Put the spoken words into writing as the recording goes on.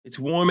It's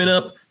warming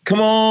up.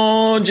 Come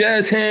on,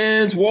 jazz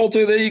hands.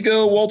 Walter, there you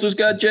go. Walter's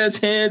got jazz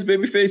hands.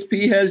 Babyface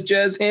P has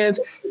jazz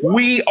hands.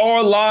 We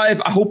are live.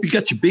 I hope you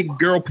got your big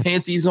girl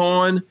panties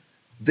on.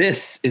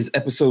 This is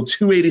episode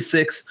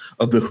 286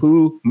 of the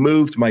Who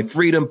Moved My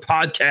Freedom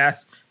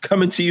podcast,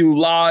 coming to you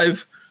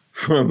live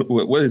from,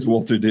 what is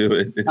Walter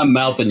doing? I'm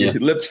mouthing you.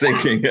 Lip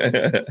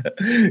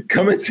syncing.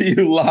 Coming to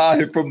you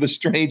live from the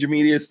Stranger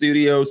Media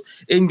Studios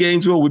in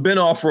Gainesville. We've been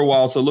off for a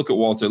while, so look at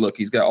Walter. Look,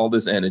 he's got all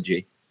this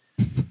energy.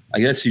 I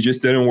guess you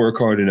just didn't work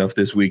hard enough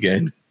this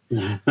weekend.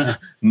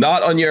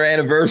 Not on your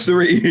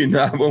anniversary,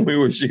 not when we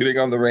were shooting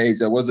on the range.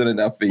 That wasn't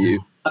enough for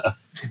you.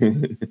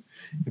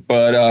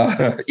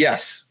 But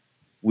yes,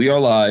 we are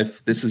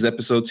live. This is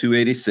episode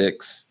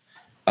 286.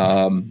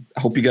 I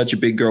hope you got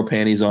your big girl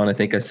panties on. I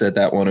think I said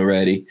that one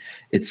already.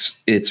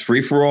 It's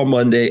free for all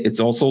Monday. It's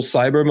also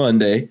Cyber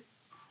Monday.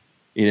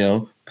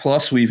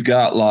 Plus we've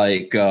got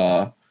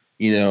NASA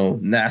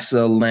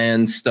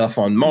land stuff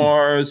on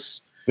Mars.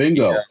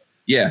 Bingo.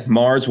 Yeah,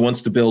 Mars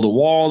wants to build a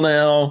wall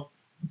now.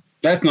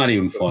 That's not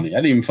even funny. I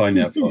didn't even find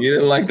that funny. You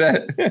didn't like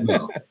that?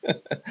 No.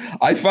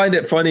 I find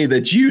it funny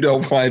that you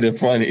don't find it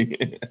funny.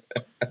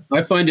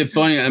 I find it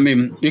funny. I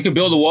mean, you can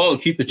build a wall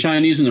and keep the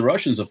Chinese and the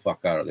Russians the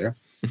fuck out of there.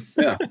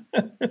 Yeah.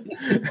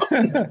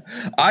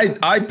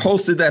 I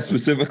posted that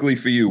specifically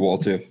for you,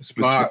 Walter.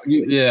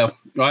 Yeah.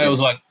 I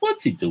was like,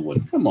 what's he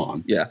doing? Come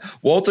on. Yeah.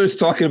 Walter's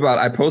talking about,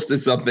 I posted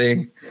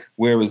something.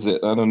 Where is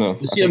it? I don't know.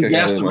 You see him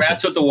gas the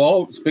rats at the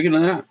wall? Speaking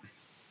of that.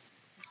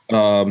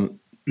 I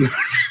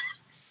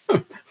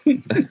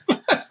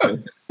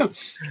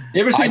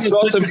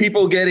saw some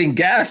people getting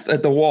gassed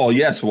at the wall.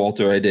 Yes,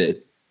 Walter, I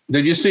did.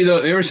 Did you see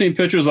you ever seen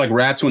pictures like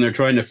rats when they're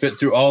trying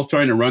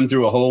to run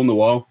through a hole in the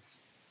wall?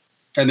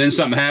 And then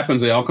something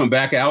happens, they all come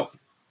back out?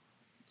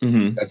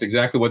 Mm-hmm. That's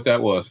exactly what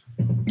that was.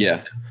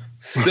 Yeah.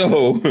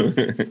 So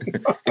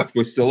if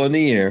we're still on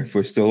the air,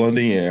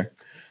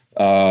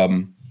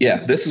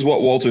 yeah, this is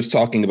what Walter's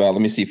talking about.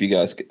 Let me see if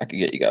I can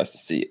get you guys to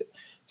see it.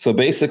 So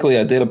basically,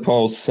 I did a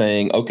post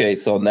saying, okay,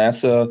 so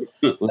NASA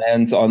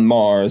lands on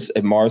Mars,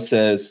 and Mars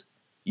says,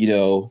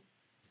 build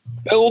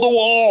a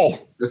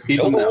wall. Just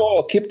keep build a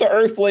wall. Keep the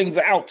Earthlings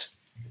out.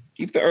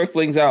 Keep the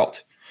Earthlings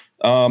out.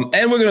 And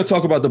we're going to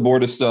talk about the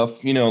border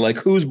stuff. Like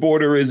whose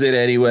border is it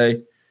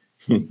anyway?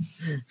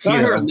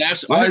 Why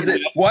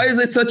is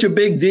it such a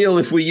big deal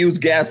if we use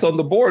gas on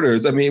the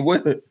borders? I mean,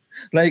 what?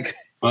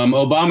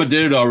 Obama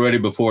did it already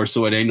before,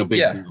 so it ain't no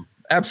big deal.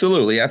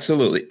 Absolutely.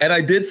 And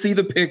I did see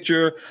the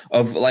picture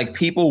of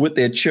people with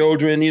their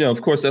children.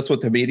 Of course, that's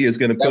what the media is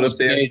going to put up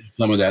there.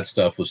 Some of that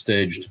stuff was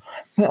staged.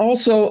 But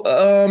also,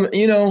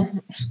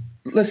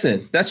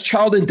 listen, that's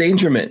child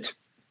endangerment.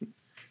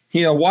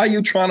 Why are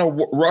you trying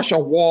to rush a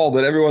wall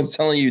that everyone's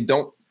telling you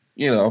don't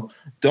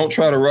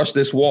try to rush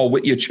this wall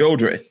with your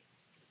children?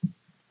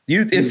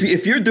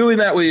 If you're doing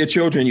that with your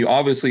children, you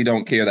obviously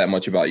don't care that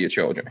much about your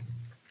children,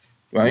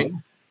 right?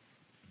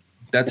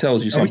 That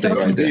tells you something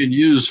right there. Being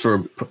used for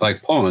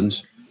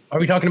pawns. Are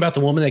we talking about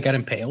the woman that got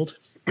impaled?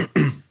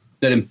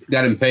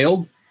 Got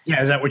impaled? Yeah,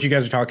 is that what you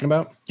guys are talking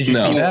about? Did you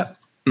see that?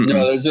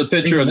 No, there's a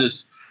picture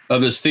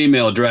of this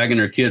female dragging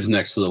her kids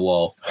next to the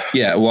wall.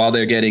 Yeah, while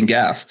they're getting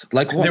gassed.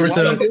 But there's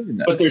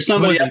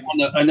somebody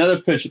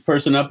another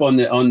person up on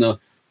the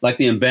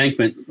the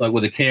embankment,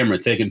 with a camera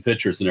taking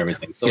pictures and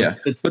everything. So yeah,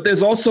 but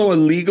there's also a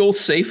legal,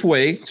 safe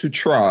way to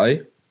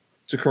try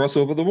to cross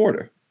over the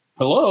border.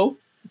 Hello.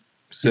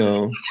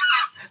 So.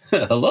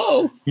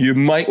 Hello. You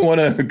might want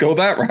to go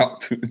that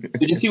route.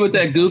 Did you see what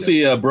that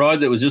goofy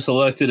broad that was just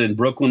elected in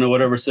Brooklyn or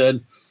whatever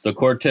said? The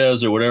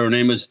Cortez or whatever her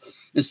name is.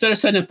 Instead of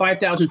sending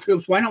 5,000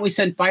 troops, why don't we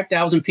send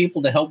 5,000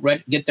 people to help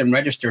get them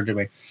registered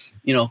to,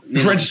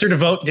 register to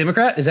vote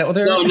Democrat? Is that what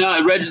they're? No, do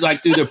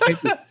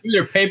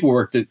their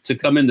paperwork to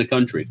come in the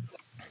country.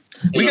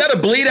 We got to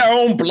bleed our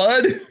own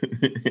blood.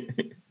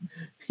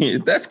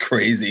 That's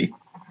crazy.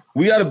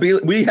 We have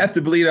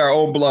to bleed our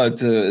own blood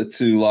to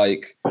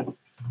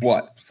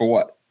what? For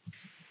what?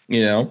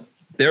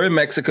 They're in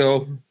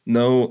Mexico.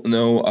 No,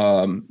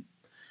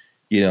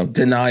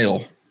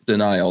 denial.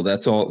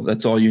 That's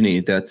all you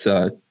need. That's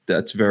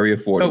very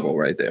affordable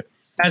right there.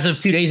 As of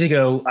 2 days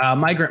ago, a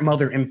migrant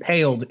mother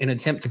impaled in an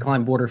attempt to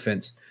climb border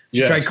fence.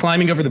 She tried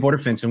climbing over the border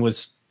fence and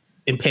was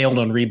impaled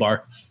on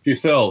rebar. She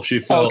fell.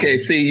 Okay,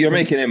 see, you're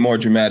making it more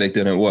dramatic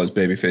than it was,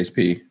 Babyface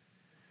P.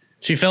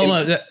 She fell.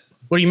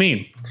 What do you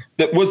mean?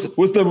 That was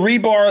the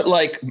rebar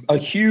a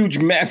huge,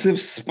 massive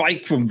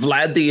spike from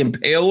Vlad the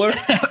Impaler?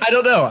 I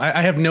don't know.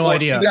 I have no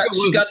idea.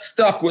 She got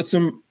stuck with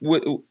some.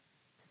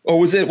 Or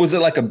was it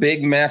like a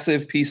big,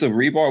 massive piece of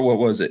rebar? What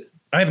was it?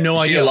 I have no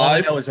idea. She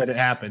alive? All I know is that it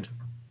happened.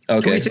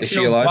 Okay, is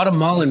she alive?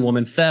 Guatemalan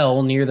woman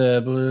fell near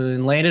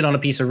and landed on a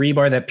piece of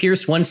rebar that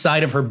pierced one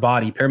side of her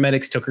body.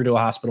 Paramedics took her to a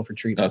hospital for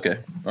treatment. Okay,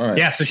 all right.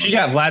 Yeah, so she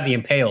got Vlad the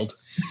Impaled.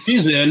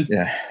 She's in.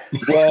 Yeah.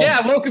 Well,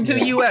 yeah. Welcome to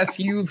the U.S.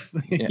 You've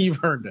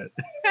heard it.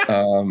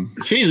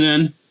 She's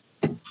in.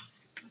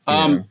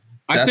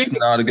 That's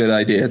not a good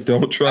idea.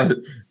 Don't try it.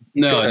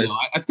 No.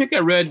 I think I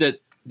read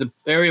that the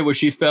area where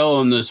she fell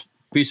on this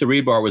piece of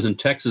rebar was in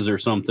Texas or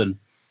something.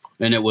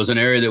 and it was an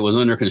area that was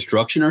under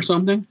construction or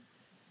something.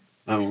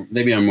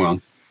 Maybe I'm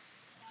wrong.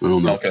 I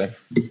don't know. Okay.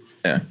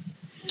 Yeah.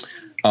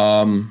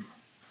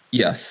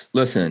 Yes.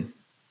 Listen,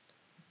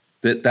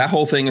 that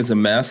whole thing is a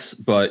mess,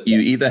 but you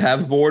either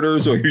have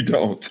borders or you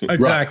don't.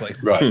 Exactly.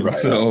 Right.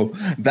 So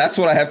that's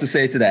what I have to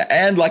say to that.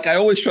 And like I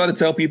always try to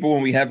tell people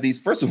when we have these,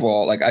 first of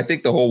all, like I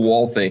think the whole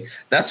wall thing,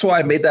 that's why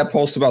I made that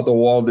post about the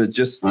wall that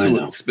just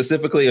to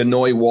specifically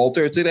annoy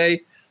Walter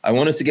today. I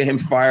wanted to get him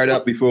fired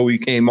up before we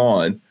came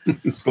on.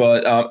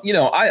 But,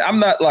 I'm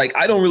not like,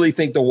 I don't really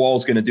think the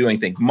wall's going to do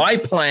anything. My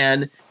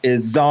plan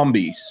is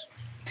zombies.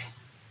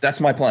 That's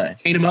my plan.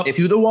 Chain him up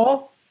to the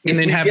wall? And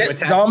then have get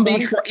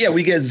zombie,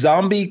 we get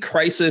zombie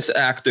crisis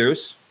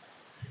actors,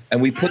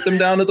 and we put them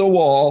down at the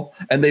wall,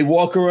 and they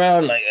walk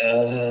around like,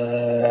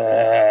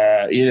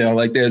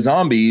 like they're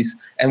zombies.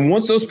 And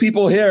once those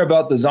people hear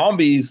about the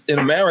zombies in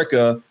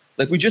America,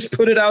 like we just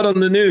put it out on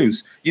the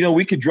news.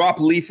 We could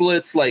drop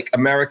leaflets like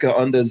America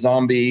under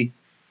zombie,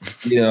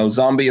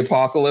 zombie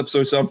apocalypse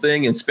or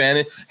something in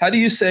Spanish. How do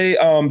you say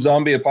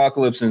zombie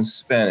apocalypse in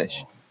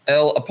Spanish?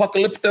 El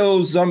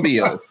apocalipto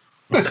zombio.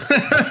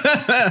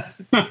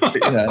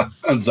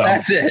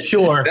 That's it.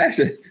 Sure. That's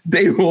it.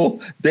 They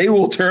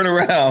will turn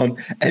around,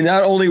 and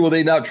not only will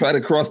they not try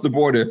to cross the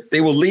border, they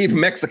will leave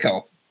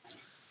Mexico.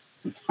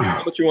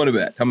 How much you want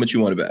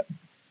to bet?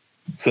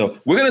 So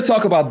we're going to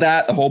talk about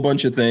that, a whole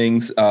bunch of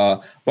things.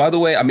 By the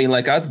way, I mean,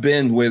 like I've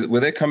been where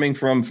they're coming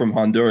from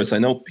Honduras. I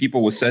know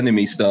people were sending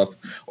me stuff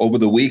over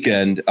the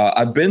weekend.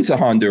 I've been to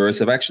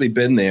Honduras. I've actually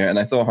been there, and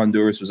I thought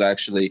Honduras was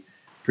actually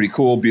pretty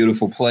cool,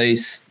 beautiful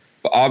place.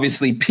 But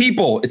obviously,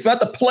 people, it's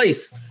not the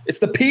place, it's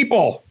the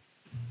people.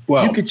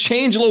 Well, you could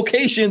change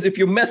locations if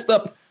you're messed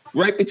up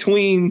right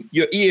between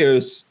your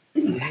ears,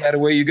 no matter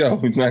where you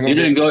go. You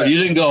didn't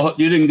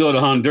go to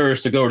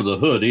Honduras to go to the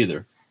hood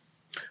either.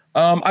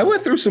 I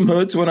went through some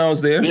hoods when I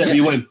was there. Yeah,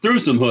 you went through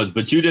some hoods,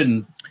 but you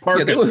didn't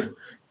park it. They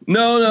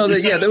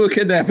were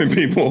kidnapping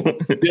people.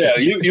 Yeah,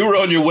 you were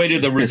on your way to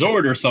the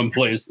resort or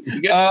someplace.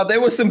 There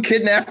was some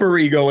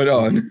kidnappery going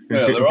on.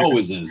 Yeah, there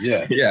always is,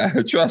 yeah.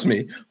 Yeah, trust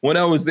me. When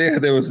I was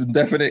there was some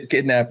definite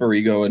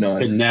kidnappery going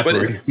on. But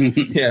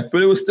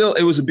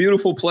it was a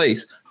beautiful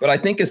place. But I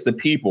think it's the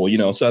people,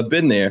 so I've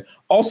been there.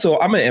 Also,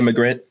 I'm an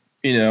immigrant,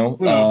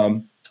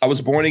 I was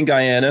born in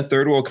Guyana,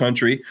 third world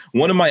country.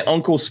 One of my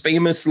uncles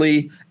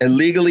famously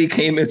illegally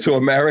came into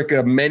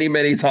America many,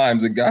 many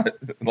times and got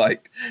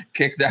like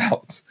kicked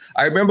out.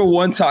 I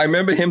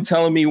remember him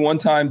telling me one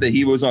time that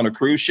he was on a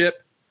cruise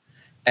ship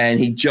and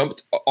he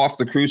jumped off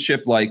the cruise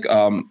ship, like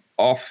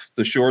off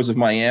the shores of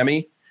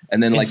Miami,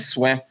 and then like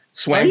swam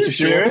to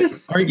shore.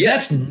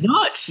 That's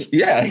nuts.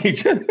 Yeah.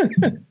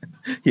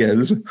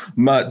 There's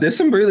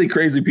some really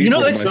crazy people.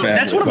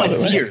 That's one of my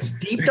fears.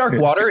 Deep dark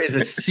water is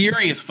a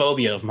serious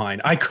phobia of mine.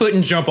 I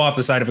couldn't jump off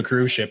the side of a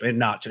cruise ship and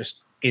not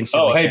just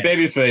instantly. Oh, hey,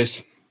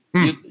 babyface.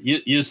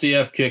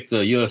 UCF kicked the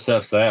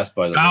USF's ass,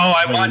 by the way. Oh,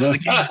 I watched the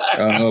game.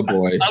 Oh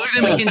boy. Other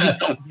than McKenzie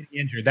getting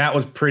injured, that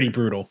was pretty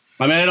brutal.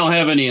 I mean, I don't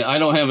have any. I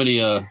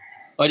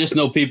just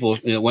know people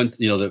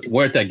that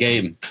were at that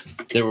game.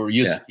 They were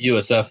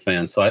USF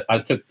fans, so I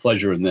took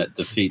pleasure in that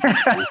defeat.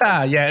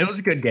 Yeah, it was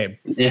a good game.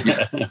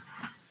 Yeah.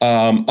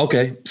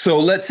 Okay, so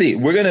let's see.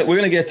 We're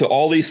gonna get to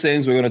all these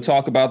things. We're gonna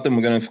talk about them.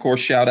 We're gonna, of course,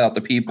 shout out the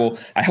people.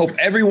 I hope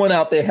everyone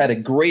out there had a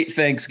great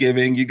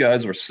Thanksgiving. You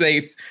guys were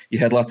safe. You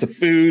had lots of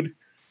food.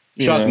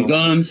 Shot some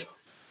guns.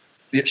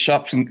 Yeah,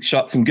 shot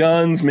some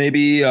guns.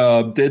 Maybe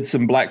did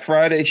some Black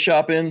Friday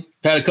shopping.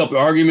 Had a couple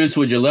of arguments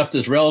with your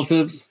leftist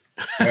relatives.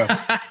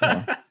 Yeah.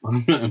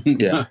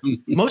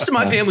 Most of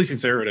my family's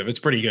conservative. It's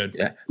pretty good.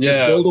 Yeah. Just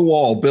build a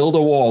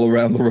wall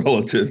around the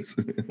relatives.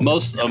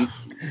 Most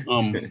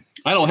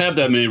I don't have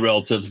that many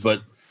relatives,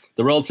 but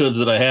the relatives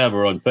that I have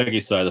are on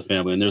Peggy's side of the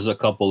family, and there's a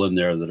couple in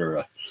there that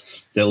are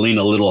that lean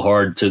a little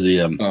hard to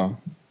the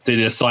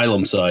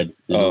asylum side.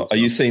 Are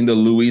you saying the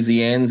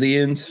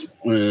Louisianians?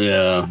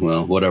 Yeah,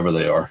 well, whatever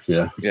they are.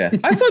 Yeah. Yeah.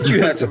 I thought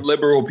you had some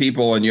liberal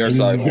people on your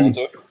side,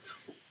 Walter.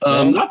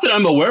 Not that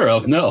I'm aware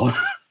of. No.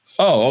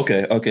 Oh,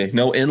 okay. Okay.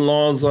 No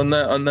in-laws on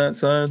that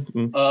side.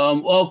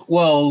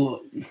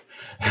 Well,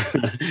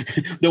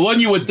 the one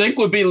you would think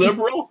would be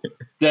liberal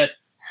that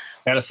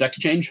had a sex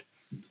change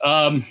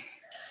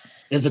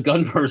is a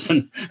gun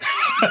person.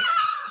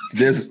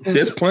 There's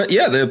plenty.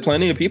 Yeah, there are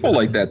plenty of people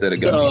like that are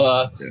gun.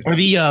 Are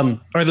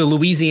the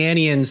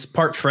Louisianians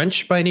part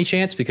French by any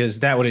chance?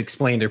 Because that would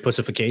explain their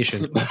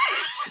pussification. But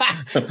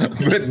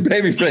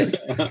babyface,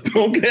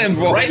 don't get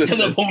involved. Right to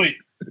the point.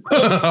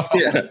 Yeah.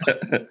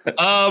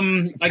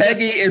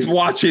 Peggy is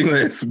watching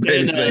this.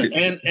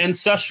 And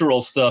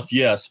ancestral stuff,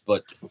 yes,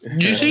 but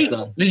did you see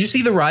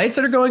the riots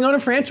that are going on in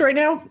France right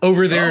now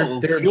over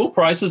their fuel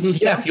prices and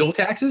stuff? Yeah, fuel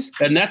taxes.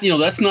 And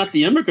that's not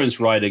the immigrants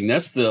rioting.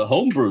 That's the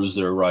homebrews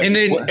that are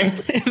rioting.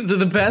 And then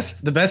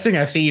the best thing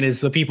I've seen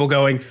is the people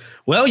going,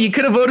 "Well, you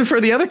could have voted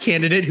for the other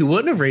candidate who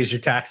wouldn't have raised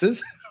your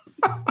taxes."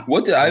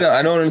 I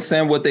don't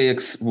understand what they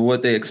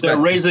expect. They're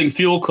raising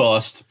fuel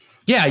cost.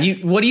 Yeah,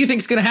 what do you think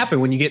is going to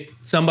happen when you get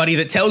somebody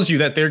that tells you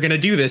that they're going to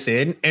do this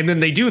and then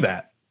they do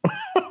that?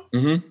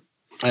 Mm-hmm.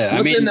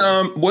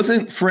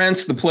 Wasn't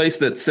France the place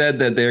that said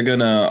that they're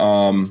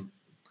gonna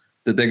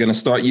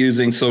start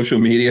using social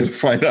media to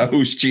find out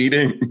who's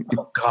cheating?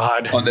 Oh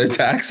God, on their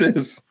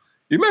taxes.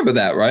 You remember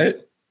that, right?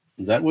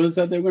 Is that what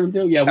they were going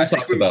to do? Yeah, we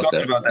talked about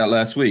that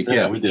last week.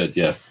 Yeah, we did.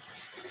 Yeah.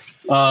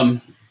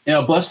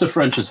 Bless the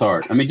French's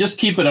heart. I mean, just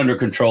keep it under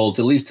control at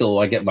least till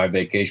I get my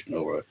vacation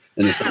over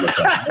in the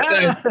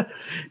summertime.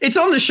 It's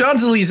on the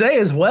Champs-Elysees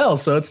as well,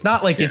 so it's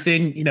not like it's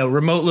in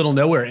remote little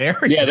nowhere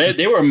area. Yeah,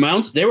 they were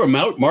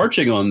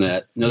marching on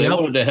that. They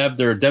wanted to have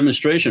their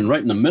demonstration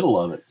right in the middle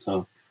of it.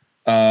 So,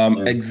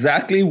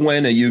 exactly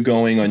when are you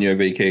going on your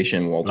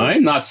vacation, Walter?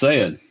 I'm not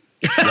saying.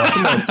 We're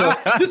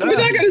not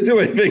going to do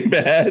anything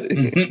bad.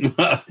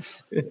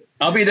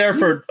 I'll be there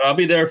for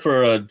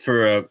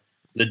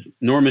the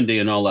Normandy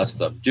and all that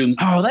stuff. June.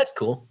 Oh, that's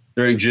cool.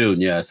 During June,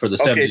 yeah, for the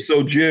 70s. Okay,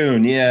 so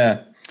June,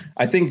 yeah.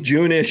 I think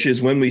June-ish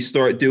is when we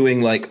start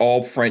doing like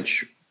all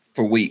French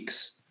for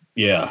weeks.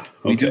 Yeah, okay.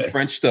 We do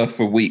French stuff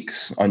for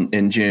weeks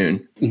in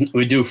June.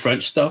 We do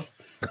French stuff?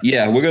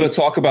 Yeah, we're going to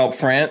talk about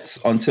France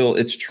until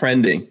it's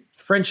trending.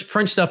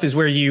 French stuff is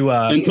where you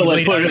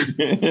lay down your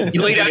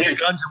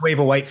guns and wave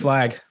a white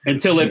flag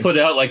until they put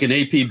out like an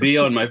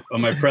APB on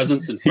my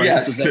presence in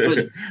France.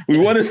 Yes, we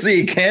want to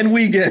see. Can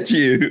we get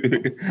you?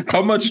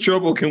 How much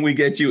trouble can we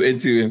get you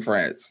into in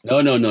France?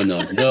 No,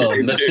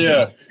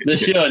 monsieur,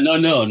 no.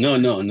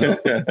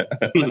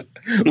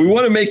 We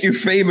want to make you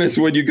famous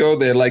when you go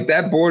there. Like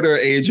that border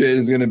agent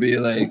is going to be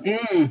like,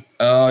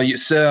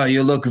 sir,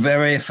 you look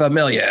very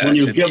familiar. When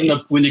you give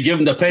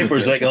them the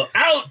papers, they go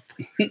out.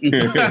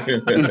 We're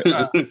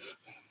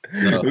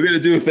gonna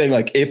do a thing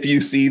like if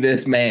you see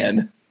this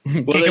man,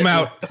 kick him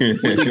out.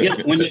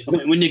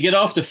 When you get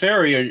off the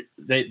ferry,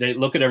 they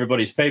look at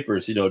everybody's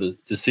papers, to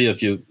see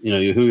if you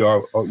who you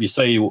are, or you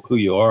say who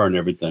you are and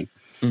everything.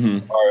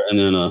 Mm-hmm. And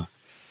then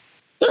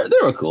they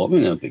were cool. I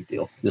mean, no big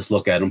deal. Just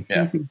look at them.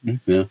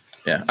 Yeah.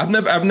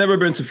 I've never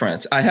been to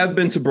France. I have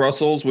been to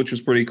Brussels, which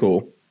was pretty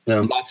cool. Yeah.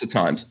 Lots of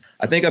times.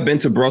 I think I've been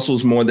to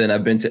Brussels more than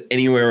I've been to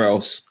anywhere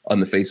else on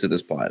the face of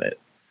this planet.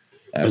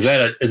 Is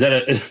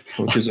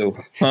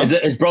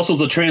Brussels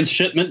a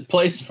transshipment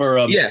place for?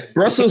 Yeah,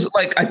 Brussels.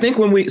 Like I think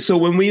when we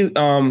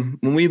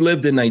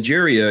lived in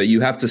Nigeria, you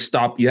have to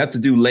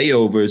do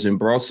layovers in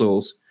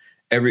Brussels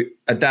at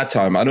that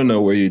time. I don't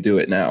know where you do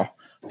it now,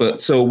 but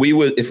so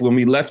when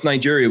we left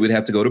Nigeria, we'd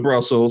have to go to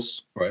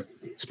Brussels, right?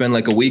 Spend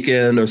like a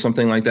weekend or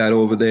something like that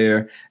over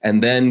there,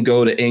 and then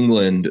go to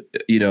England,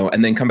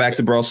 and then come back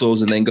to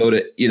Brussels, and then go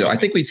to I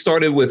think we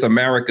started with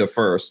America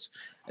first.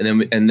 And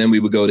then we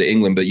would go to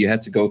England, but you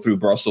had to go through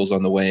Brussels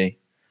on the way.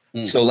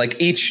 So like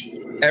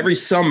every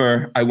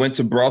summer I went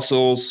to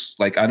Brussels,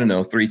 like, I don't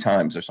know, 3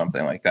 times or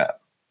something like that.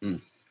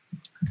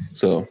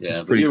 So it's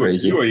pretty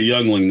crazy. You were a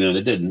youngling then.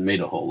 It didn't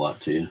mean a whole lot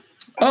to you.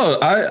 Oh,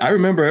 I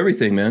remember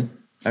everything, man.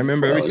 I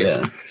remember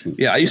everything.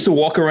 Yeah. I used to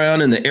walk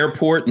around in the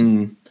airport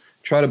and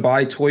try to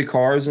buy toy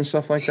cars and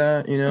stuff like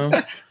that,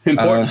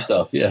 Important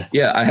stuff. Yeah.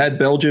 Yeah. I had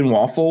Belgian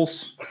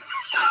waffles.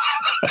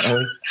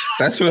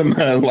 That's what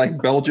my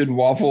Belgian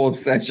waffle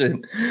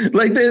obsession.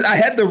 Like I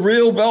had the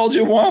real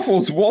Belgian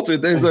waffles, Walter.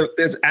 There's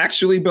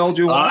actually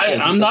Belgian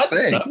waffles. I'm not.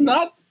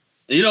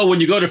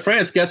 When you go to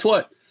France, guess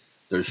what?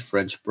 There's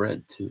French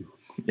bread too.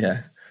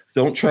 Yeah.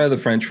 Don't try the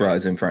French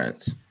fries in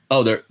France.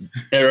 Oh, they're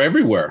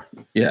everywhere.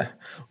 Yeah.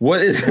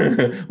 What is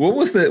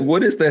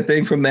that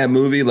thing from that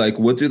movie? Like,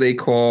 what do they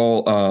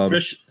call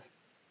fish?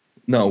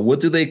 No, what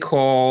do they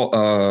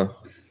call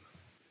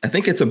I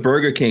think it's a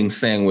Burger King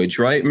sandwich,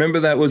 right? Remember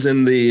that was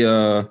in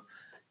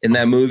in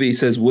that movie. He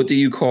says, "What do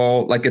you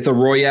call?" Like it's a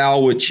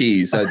Royale with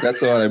cheese.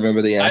 That's what I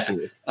remember the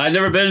answer. I've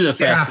never been in a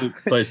fast food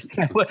place.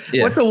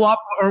 What's a Whopper,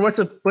 or what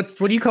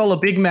do you call a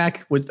Big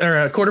Mac or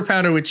a Quarter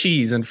Pounder with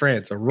cheese in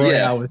France? A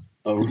Royale.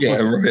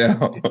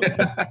 Royale.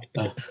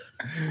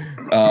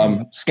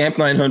 Scamp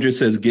 900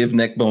 says, "Give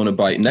Neckbone a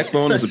bite."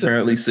 Neckbone is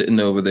apparently sitting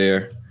over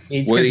there.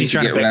 Because he's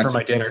trying to beg for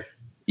my dinner.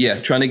 Yeah,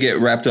 trying to get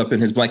wrapped up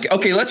in his blanket.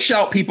 Okay, let's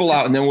shout people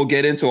out, and then we'll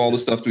get into all the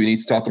stuff we need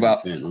to talk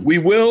about. We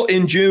will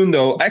in June,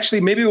 though.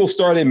 Actually, maybe we'll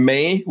start in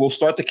May. We'll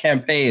start the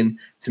campaign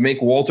to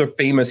make Walter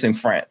famous in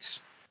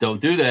France. Don't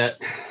do that.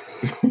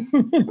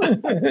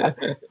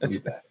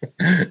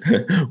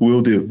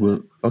 We'll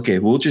do.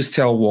 We'll just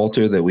tell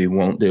Walter that we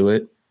won't do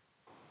it,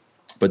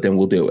 but then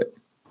we'll do it.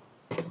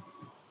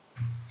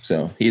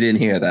 So he didn't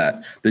hear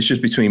that. This is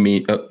just between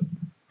me.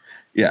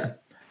 Yeah.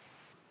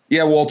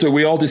 Yeah, Walter,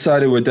 we all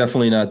decided we're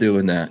definitely not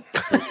doing that.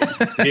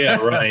 Yeah,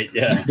 right.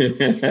 Yeah.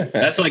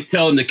 That's like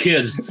telling the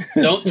kids,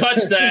 don't touch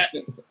that.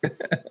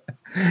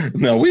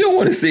 No, we don't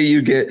want to see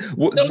you get...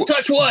 Don't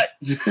touch what?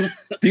 Do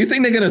you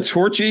think they're going to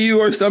torture you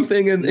or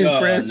something in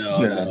France?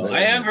 No. I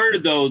have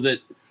heard, though,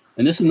 that,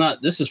 and this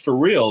is for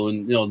real,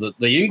 and,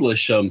 the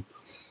English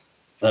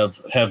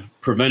have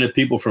prevented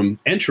people from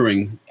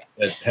entering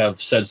that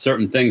have said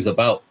certain things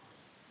about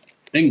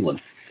England.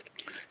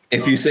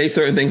 If you say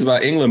certain things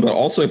about England, but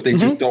also if they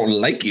just don't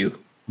like you.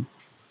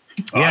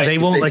 Yeah, they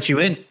won't let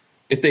you in.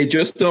 If they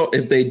just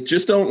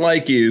don't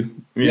like you,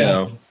 you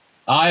know.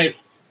 I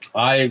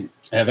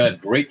have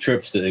had great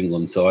trips to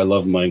England, so I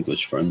love my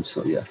English friends.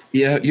 So yes.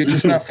 Yeah, you're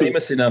just not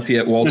famous enough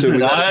yet, Walter.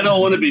 I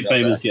don't want to be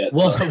famous yet.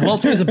 Well,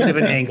 Walter is a bit of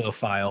an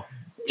Anglophile.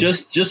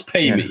 Just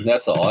pay me.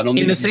 That's all. I don't.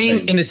 In the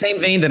same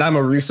vein that I'm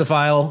a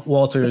Russophile,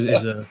 Walter is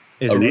a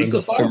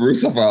Russophile. A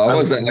Russophile. What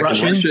was that? Like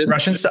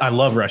Russian stuff. I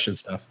love Russian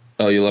stuff.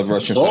 Oh, you love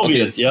Russian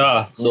Soviet, stuff?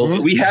 Yeah.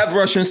 So we have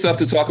Russian stuff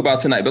to talk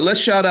about tonight, but let's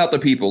shout out the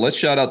people. Let's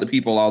shout out the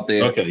people out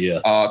there. Okay,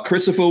 yeah.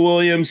 Christopher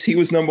Williams, he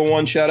was number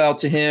one. Shout out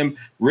to him.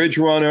 Ridge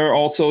Runner,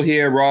 also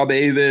here. Rob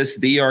Avis,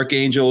 The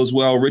Archangel as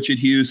well. Richard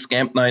Hughes,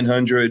 Scamp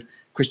 900,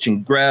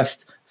 Christian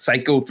Grest,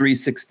 Psycho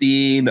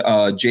 316,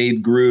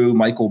 Jade Grew,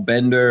 Michael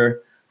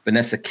Bender,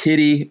 Vanessa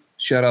Kitty.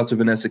 Shout out to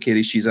Vanessa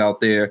Kitty. She's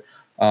out there.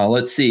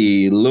 Let's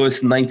see.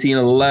 Lewis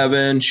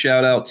 1911.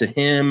 Shout out to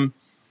him.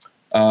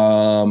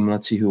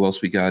 Let's see who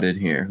else we got in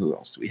here. Who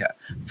else do we have?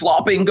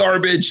 Flopping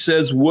Garbage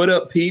says, "What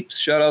up, peeps?"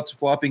 Shout out to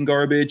Flopping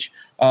Garbage.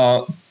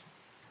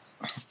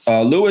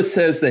 Lewis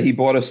says that he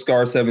bought a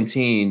Scar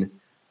 17.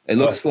 It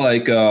looks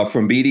like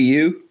from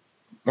BDU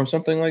or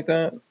something like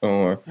that.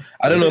 Or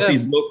I don't know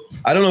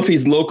if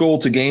he's local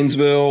to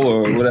Gainesville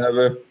or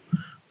whatever.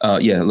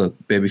 Yeah, look,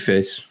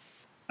 Babyface.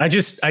 I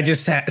just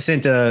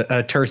sent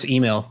a terse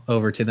email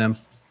over to them.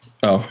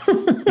 Oh,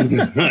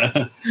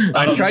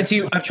 I've tried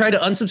to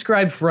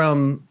unsubscribe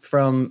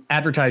from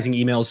advertising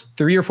emails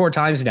 3 or 4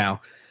 times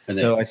now.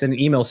 So I sent an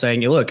email saying,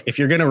 "Look, if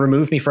you're going to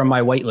remove me from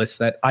my whitelist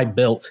that I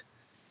built,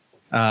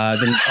 then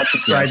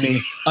unsubscribe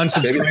me from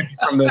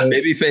the."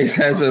 Babyface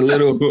has a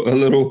little.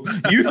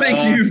 You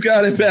think you've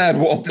got it bad,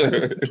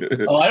 Walter?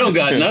 Oh, I don't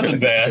got nothing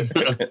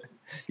bad.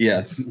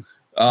 Yes.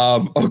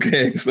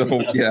 Okay,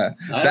 so yeah,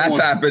 that's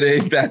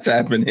happening. That's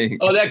happening.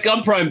 Oh, that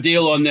Gun Prime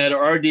deal on that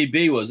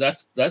RDB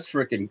that's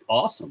freaking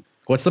awesome.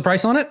 What's the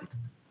price on it?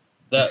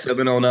 That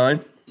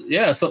 709.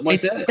 Yeah, something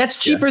like that. That's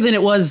cheaper than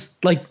it was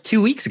like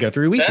 2 weeks ago,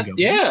 3 weeks ago.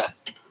 Yeah.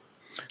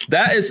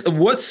 That is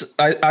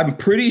I'm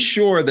pretty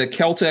sure that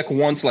Keltec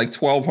wants like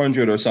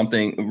 1,200 or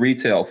something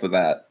retail for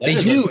that. They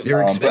do.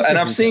 They're expensive. And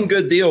I've seen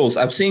good deals.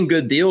 I've seen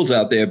good deals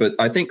out there, but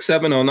I think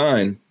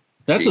 709.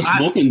 That's a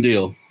smoking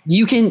deal.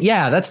 You can,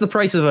 that's the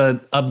price of a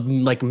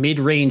like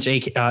mid-range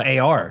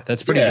AR.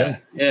 That's pretty good.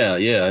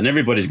 Yeah, and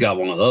everybody's got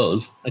one of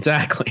those.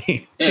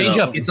 Exactly. Change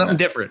up, get something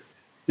different.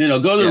 Go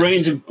to the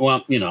range.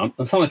 Well, I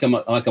sound like I'm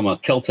a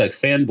Keltec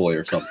fanboy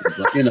or something.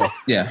 But,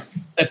 yeah.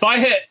 If I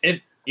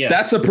had,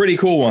 that's a pretty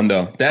cool one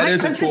though. That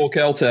is a cool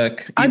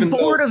Keltec. I'm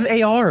bored of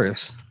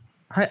ARs.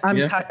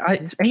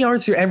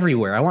 ARs are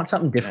everywhere. I want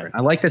something different. I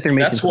like that they're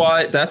making.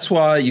 That's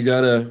why you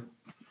gotta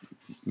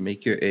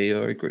make your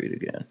AR great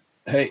again.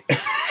 Hey.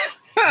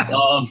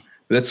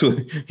 That's what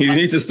you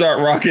need to start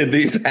rocking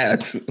these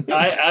hats.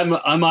 I'm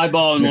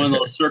eyeballing one of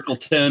those Circle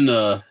 10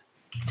 9mm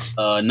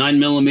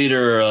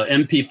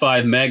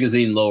MP5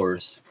 magazine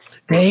lowers.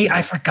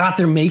 I forgot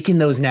they're making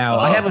those now.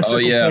 I have a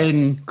Circle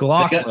 10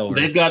 Glock lower.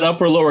 They've got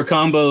upper lower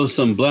combos,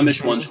 some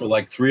blemish ones for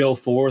like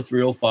 304,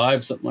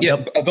 305, something like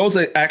that. Are those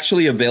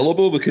actually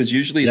available? Because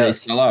usually they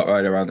sell out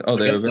right around. Oh,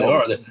 they're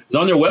available. It's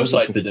on their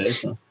website today.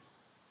 So.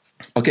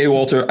 Okay,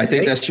 Walter. I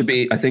think that should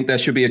be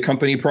a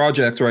company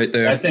project right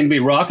there. I think be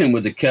rocking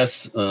with the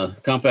KES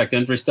compact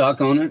entry stock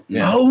on it.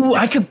 Yeah. Oh,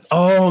 I could.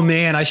 Oh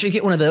man, I should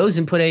get one of those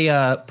and put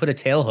a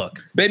tail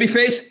hook.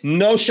 Babyface,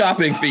 no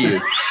shopping for you.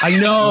 I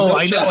know.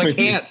 I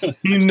can't.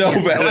 You know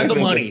better. I don't have the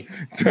money.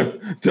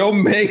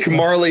 Don't make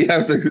Marley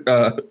have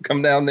to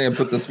come down there and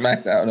put the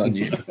smackdown on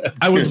you.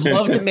 I would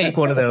love to make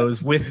one of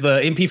those with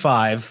the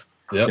MP5.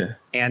 Yep.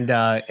 And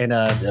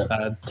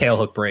a tail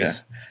hook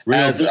brace.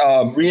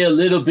 Real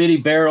little bitty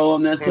barrel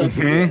on that stuff.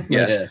 Mm-hmm.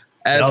 Yeah.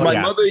 As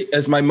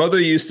my mother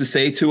used to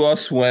say to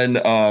us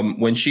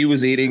when she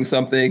was eating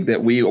something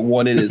that we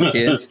wanted as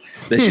kids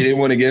that she didn't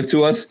want to give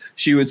to us,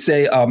 she would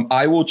say,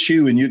 "I will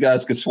chew and you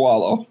guys could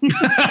swallow."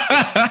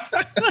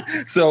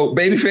 So,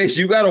 Babyface,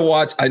 you got to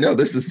watch. I know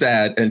this is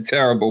sad and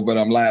terrible, but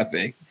I'm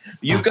laughing.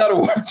 You've got to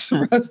watch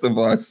the rest of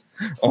us.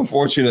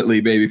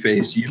 Unfortunately,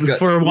 Babyface, you've got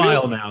for a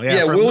while now.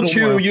 Yeah, we'll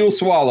chew, you'll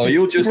swallow.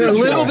 You'll just for a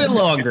little bit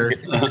longer.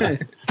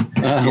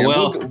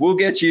 We'll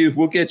get you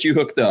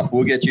hooked up.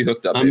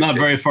 I'm not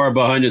very far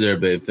behind you there,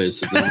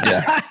 Babyface.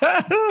 Yeah.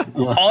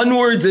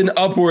 Onwards and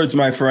upwards,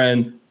 my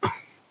friend.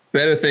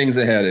 Better things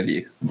ahead of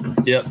you.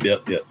 Yep.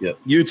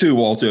 You too,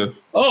 Walter.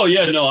 Oh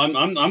yeah, no,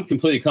 I'm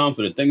completely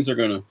confident. Things are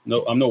gonna.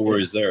 No, I'm no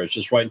worries there. It's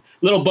just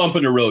little bump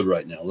in the road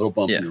right now. In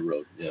the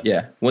road.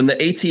 Yeah. When the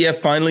ATF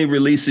finally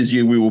releases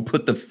you, we will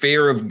put the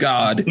fear of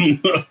God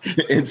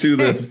into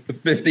the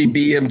 50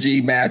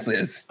 BMG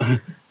masses.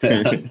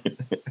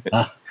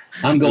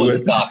 I'm going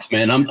stocks,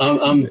 man.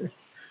 I'm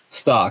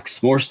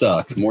stocks. More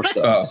stocks.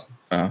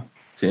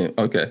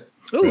 Okay.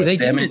 Oh, they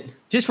do.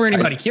 Just for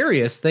anybody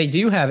curious, they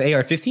do have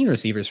AR-15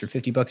 receivers for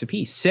 $50 a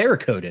piece,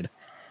 Cerakoted.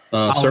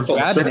 Circle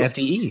and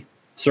FDE.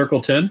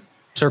 Circle 10.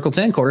 Circle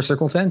 10, quarter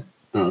Circle 10.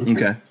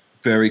 Okay.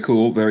 Very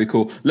cool.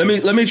 Let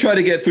me try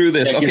to get through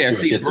this. Okay, I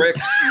see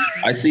Bricks.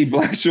 I see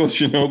Black Short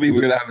Shinobi.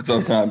 We're gonna have a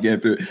tough time getting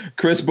through it.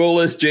 Chris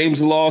Bullis,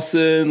 James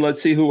Lawson.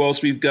 Let's see who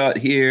else we've got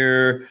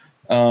here.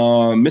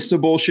 Mr.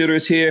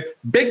 Bullshitter's here.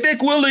 Big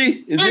Dick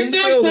Willie is in the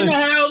building. In the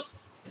house.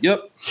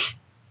 Yep.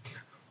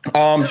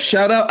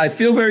 Shout out. I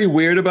feel very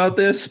weird about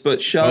this,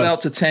 but shout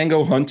out to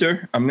Tango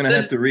Hunter. I'm going to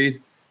have to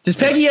read. Does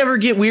Peggy ever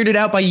get weirded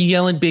out by you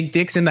yelling big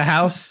dicks in the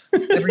house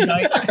every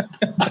night?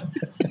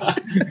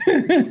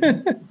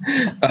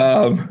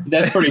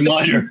 That's pretty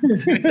minor.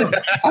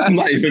 I'm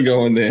not even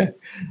going there.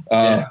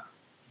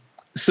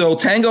 So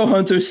Tango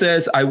Hunter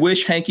says, I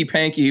wish Hanky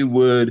Panky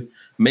would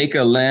make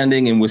a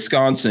landing in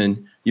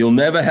Wisconsin. You'll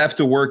never have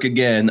to work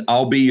again.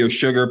 I'll be your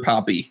sugar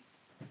poppy.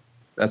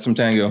 That's from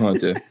Tango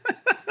Hunter,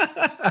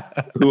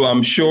 who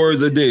I'm sure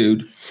is a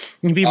dude.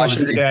 You can be my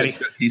sugar daddy.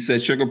 He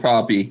said sugar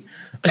poppy.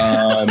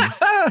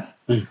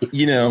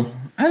 You know,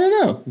 I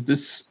don't know.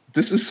 This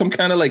is some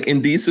kind of like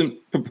indecent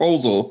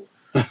proposal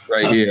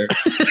right here.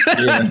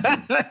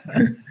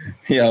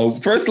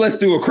 First let's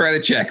do a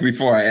credit check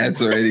before I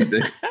answer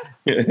anything.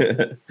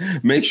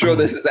 Make sure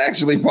this is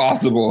actually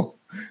possible.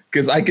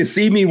 Because I could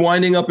see me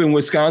winding up in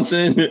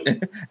Wisconsin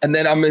and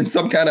then I'm in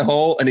some kind of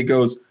hole and it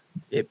goes,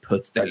 it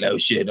puts the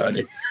lotion on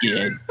its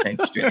skin.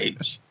 Extra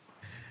H.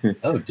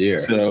 Oh, dear.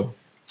 So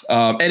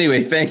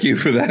anyway, thank you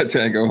for that,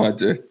 Tango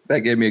Hunter.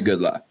 That gave me a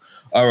good laugh.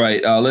 All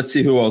right, let's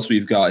see who else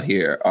we've got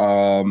here.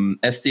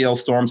 STL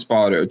Storm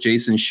Spotter,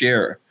 Jason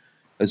Scherer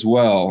as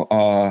well.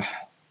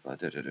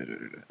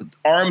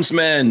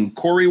 Armsmen,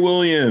 Corey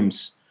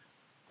Williams.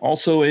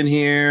 Also in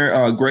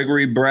here,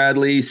 Gregory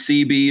Bradley,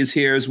 CB is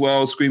here as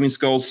well. Screaming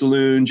Skull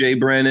Saloon, Jay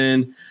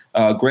Brennan,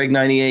 Greg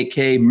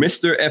 98K,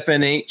 Mr.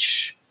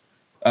 FNH.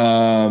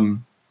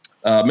 Mr.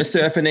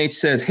 FNH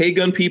says, hey,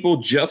 gun people,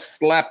 just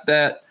slap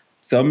that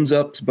thumbs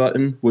ups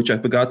button, which I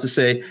forgot to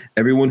say.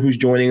 Everyone who's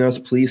joining us,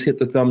 please hit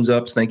the thumbs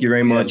ups. Thank you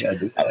very much.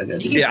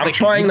 I'm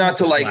trying not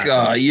to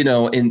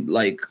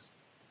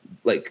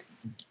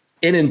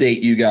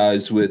inundate you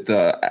guys with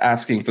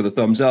asking for the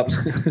thumbs ups.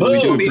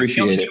 We do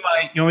appreciate it.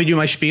 You want me to do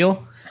my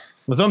spiel?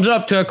 The thumbs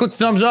up, click the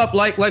thumbs up,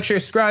 like, share,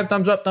 subscribe,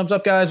 thumbs up,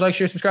 guys, like,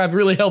 share, subscribe,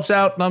 really helps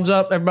out. Thumbs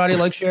up, everybody,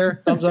 like,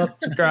 share, thumbs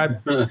up, subscribe.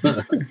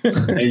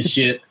 And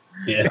shit.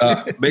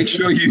 Yeah. Make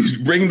sure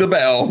you ring the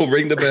bell.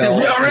 Ring the bell.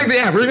 Ring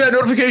that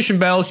notification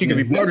bell so you can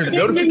be part of the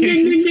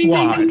notification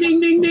squad.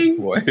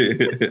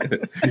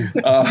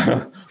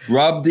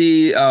 Rob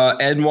D,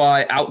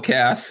 NY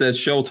Outcast says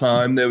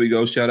Showtime. There we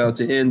go. Shout out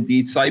to him.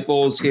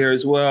 Disciples here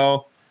as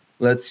well.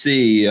 Let's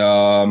see.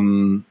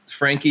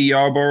 Frankie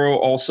Yarborough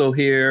also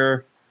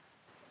here.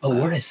 Oh,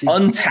 where'd I see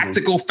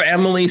Untactical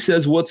Family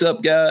says, what's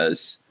up,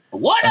 guys?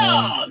 What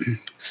up?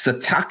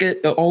 Satake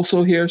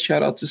also here.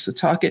 Shout out to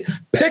Satake.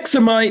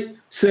 Pixamite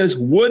says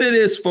what it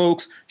is,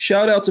 folks.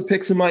 Shout out to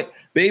Pixamite.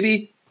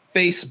 Baby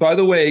Face, by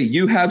the way,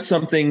 you have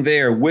something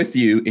there with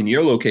you in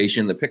your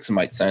location that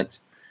Pixamite sent.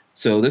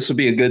 So this will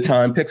be a good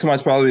time.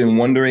 Pixamite's probably been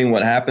wondering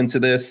what happened to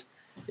this.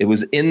 It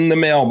was in the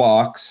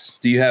mailbox.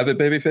 Do you have it,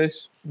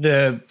 Babyface?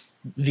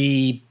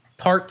 The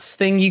parts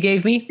thing you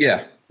gave me?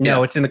 Yeah.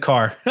 No, it's in the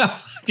car.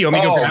 Do you want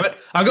me to go grab it?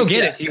 I'll go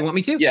get it. Do you want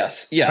me to?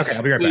 Yes. Okay,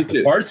 I'll be right back.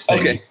 The parts thing.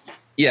 Okay.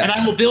 Yes. And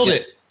I will build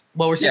it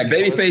while we're sitting. Yeah,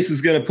 Babyface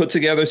is going to put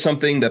together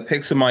something that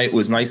Pixamite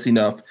was nice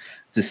enough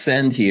to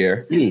send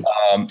here.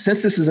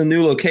 Since this is a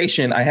new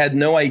location, I had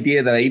no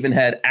idea that I even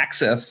had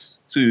access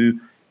to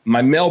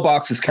my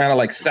mailbox is kind of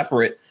like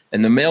separate.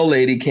 And the mail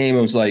lady came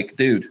and was like,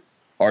 dude,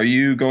 are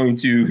you going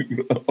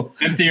to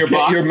empty your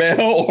box? Your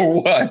mail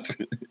or what?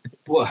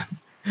 What?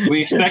 Were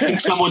you expecting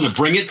someone to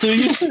bring it to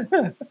you?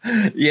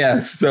 Yeah.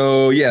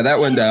 So, yeah,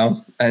 that went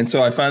down. And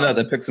so I found out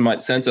that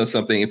Pixamite sent us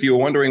something. If you were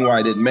wondering why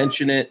I didn't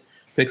mention it,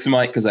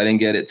 Pixamite, because I didn't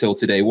get it till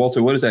today.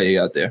 Walter, what is that you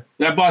got there?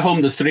 I brought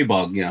home the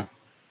Stribog, yeah.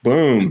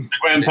 Boom. The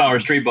Grand Power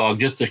Stribog,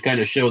 just to kind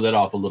of show that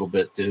off a little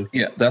bit, too.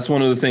 Yeah, that's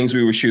one of the things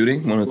we were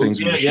shooting.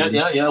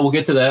 Yeah, we'll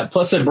get to that.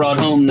 Plus, I brought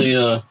home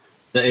the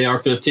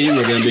AR-15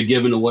 we're going to be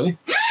giving away.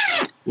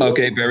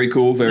 Okay, very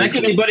cool. Does that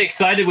get anybody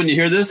excited when you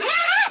hear this?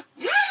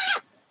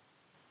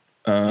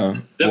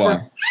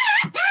 Why?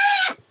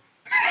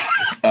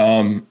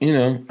 I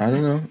don't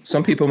know.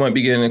 Some people might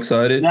be getting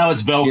excited. Now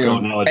it's Velcro.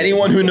 Nowadays.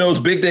 Anyone who knows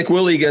Big Dick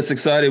Willie gets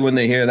excited when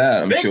they hear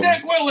that, I'm sure. Big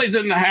Dick Willie's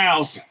in the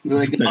house.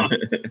 There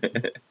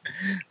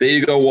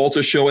you go,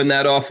 Walter, showing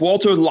that off.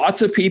 Walter,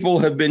 lots of people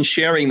have been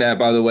sharing that,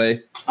 by the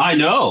way. I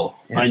know.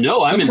 Yeah.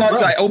 Sometimes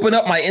impressed. I open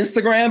up my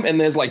Instagram and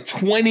there's like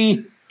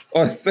 20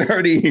 or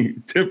 30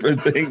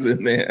 different things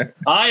in there.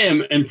 I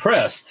am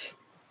impressed.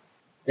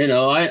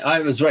 I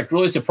was like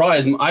really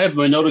surprised. I have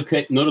my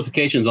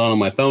notifications on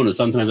my phone, and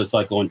sometimes it's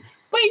like going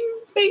bing,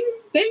 bing,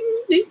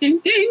 ding, ding, ding,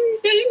 ding,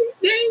 ding,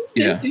 ding.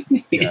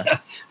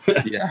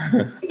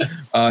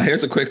 Yeah.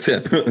 Here's a quick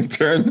tip: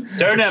 turn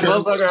that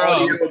motherfucker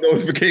audio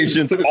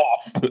notifications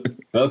off.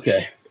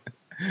 Okay.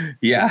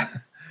 Yeah.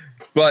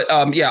 But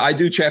I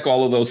do check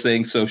all of those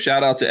things. So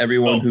shout out to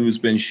everyone who's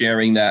been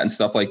sharing that and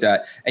stuff like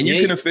that. And you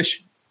can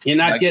officially. You're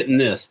not getting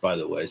this, by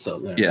the way.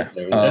 So yeah,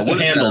 that's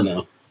a handle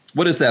now.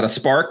 What is that? A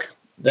Spark?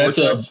 That's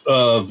a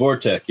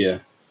Vortec, yeah.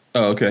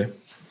 Oh, okay.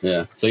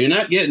 Yeah. So you're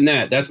not getting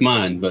that. That's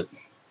mine, but.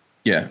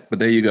 Yeah, but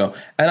there you go.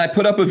 And I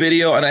put up a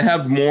video, and I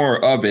have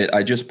more of it.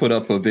 I just put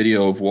up a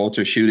video of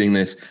Walter shooting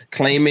this,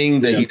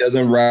 claiming that he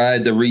doesn't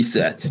ride the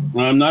reset.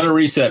 I'm not a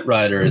reset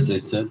rider, as they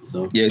said.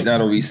 So yeah, he's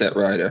not a reset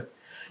rider.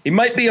 He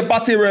might be a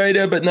bate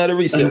rider, but not a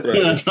reset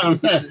rider.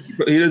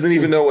 He doesn't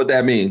even know what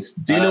that means.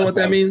 Do you know what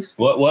that means?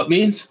 What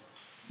means?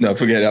 No,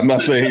 forget it. I'm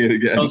not saying it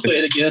again. Don't say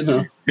it again,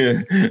 huh?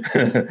 Yeah.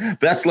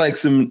 That's like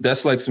some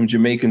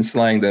Jamaican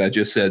slang that I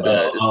just said.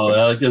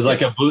 It's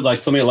like a boot,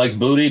 like somebody likes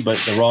booty, but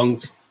the wrong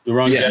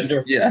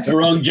gender. Yes. The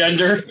wrong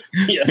gender.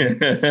 Yes.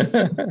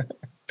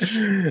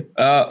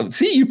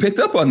 See, you picked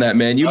up on that,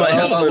 man. You might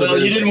have a little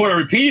bit. You didn't want to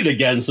repeat it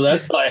again, so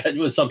that's why it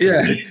was something.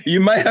 Yeah, you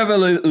might have a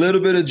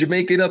little bit of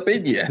Jamaican up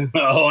in you.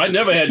 Oh, I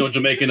never had no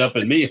Jamaican up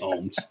in me,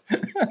 Holmes.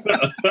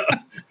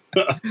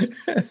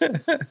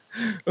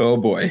 Oh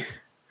boy.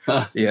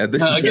 Yeah,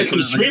 this is I get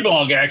some street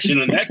dog action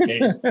in that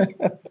case.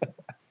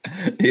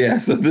 Yeah,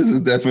 so this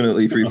is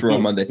definitely Free for All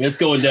Monday. It's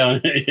going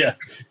down.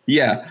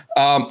 Yeah.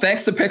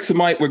 Thanks to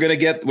Pixamite, we're gonna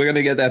get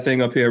that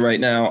thing up here right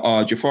now.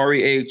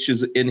 Jafari H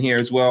is in here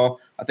as well.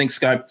 I think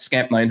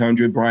Scamp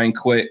 900, Brian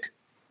Quick.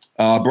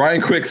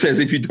 Brian Quick says,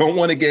 if you don't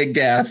want to get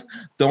gas,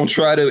 don't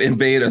try to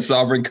invade a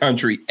sovereign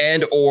country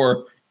and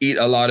or eat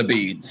a lot of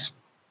beans.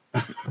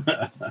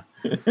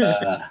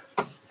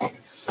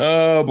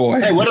 Oh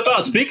boy! Hey, what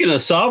about speaking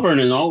of sovereign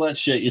and all that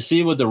shit? You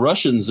see what the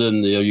Russians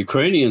and the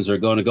Ukrainians are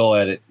going to go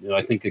at it.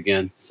 I think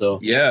again. So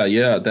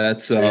yeah,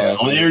 that's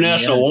on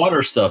international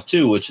water stuff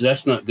too, which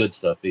that's not good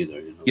stuff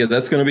either. Yeah,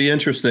 that's going to be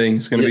interesting.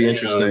 It's going to be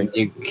interesting.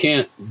 You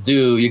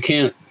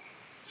can't.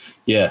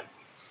 Yeah.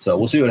 So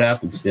we'll see what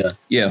happens.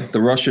 Yeah.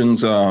 The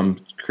Russians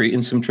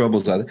creating some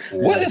troubles out there.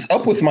 Yeah. What is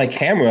up with my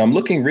camera? I'm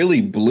looking really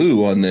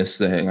blue on this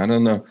thing. I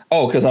don't know.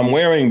 Oh, because I'm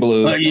wearing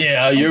blue.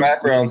 Your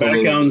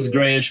background's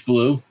grayish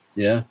blue.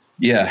 Yeah.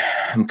 Yeah,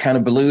 I'm kind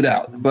of blued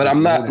out, but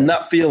I'm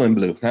not feeling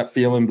blue. Not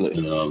feeling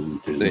blue.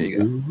 There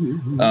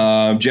you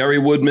go. Jerry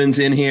Woodman's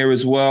in here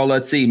as well.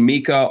 Let's see.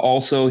 Mika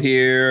also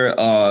here.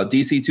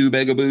 DC2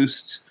 Mega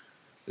Boost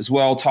as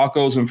well.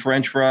 Tacos and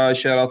French fries.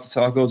 Shout out to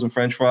Tacos and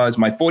French fries.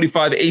 My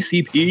 45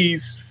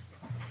 ACPs.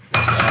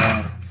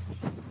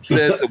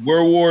 Says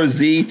World War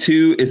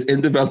Z2 is in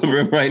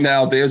development right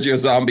now. There's your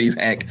zombies,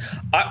 Hank.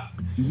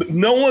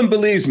 No one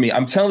believes me.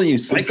 I'm telling you,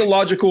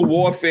 psychological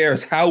warfare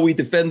is how we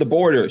defend the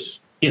borders.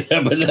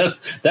 Yeah, but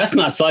that's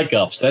not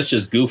psyops. That's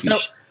just goofy.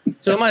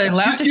 So am I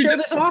allowed to show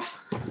this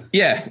off?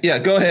 Yeah.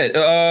 Go ahead.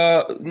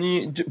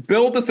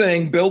 Build the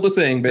thing,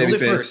 baby. Build it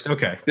first.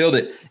 Okay. Build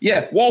it.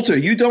 Yeah, Walter,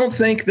 you don't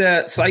think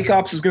that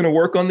psyops is going to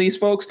work on these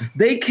folks?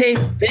 They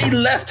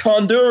left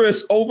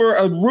Honduras over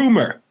a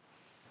rumor.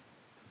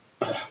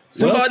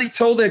 Somebody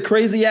told their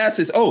crazy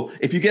asses, "Oh,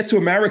 if you get to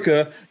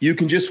America, you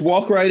can just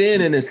walk right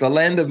in, and it's the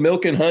land of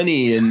milk and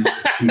honey, and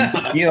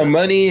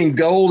money and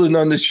gold, and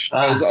on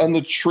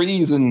the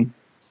trees, and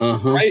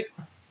right."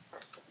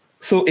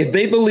 So if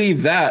they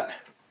believe that,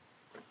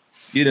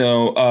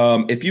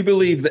 if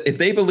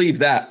they believe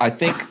that, I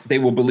think they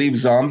will believe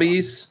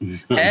zombies,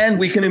 and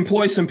we can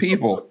employ some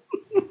people.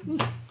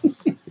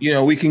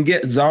 We can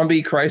get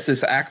zombie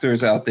crisis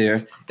actors out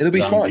there. It'll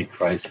be fun. Zombie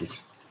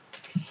crisis.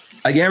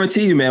 I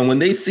guarantee you, man, when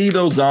they see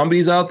those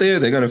zombies out there,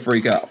 they're going to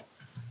freak out.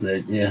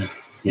 Yeah.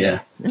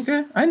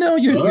 Okay. I know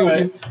you. All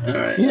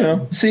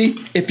right.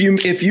 See, if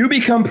you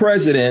become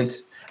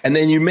president and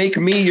then you make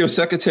me your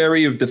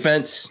Secretary of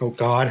Defense of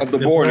the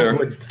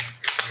border,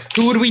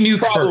 who would we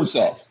nuke first?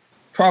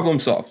 Problem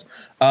solved.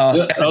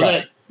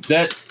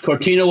 That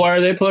Cortina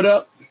wire they put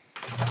up,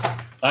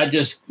 I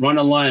just run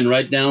a line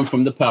right down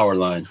from the power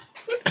line.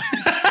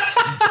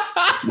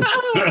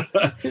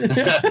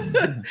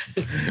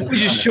 We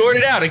just short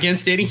it out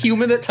against any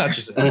human that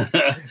touches it.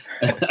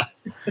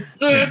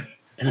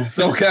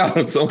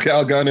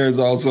 SoCal Gunner is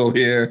also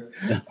here.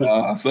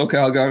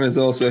 SoCal Gunner is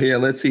also here.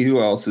 Let's see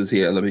who else is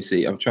here. Let me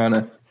see. I'm trying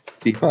to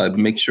see if I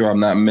make sure I'm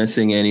not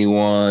missing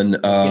anyone.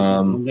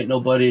 Don't get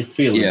nobody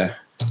feeling. Yeah.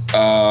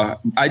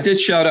 I did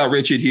shout out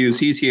Richard Hughes.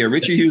 He's here.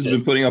 Richard Hughes has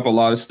been putting up a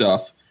lot of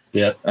stuff.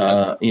 Yeah.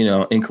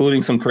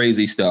 Including some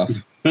crazy stuff.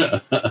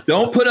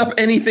 Don't put up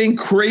anything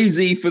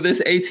crazy for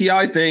this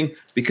ATI thing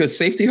because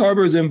Safety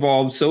Harbor is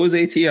involved. So is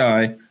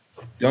ATI.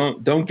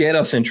 Don't get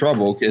us in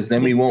trouble because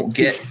then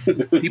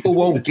people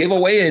won't give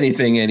away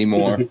anything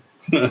anymore.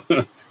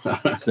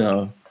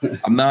 So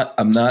I'm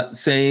not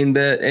saying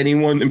that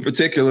anyone in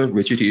particular,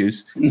 Richard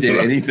Hughes, did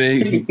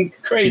anything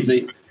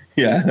crazy.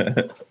 Yeah.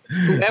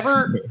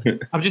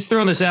 I'm just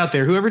throwing this out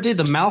there. Whoever did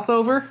the mouth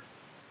over,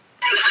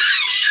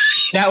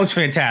 that was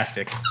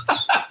fantastic.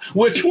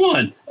 Which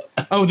one?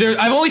 Oh,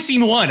 I've only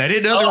seen one. I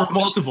didn't know there were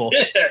multiple.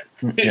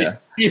 Yeah.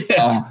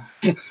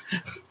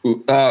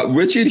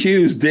 Richard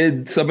Hughes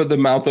did some of the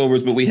mouth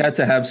overs, but we had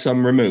to have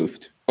some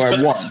removed. Or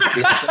one.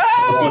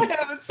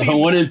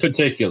 One in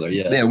particular,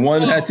 yes. Yeah,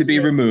 one had to be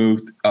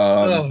removed.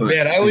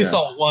 Man, I only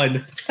saw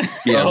one.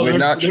 Yeah, we're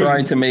not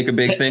trying to make a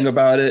big thing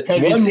about it.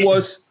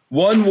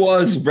 One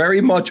was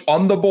very much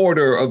on the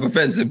border of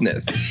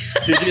offensiveness.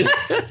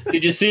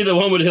 Did you see the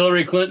one with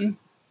Hillary Clinton?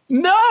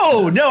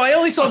 No, I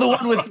only saw the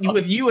one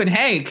with you and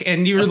Hank,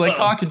 and you were like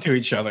talking to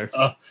each other.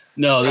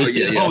 No, there's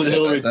the one with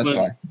Hillary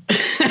Clinton.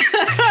 That's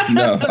fine.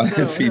 No, I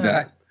didn't see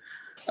that.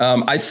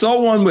 I saw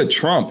one with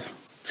Trump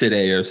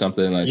today or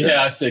something like that.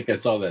 Yeah, I think I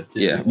saw that too.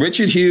 Yeah,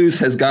 Richard Hughes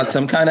has got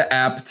some kind of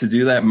app to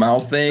do that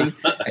mouth thing,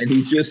 and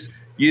he's just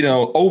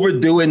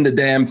overdoing the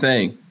damn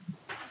thing.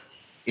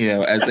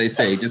 As they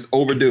say, just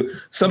overdo.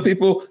 Some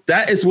people,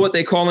 that is what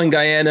they call in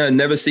Guyana,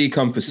 never see,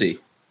 come for see.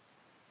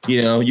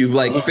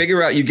 You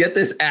figure out, you get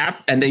this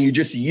app and then you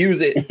just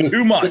use it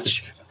too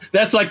much.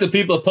 That's like the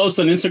people that post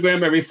on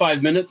Instagram every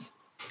 5 minutes.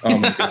 Oh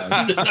my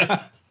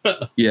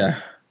God. Yeah.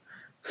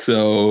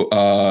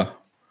 So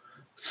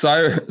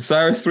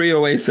Cyrus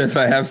 308 says,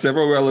 I have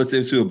several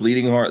relatives who are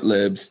bleeding heart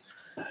libs.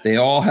 They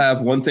all have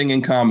one thing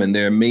in common.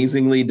 They're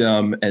amazingly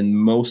dumb, and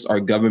most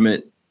are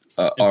government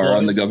are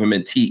on the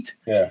government teat.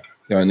 Yeah.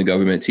 They're on the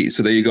government teat.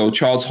 So there you go.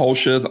 Charles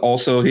Holschuth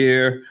also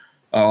here.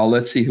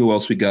 Let's see who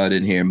else we got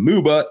in here.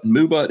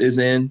 Moobut is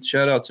in.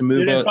 Shout out to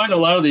Moobut. I find a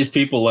lot of these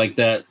people like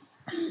that.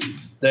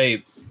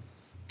 They're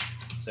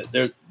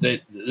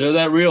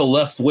that real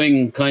left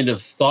wing kind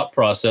of thought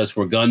process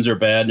where guns are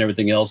bad and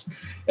everything else,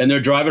 and they're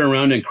driving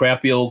around in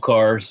crappy old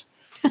cars.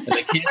 And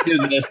they can't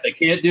do this. They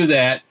can't do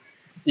that.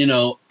 They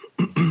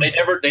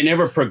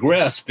never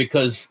progress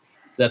because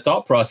that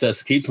thought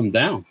process keeps them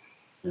down.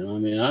 I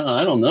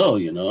don't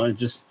know. I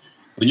just,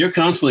 when you're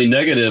constantly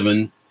negative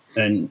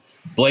and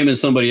blaming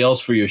somebody else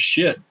for your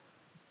shit,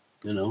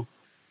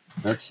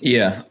 that's.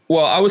 Yeah.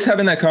 Well, I was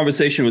having that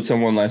conversation with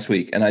someone last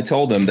week, and I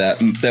told them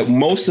that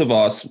most of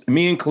us,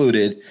 me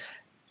included,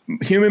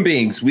 human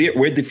beings,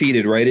 we're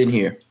defeated right in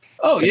here.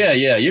 Oh, yeah.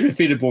 You're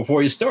defeated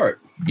before you start.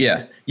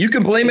 Yeah. You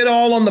can blame it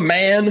all on the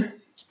man.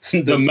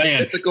 The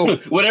man,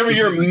 whatever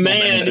your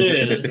man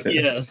is.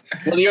 Yes.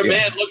 Whether your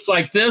man looks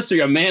like this or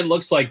your man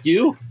looks like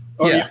you.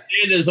 Or your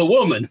man is a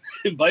woman.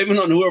 Blame it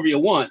on whoever you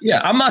want.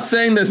 Yeah, I'm not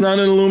saying there's not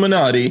an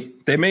Illuminati.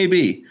 They may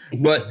be,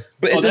 but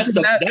it doesn't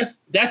matter.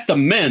 That's the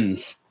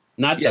men's,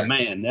 not the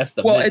man. That's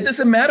the. Well, men's. it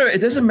doesn't matter.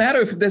 It doesn't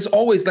matter if there's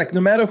always no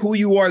matter who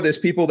you are, there's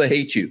people that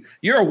hate you.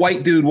 You're a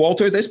white dude,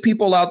 Walter. There's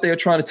people out there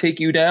trying to take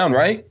you down,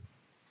 right?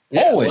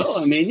 Yeah, always.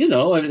 Well,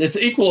 it's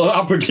equal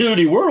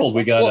opportunity world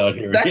we got out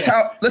here.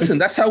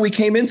 That's how we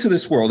came into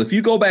this world. If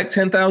you go back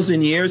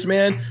 10,000 years,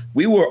 man,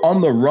 we were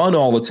on the run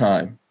all the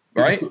time.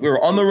 Right? We were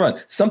on the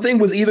run. Something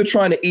was either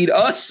trying to eat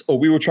us or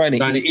we were trying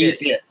to eat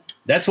it.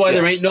 That's why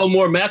there ain't no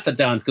more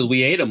mastodons, because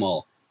we ate them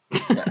all.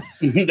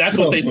 That's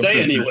what they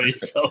say anyway.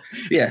 So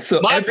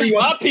So my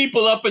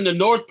people up in the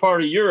north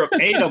part of Europe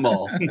ate them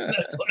all.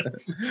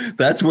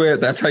 That's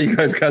how you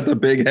guys got the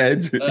big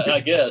heads. I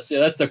guess.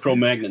 Yeah, that's the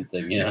Cro-Magnon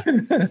thing. Yeah.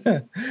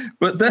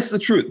 But that's the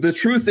truth. The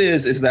truth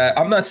is that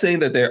I'm not saying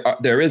that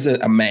there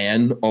isn't a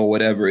man or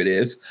whatever it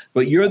is,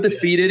 but you're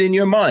defeated in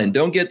your mind.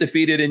 Don't get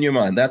defeated in your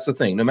mind. That's the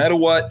thing. No matter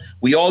what,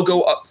 we all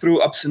go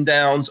through ups and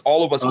downs.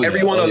 All of us,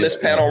 everyone on this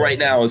panel right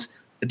now is.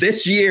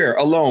 This year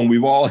alone,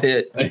 we've all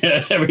hit.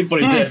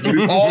 Everybody's hit.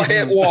 We've all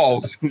hit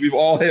walls. We've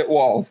all hit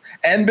walls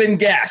and been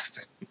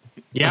gassed.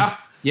 Yeah.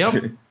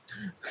 Yep.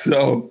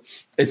 So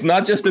it's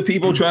not just the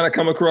people trying to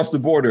come across the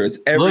border. It's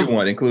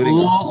everyone, including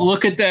us.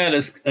 Look at that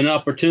as an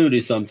opportunity.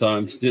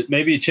 Sometimes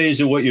maybe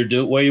change what you're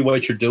doing,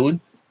 what you're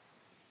doing,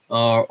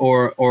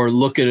 or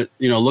look at it.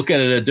 Look at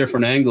it at a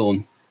different angle,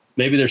 and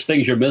maybe there's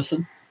things you're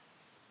missing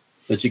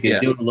that you can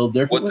do it a little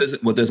differently.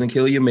 What doesn't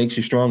kill you makes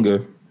you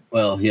stronger.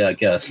 Well, yeah, I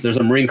guess there's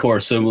a Marine Corps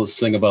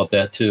thing about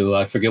that too.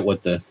 I forget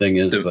what the thing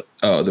is, but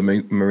the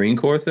Marine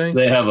Corps thing.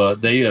 They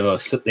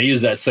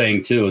use that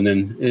saying too. And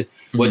then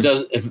what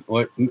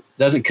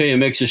doesn't kill you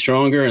makes you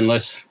stronger,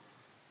 unless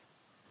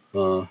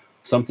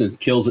something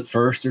kills it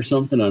first or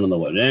something. I don't know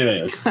what.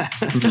 Anyways, I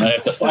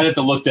have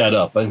to look that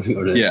up. I don't know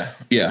what it is.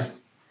 Yeah.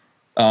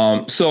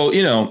 So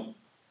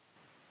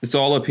it's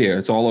all up here.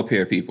 It's all up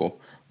here, people.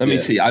 Let me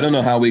see. I don't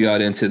know how we got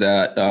into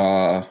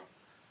that.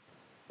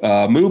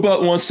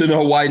 Moobut wants to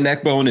know why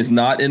Neckbone is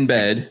not in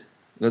bed.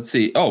 Let's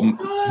see. Oh,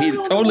 he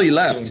totally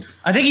left.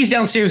 I think he's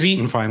downstairs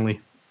eating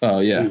finally. Oh,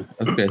 yeah.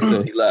 Okay,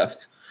 so he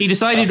left. He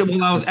decided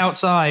while I was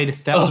outside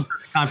that was a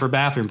perfect time for a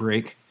bathroom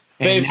break.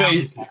 And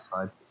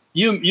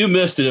you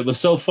missed it. It was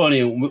so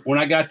funny when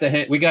we got the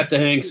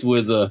Hanks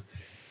with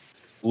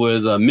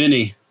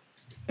Minnie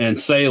and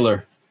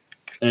Sailor.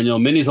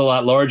 And Minnie's a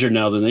lot larger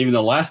now than even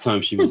the last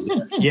time she was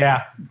there.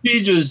 Yeah.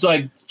 She just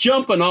like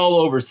jumping all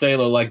over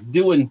Sailor, like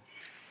doing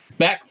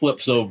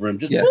backflips over him.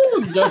 Just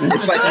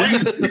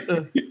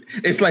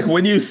it's like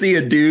when you see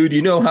a dude,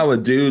 how a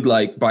dude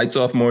like bites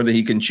off more than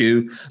he can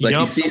chew. Like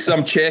you see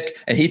some chick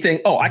and he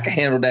think, oh, I can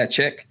handle that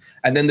chick.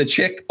 And then the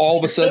chick all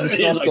of a sudden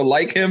starts to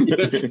like him.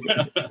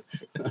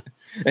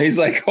 And he's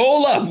like,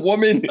 hold up,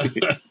 woman.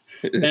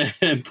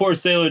 And poor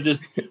Sailor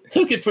just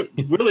took it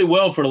really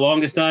well for the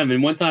longest time.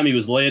 And one time he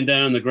was laying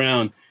down on the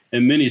ground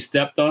and Minnie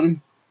stepped on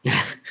him.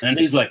 And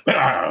he's like, it's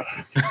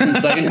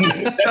like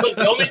that was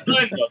the only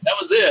time though. That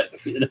was it.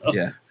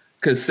 Yeah,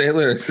 because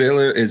Sailor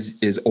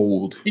is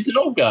old. He's an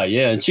old guy,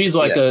 yeah, and she's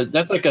like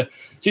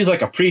she's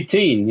like a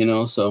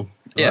preteen, So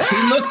yeah,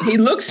 he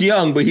looks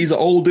young, but he's an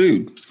old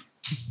dude.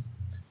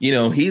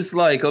 He's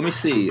like, let me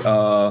see,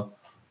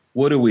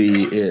 what are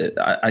we?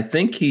 I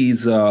think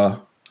he's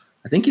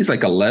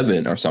like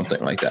 11 or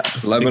something like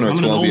that, 11 or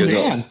 12 years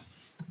old.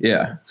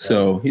 Yeah,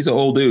 so he's an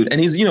old dude, and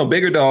he's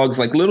bigger dogs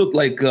like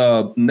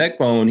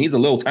Neckbone. He's a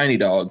little tiny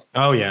dog.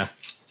 Oh yeah.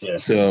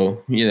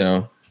 So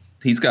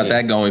he's got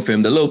that going for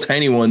him. The little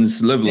tiny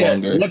ones live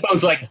longer.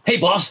 Lip-Bone's like, hey,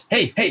 boss.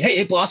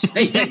 Hey, boss.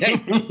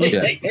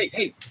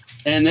 Hey.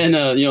 And then,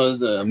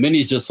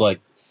 Minnie's just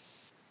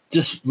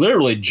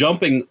literally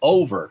jumping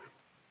over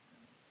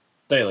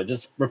Taylor,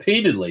 just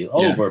repeatedly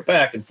over,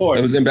 back and forth.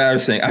 It was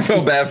embarrassing. I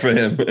felt bad for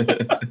him.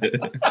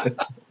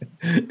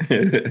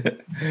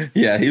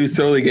 Yeah, he was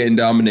totally getting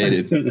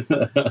dominated.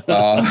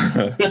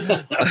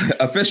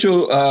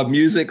 Official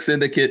Music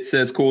Syndicate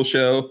says cool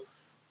show.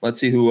 Let's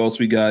see who else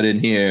we got in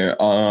here.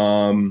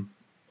 I'm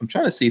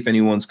trying to see if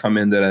anyone's come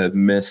in that I have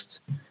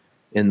missed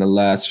in the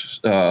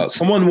last.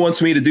 Someone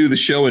wants me to do the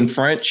show in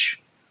French.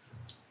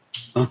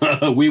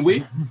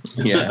 Oui.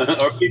 Yeah.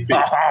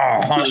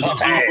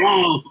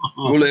 Enchanté.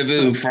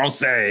 Voulez-vous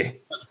français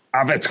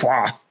avec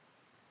toi?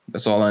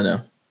 That's all I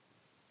know.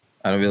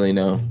 I don't really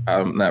know.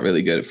 I'm not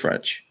really good at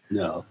French.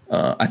 No.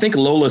 I think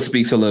Lola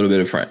speaks a little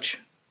bit of French.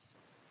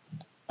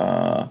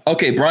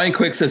 Okay, Brian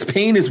Quick says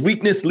pain is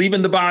weakness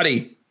leaving the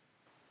body.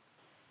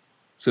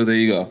 So there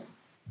you go.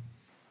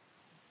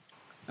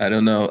 I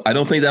don't know. I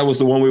don't think that was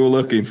the one we were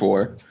looking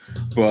for,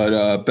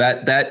 but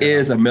that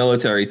is a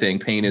military thing.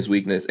 Pain is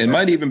weakness. It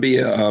might even be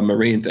a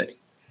Marine thing.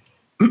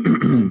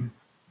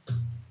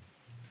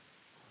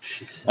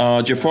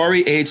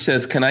 Jafari H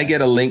says, "Can I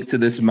get a link to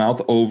this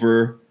mouth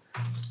over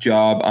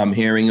job I'm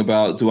hearing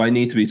about? Do I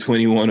need to be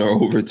 21 or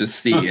over to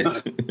see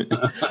it?"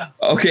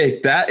 Okay,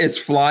 that is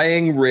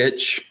Flying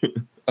Rich.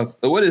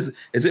 What is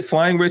it?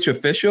 Flying Rich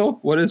Official?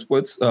 What's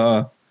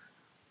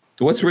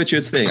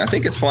Richard's thing? I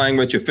think it's Flying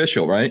Rich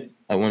Official, right?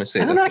 I want to say.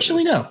 I don't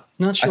actually know.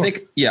 Not sure.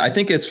 I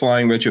think it's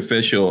Flying Rich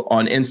Official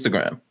on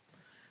Instagram.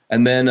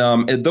 And then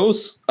are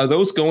those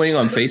going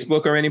on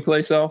Facebook or any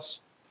place else?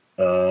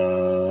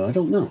 I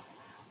don't know.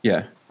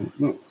 Yeah.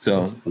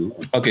 So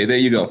okay, there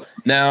you go.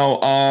 Now,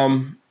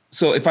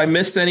 so if I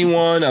missed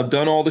anyone, I've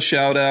done all the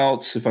shout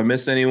outs. If I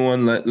missed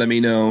anyone, let me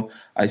know.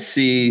 I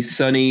see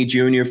Sonny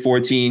Jr.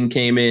 14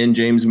 came in,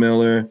 James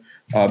Miller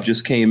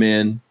just came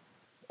in.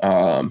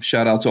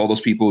 Shout out to all those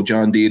people,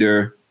 John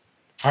Dieter.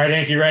 All right,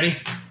 Hank, you ready?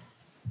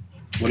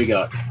 What do you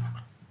got?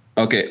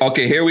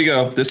 Okay, here we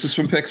go. This is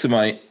from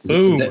Pixamite.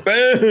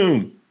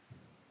 Boom.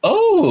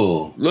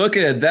 Oh, look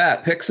at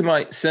that.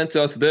 Pixamite sent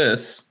us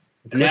this.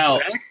 Now,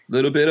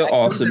 little bit of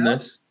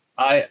awesomeness.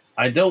 I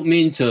don't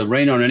mean to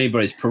rain on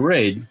anybody's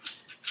parade,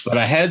 but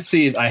I have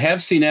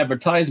seen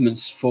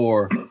advertisements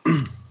for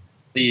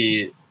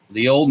the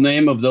old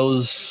name of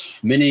those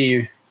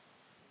mini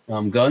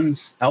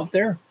guns out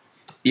there.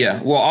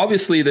 Yeah, well,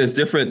 obviously there's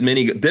different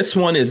mini. This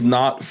one is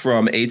not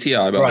from ATI,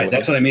 right?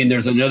 That's what I mean.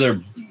 There's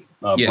another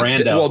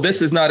brand out. Well,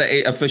 this is not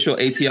an official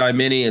ATI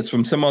mini. It's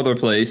from some other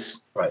place.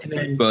 Right.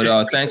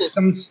 But thanks.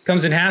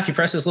 Comes in half. You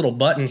press this little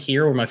button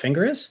here where my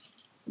finger is.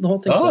 The whole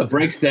thing. It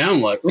breaks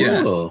down like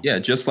yeah,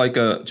 just like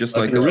a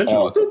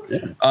original.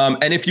 Yeah.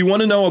 And if you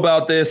want to know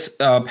about this,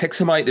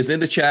 Pixamite is in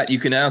the chat. You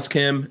can ask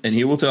him, and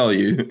he will tell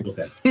you.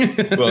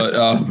 Okay. But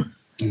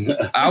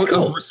out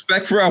of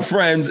respect for our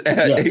friends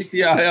at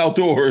ATI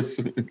Outdoors,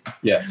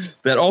 yes,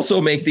 that also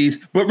make these.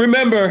 But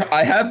remember,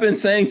 I have been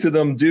saying to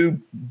them, do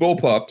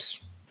bullpups.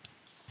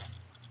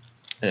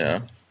 Yeah.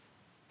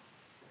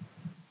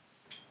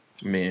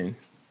 Man,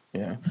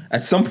 yeah.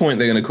 At some point,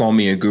 they're going to call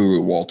me a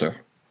guru, Walter.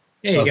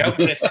 There you go.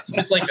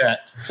 Just like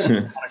that.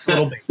 Nice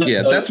little bit.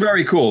 Yeah, that's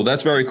very cool.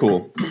 That's very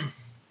cool.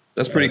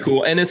 That's pretty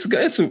cool. And it's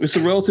a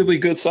relatively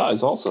good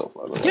size also.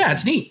 Yeah,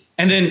 it's neat.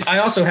 And then I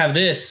also have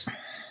this,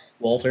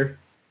 Walter.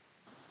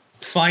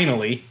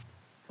 Finally.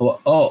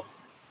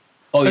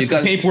 That's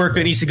the paperwork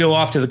that needs to go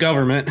off to the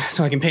government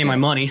so I can pay my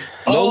money.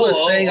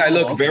 Lola's saying I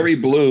look very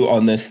blue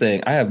on this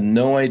thing. I have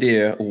no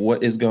idea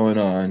what is going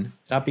on.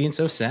 Stop being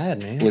so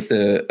sad, man. With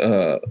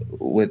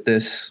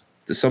this,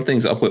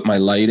 something's up with my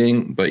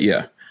lighting, but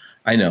yeah,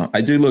 I know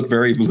I do look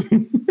very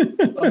blue.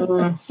 A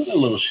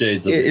little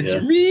shades of it's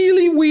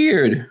really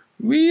weird.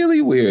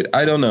 Really weird.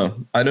 I don't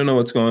know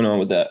what's going on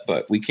with that,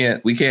 but we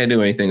can't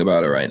do anything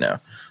about it right now.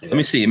 Yeah. Let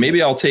me see.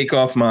 Maybe I'll take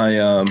off my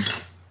I'll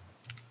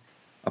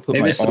put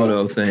my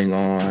auto thing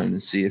on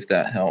and see if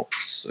that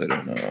helps. I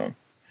don't know.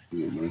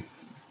 Mm-hmm.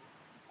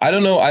 I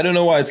don't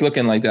know why it's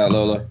looking like that,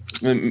 Lola.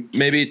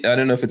 Maybe I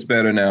don't know if it's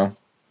better now.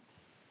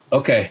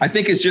 Okay. I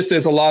think it's just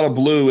there's a lot of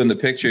blue in the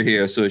picture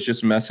here, so it's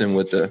just messing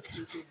with the.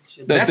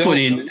 That's what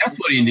he needs.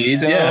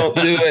 Don't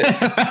do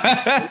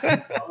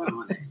it.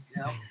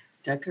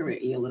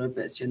 Decorate you a little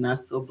bit so you're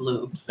not so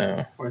blue.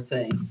 No. Poor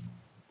thing.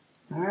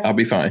 All right. I'll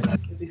be fine.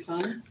 You'll be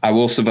fine. I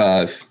will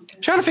survive. Okay.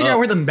 Trying to figure out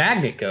where the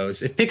magnet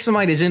goes. If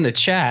Pixamite is in the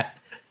chat,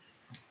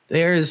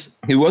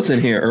 he was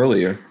in here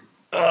earlier.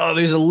 Oh,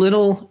 there's a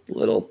little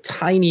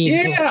tiny.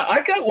 Yeah,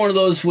 I got one of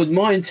those with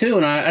mine too,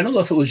 and I don't know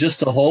if it was just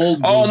to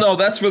hold. Oh no,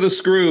 that's for the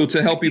screw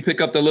to help you pick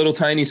up the little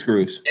tiny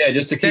screws. Yeah,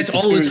 just to keep. That's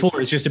all it's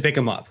for. It's just to pick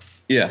them up.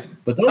 Yeah,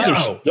 but those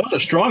are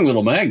strong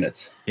little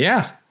magnets.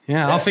 Yeah.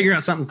 I'll figure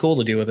out something cool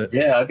to do with it.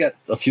 Yeah, I've got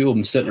a few of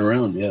them sitting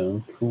around. Yeah,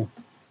 cool.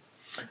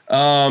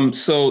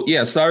 So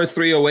yeah, Cyrus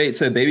 308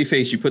 said,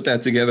 "Babyface, you put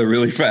that together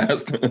really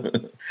fast."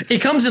 It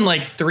comes in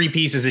like 3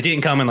 pieces. It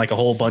didn't come in like a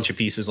whole bunch of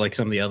pieces like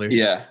some of the others.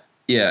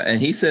 Yeah, and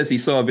he says he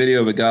saw a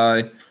video of a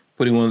guy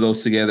Putting one of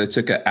those together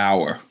took an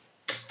hour.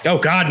 Oh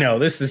God, no!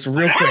 This is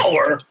real quick.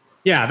 Hour?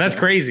 Yeah, that's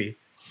crazy.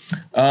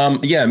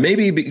 Yeah,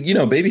 maybe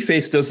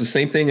Babyface does the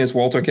same thing as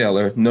Walter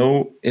Keller.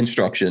 No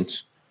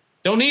instructions.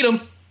 Don't need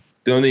them.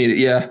 Don't need it.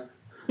 Yeah.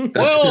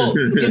 Well,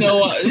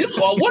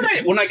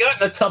 when I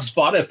got in a tough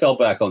spot, I fell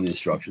back on the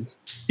instructions.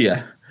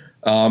 Yeah.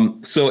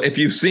 So if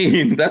you've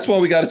seen, that's why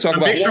we got to talk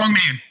about Big Strong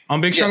Man.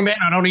 I'm Big Strong Man.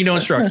 I don't need no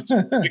instructions.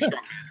 Big Strong Man.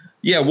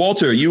 Yeah,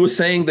 Walter, you were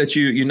saying that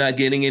you're not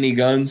getting any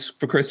guns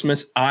for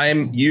Christmas.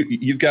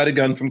 You've got a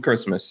gun from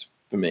Christmas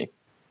for me.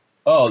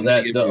 Oh,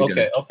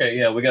 okay,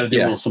 yeah, we got to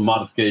do some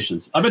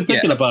modifications. I've been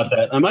thinking about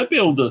that. I might be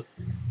able to.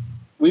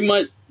 We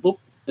might,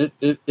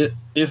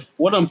 if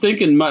what I'm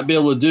thinking might be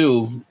able to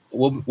do,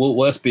 we'll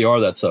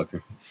SBR that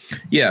sucker.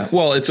 Yeah,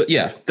 well, so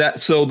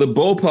the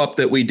bullpup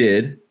that we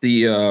did,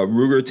 the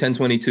Ruger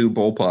 1022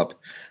 bullpup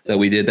that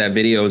we did, that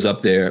video is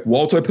up there.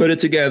 Walter put it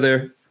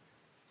together,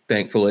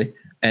 thankfully,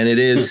 and it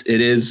is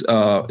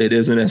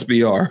an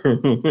SBR.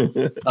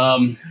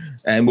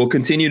 And will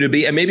continue to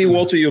be. And maybe,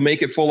 Walter, you'll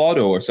make it full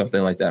auto or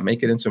something like that.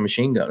 Make it into a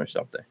machine gun or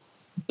something.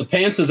 The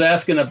Pants is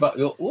asking about.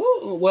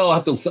 Well,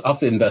 I'll have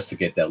to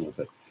investigate that a little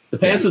bit. The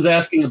Pants is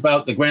asking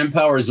about the Grand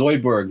Power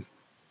Zoidberg,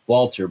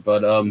 Walter,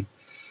 but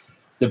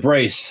the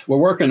brace. We're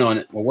working on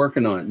it.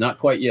 Not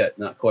quite yet.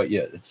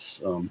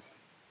 It's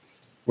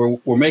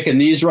we're making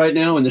these right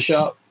now in the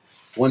shop.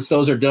 Once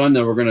those are done,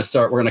 then we're going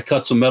to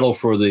cut some metal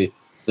for the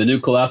new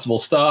collapsible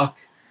stock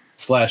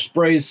 /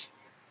 brace.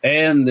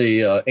 And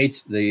the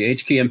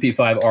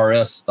HKMP5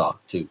 RS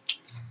stock too.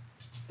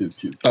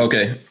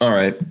 Okay, all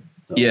right.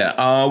 So.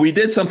 Yeah, we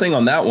did something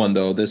on that one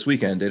though this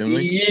weekend, didn't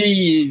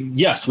we?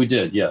 Yes, we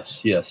did.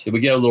 Yes. We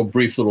got a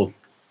brief little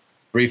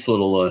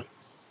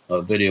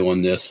video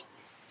on this.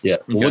 Yeah,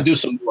 okay. We'll do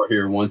some more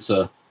here once.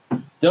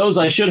 Those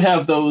I should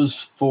have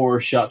those for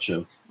SHOT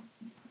Show.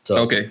 So,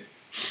 okay,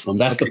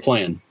 that's the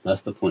plan.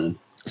 That's the plan.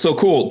 So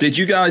cool. Did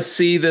you guys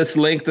see this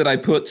link that I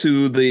put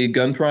to the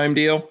Gun Prime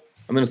deal?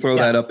 I'm going to throw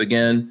that up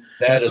again.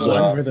 That's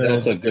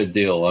a good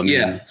deal. I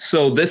mean,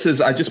 so this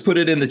is, I just put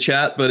it in the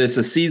chat, but it's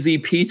a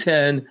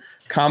CZP10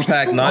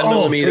 compact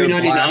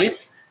 9mm.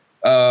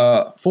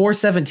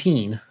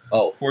 $417.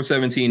 Oh,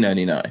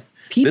 $417.99.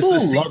 People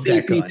this is love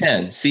that gun.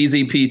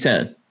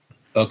 CZP10.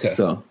 Okay.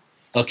 So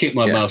I'll keep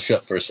my mouth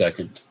shut for a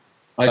second.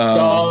 I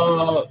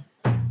saw.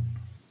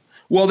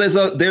 Well,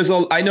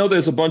 I know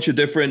there's a bunch of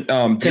different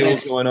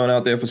deals going on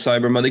out there for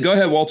Cyber Monday. Go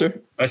ahead, Walter.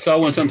 I saw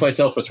one someplace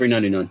else for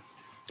 $399.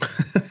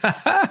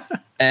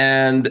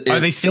 And are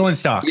they still in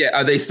stock? Yeah,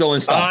 are they still in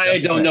stock? I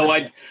don't know.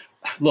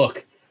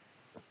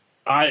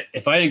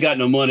 If I ain't got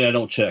no money, I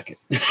don't check it.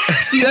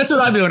 See, that's what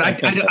I'm doing.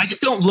 I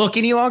just don't look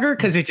any longer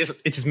because it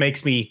just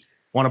makes me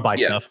want to buy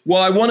stuff.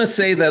 Well, I want to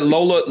say that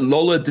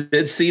Lola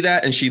did see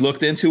that and she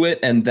looked into it,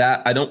 and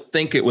that I don't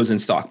think it was in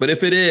stock. But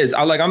if it is,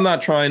 I'm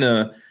not trying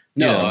to.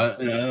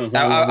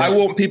 I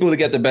want people to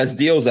get the best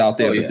deals out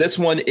there, but this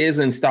one is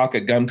in stock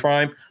at Gun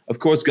Prime. Of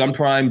course, Gun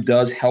Prime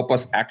does help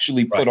us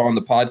actually put on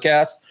the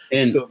podcast.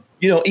 And so,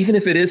 even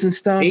if it is in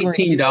stock,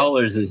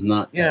 $18 is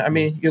not. Yeah, I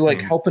mean, you're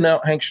like helping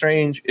out Hank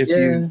Strange if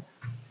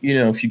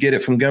if you get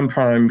it from Gun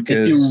Prime.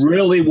 Because if you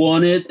really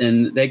want it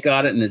and they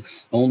got it and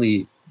it's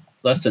only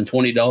less than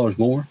 $20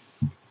 more.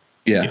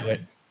 Yeah.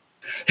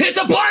 Hit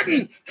the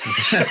button.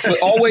 But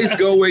always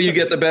go where you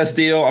get the best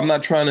deal. I'm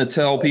not trying to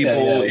tell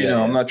people,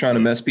 I'm not trying to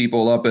mess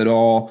people up at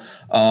all.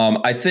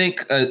 I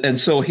think, and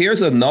so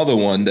here's another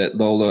one that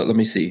Lola, let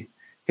me see.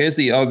 Here's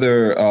the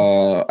other,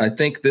 I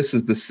think this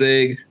is the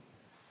SIG.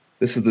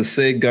 This is the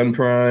SIG Gun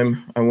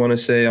Prime. I want to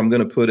say I'm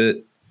going to put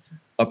it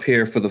up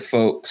here for the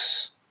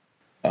folks.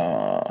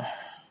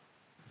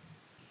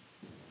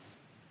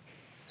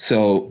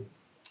 So,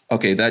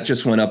 okay, that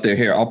just went up there.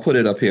 Here, I'll put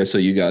it up here so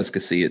you guys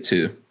can see it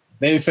too.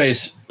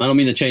 Babyface, I don't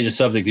mean to change the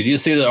subject. Did you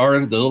see the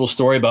little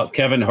story about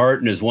Kevin Hart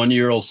and his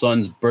 1-year-old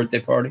son's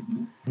birthday party?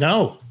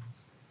 No.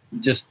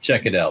 Just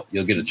check it out.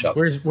 You'll get a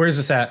chuckle. Where's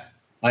this at?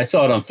 I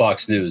saw it on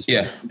Fox News.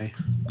 Yeah.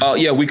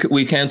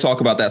 We can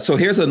talk about that. So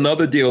here's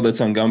another deal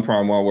that's on Gun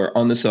Prime while we're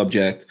on the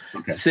subject.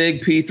 Okay.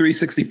 SIG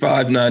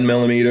P365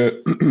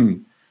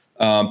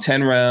 9mm,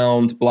 10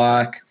 round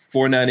black,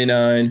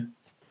 $499.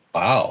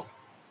 Wow.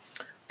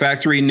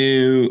 Factory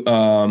new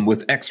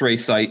with X-ray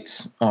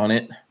sights on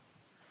it.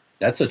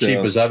 That's the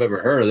cheapest I've ever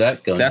heard of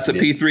that gun. That's a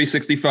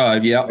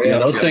P365. Yeah.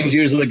 Those things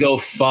usually go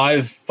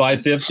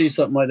 $550,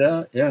 something like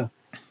that. Yeah.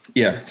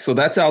 Yeah. So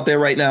that's out there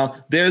right now.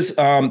 There's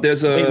a.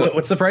 Wait,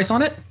 what's the price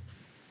on it?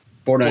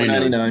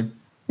 $499.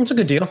 That's a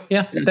good deal.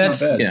 Yeah.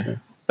 That's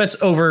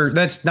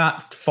That's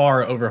not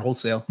far over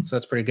wholesale. So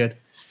that's pretty good.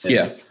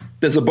 Yeah.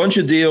 There's a bunch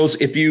of deals.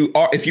 If you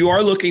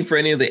are looking for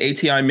any of the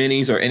ATI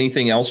minis or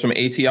anything else from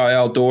ATI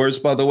Outdoors,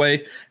 by the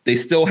way, they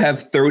still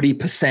have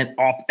 30%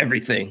 off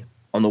everything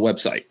on the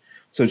website.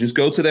 So just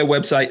go to their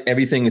website.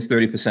 Everything is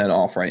 30%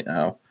 off right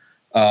now.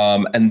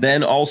 And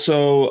then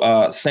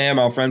also Sam,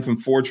 our friend from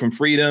Forge from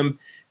Freedom,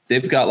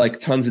 they've got like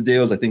tons of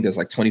deals. I think there's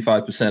like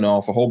 25%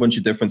 off, a whole bunch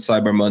of different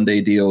Cyber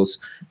Monday deals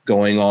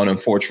going on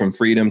Forge from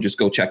Freedom. Just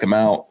go check them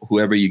out,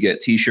 whoever you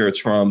get T-shirts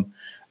from.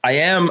 I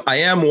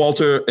am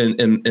Walter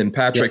and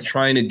Patrick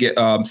trying to get.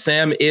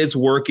 Sam is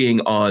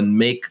working on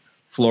Make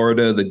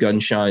Florida the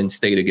Gunshine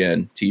State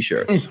Again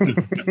T-shirts.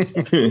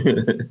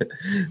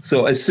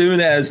 So as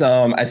soon as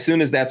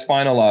that's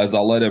finalized,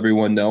 I'll let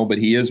everyone know. But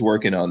he is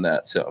working on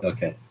that. So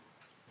okay.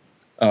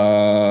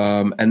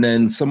 And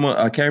then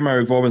someone, Carry My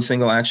Revolver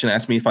Single Action,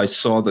 asked me if I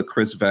saw the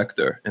Chris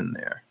Vector in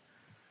there.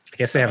 I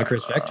guess they have a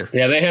Chris Vector.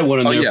 Yeah, they had one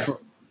in there. Yeah.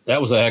 That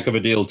was a heck of a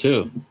deal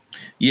too.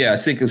 Yeah, I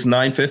think it's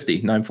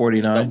 $950,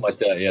 $949. Something like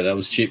that. Yeah, that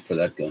was cheap for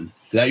that gun.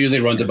 That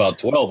usually runs about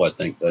 12, I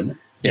think, doesn't it?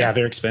 Yeah,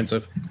 they're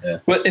expensive. Yeah.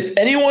 But if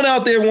anyone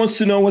out there wants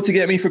to know what to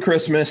get me for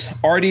Christmas,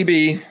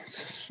 RDB,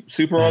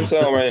 super on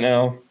sale right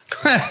now.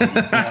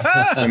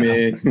 I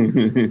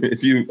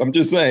mean, I'm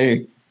just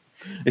saying,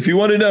 if you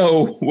want to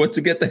know what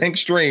to get the Hank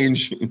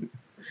Strange,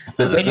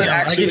 that doesn't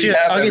actually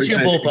I'll get you a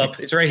bullpup.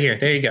 It's right here.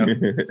 There you go.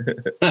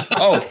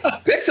 Oh,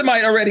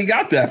 Pixamite already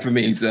got that for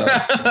me. So,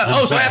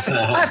 so I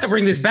have to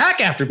bring this back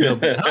after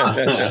building.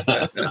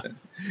 Huh?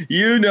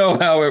 You know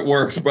how it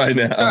works by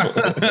now.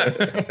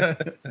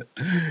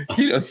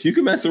 You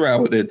can mess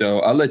around with it though.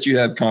 I'll let you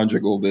have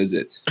conjugal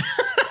visits.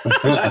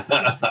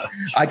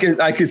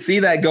 I could see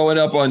that going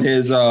up on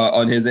his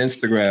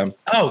Instagram.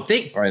 Oh,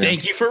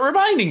 thank you for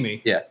reminding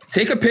me. Yeah,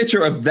 take a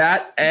picture of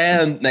that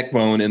and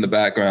Neckbone in the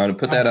background and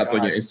put that up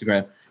on your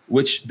Instagram.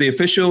 Which the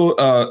official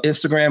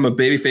Instagram of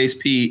Babyface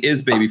P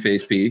is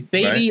Babyface P.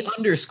 Baby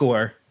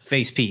 _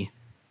 Face P.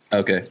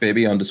 Okay,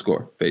 baby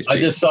 _ Face P. I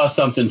just saw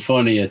something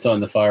funny. It's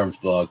on the Firearms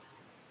blog.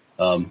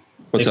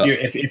 What's up?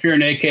 If you're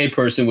an AK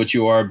person, which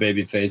you are,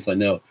 Babyface, I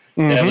know.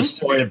 They have a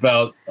story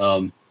about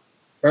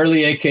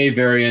early AK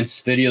variants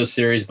video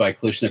series by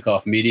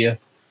Kalashnikov Media,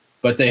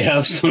 but they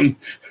have some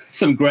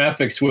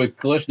graphics with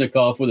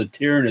Kalashnikov with a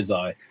tear in his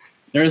eye.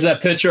 There's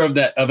that picture of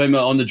him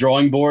on the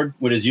drawing board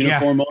with his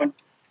uniform on.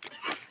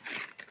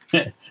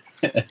 And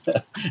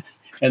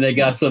they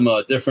got some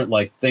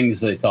different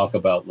things they talk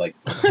about, like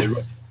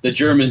the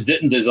Germans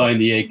didn't design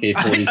the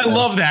AK-47. I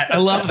love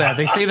that.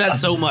 They say that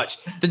so much.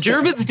 The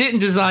Germans didn't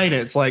design it.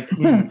 It's like,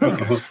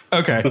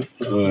 okay.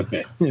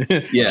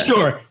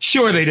 Yeah.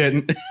 Sure they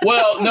didn't.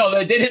 Well, no,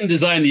 they didn't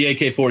design the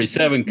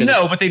AK-47.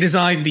 No, but they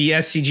designed the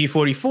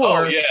STG-44.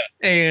 Oh, yeah.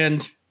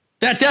 And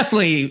that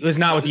definitely was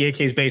not what the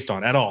AK is based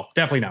on at all.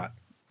 Definitely not.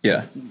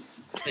 Yeah.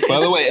 By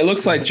the way, it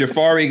looks like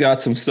Jafari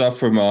got some stuff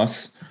from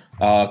us.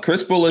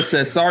 Chris Bullis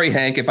says, "Sorry,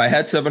 Hank. If I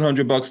had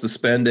 $700 to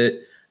spend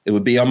it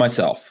would be on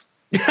myself."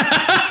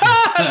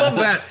 I love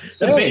that.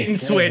 The bait and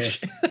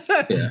switch.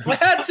 If I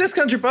had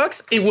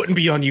 $600, it wouldn't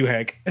be on you,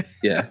 Hank.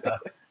 Yeah.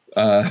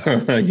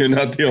 You're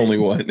not the only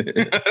one.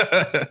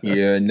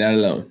 You're not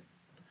alone.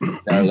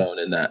 Not alone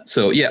in that.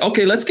 So yeah,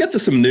 okay, let's get to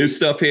some new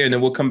stuff here and then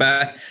we'll come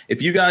back.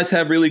 If you guys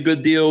have really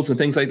good deals and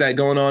things like that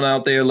going on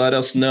out there, let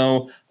us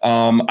know.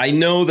 I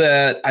know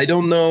that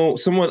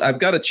I've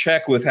got to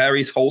check with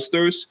Harry's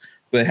Holsters,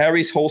 but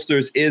Harry's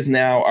Holsters is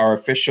now our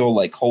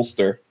official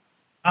holster.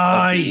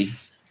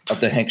 Nice. Of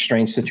the Hank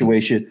Strange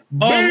situation.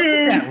 Oh, look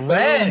at that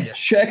red.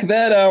 Check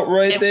that out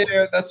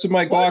there. That's what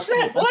my Glock.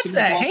 What's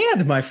that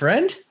hand, my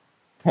friend?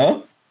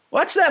 Huh?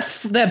 What's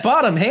that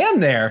bottom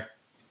hand there?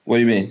 What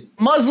do you mean?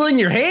 Muzzling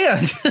your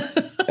hand.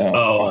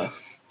 Oh.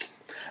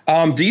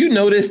 Do you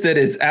notice that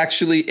it's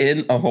actually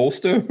in a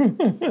holster?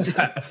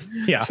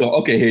 Yeah. So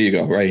okay, here you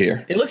go, right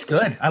here. It looks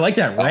good. I like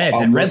that red.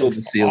 I'll muzzle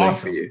the ceiling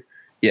awesome. for you.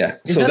 Yeah.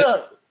 Is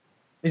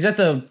that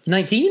the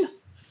 19?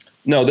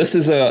 No, this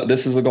is a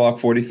Glock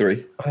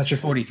 43. Oh, that's your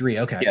 43.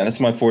 Okay. Yeah,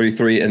 that's my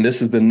 43, and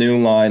this is the new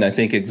line. I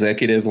think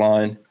executive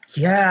line.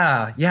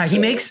 Yeah. He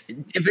makes.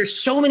 If there's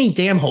so many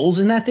damn holes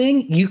in that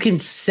thing, you can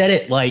set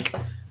it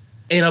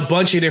in a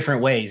bunch of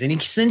different ways, and he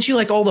sends you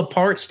all the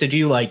parts to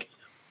do like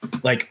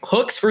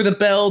hooks for the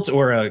belt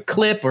or a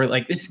clip or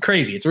it's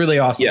crazy. It's really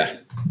awesome.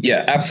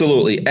 Yeah,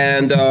 absolutely.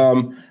 And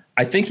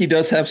I think he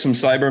does have some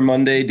Cyber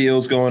Monday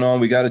deals going on.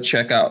 We got to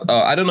check out.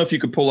 I don't know if you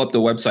could pull up the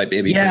website,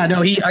 baby. Yeah,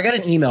 no, I got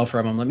an email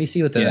from him. Let me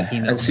see what the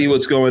email and see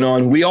what's going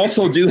on. We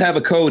also do have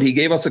a code. He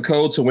gave us a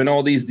code, so when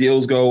all these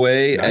deals go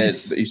away,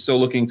 nice. And you're still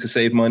looking to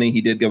save money, he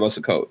did give us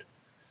a code.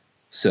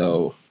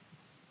 So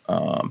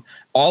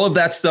all of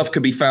that stuff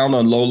could be found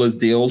on Lola's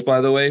Deals,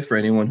 by the way, for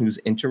anyone who's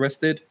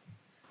interested.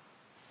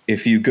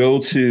 If you go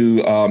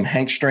to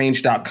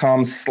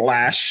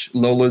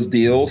hankstrange.com/Lola's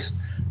Deals,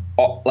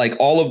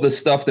 all of the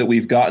stuff that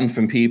we've gotten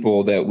from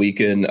people that we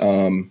can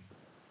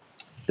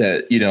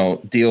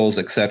deals,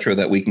 etc.,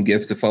 that we can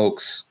give to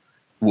folks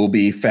will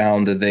be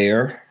found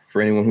there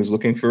for anyone who's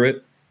looking for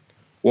it.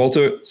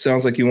 Walter,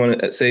 sounds like you want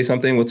to say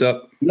something. What's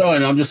up? No,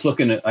 and I'm just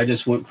I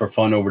just went for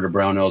fun over to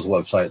Brownell's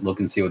website,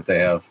 look and see what they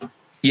have.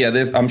 Yeah,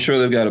 I'm sure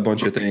they've got a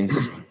bunch of things.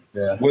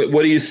 Yeah.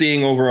 What are you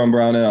seeing over on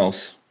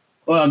Brownell's?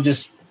 Well,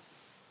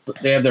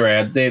 they have their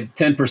ad. They have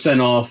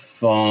 10%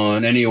 off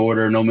on any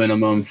order, no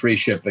minimum, free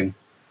shipping.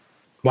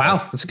 Wow,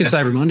 that's a good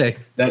Cyber Monday.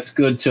 That's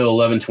good till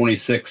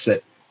 11/26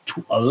 at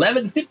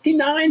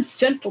 11:59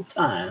 Central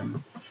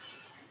Time.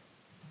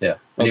 Yeah.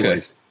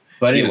 Anyways,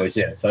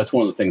 yeah. So that's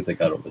one of the things they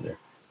got over there.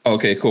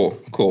 Okay, cool.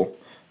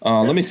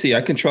 Let me see.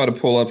 I can try to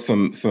pull up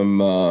from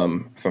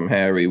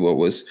Harry what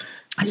was.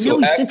 I know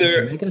he sent it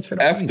to me. I gotta try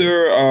to find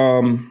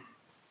it.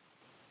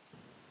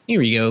 Here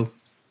we go.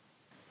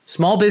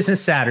 Small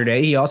Business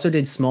Saturday. He also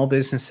did Small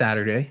Business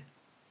Saturday.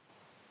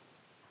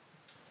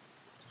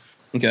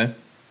 Okay.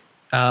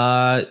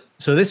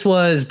 So this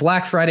was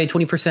Black Friday,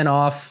 20%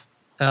 off.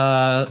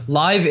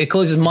 Live, it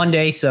closes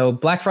Monday. So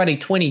Black Friday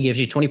 20 gives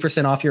you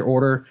 20% off your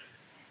order.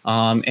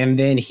 And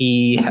then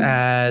he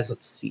has,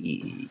 let's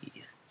see,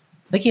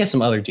 I think he has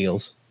some other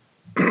deals.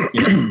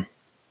 Yeah.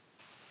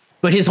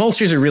 But his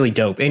holsters are really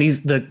dope. And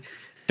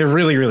they're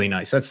really, really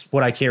nice. That's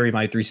what I carry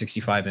my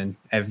 365 in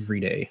every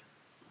day.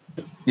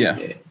 Yeah.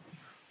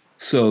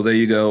 So there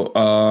you go.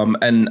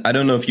 And I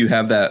don't know if you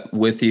have that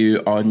with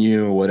you, on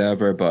you, or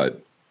whatever, but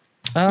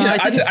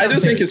I do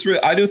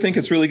think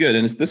it's really good.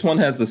 And this one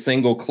has the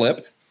single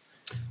clip,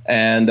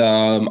 and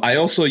I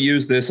also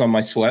use this on my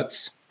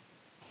sweats.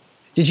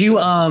 Did you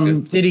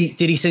did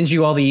he send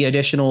you all the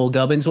additional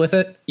gubbins with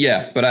it?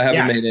 Yeah, but I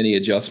haven't made any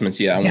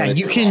adjustments yet. Yeah,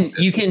 you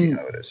can.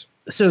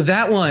 So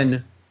that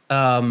one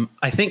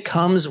I think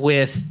comes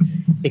with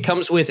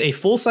a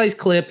full size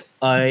clip,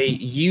 a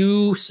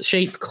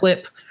U-shaped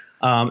clip.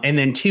 And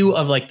then 2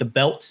 of like the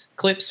belt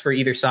clips for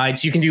either side.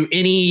 So you can do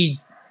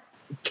any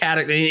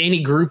category,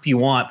 any group you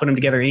want, put them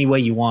together any way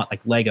you want,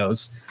 like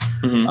Legos.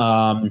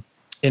 Mm-hmm.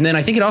 And then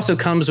I think it also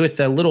comes with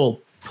a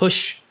little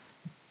push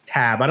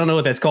tab. I don't know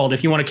what that's called.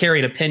 If you want to carry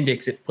an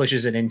appendix, it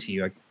pushes it into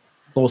you, like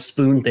a little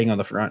spoon thing on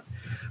the front.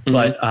 Mm-hmm.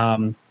 But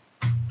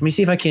let me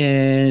see if I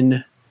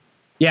can.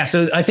 Yeah,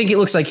 so I think it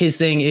looks like his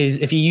thing is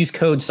if you use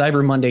code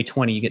Cyber Monday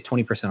 20, you get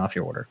 20% off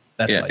your order.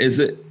 That's is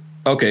it?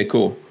 Okay,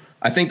 cool.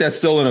 I think that's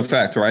still in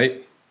effect,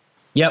 right?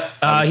 Yep.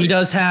 He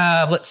does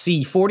have, let's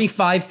see,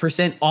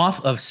 45%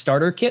 off of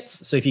starter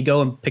kits. So if you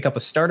go and pick up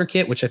a starter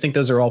kit, which I think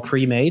those are all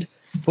pre-made,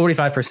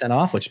 45%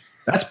 off, which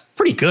that's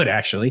pretty good,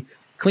 actually.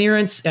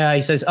 Clearance,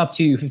 he says up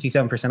to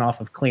 57% off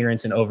of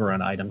clearance and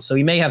overrun items. So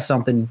he may have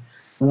something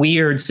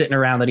weird sitting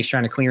around that he's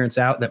trying to clearance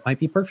out that might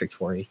be perfect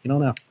for you. You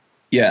don't know.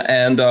 Yeah,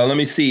 and let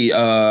me see.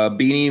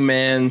 Beanie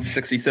Man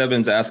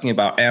 67 is asking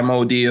about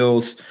ammo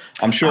deals.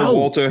 I'm sure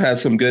Walter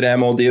has some good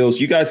ammo deals.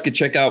 You guys could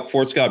check out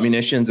Fort Scott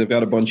Munitions. They've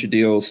got a bunch of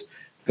deals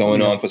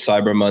going on for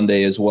Cyber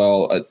Monday as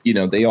well.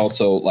 They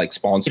also like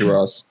sponsor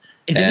us.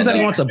 If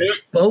anybody wants a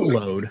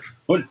boatload,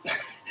 what?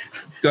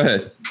 Go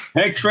ahead.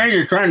 Hey, Train,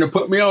 you're trying to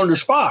put me on the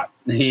spot.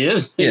 He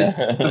is.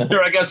 Yeah.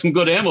 There, I got some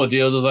good ammo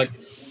deals. I was like,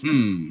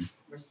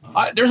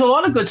 there's a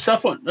lot of good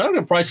stuff on. There are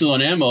good prices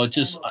on ammo. It's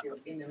just.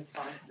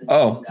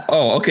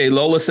 Okay.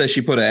 Lola says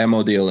she put an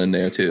ammo deal in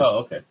there too.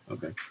 Oh,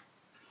 okay.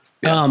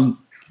 Yeah.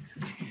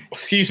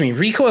 Excuse me.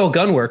 Recoil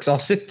Gunworks. I'll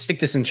stick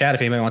this in chat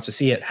if anybody wants to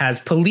see it. Has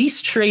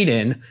police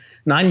trade-in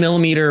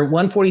 9mm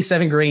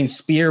 147 grain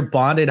spear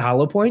bonded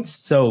hollow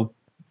points. So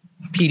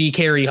PD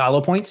carry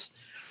hollow points.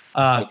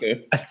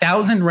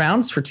 1,000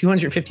 rounds for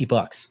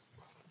 $250.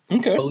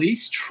 Okay.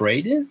 Police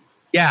trade-in.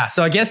 Yeah,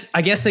 so I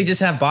guess they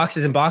just have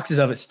boxes and boxes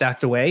of it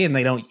stacked away, and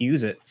they don't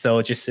use it, so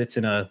it just sits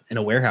in a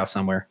warehouse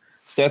somewhere.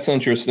 That's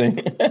interesting.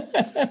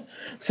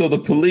 So the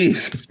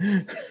police,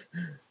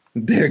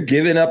 they're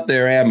giving up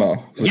their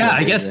ammo. Yeah,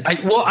 I guess.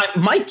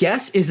 My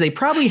guess is they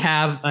probably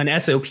have an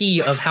SOP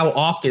of how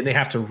often they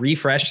have to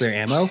refresh their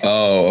ammo.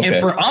 Oh, okay. And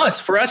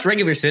for us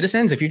regular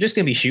citizens, if you're just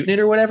going to be shooting it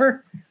or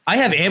whatever, I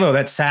have ammo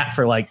that sat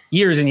for like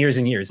years and years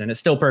and years, and it's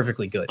still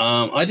perfectly good.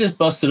 I just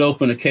busted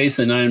open a case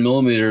of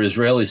 9mm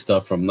Israeli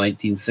stuff from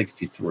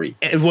 1963.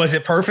 Was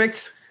it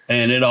perfect?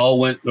 And it all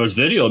went. There was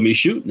video of me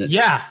shooting it.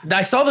 Yeah,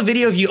 I saw the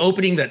video of you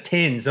opening the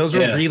tins. Those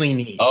were really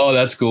neat. Oh,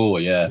 that's cool.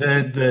 Yeah,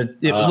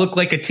 it looked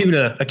like a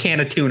can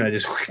of tuna.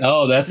 Just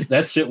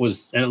that shit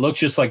was, and it looks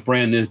just like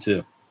brand new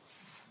too.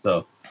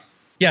 So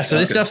yeah, so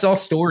this stuff's all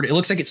stored. It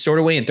looks like it's stored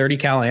away in 30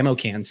 cal ammo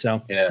cans.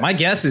 So my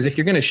guess is if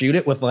you're gonna shoot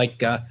it with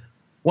like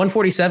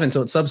 147,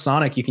 so it's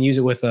subsonic, you can use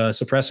it with a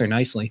suppressor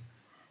nicely.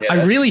 Yeah,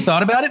 I really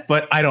thought about it,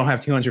 but I don't have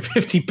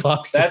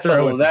 $250 to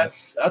throw.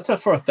 That's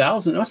for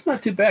 1,000. That's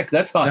not too bad.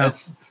 That's hot. No.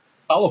 That's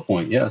hollow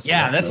point. Yes.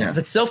 Yeah,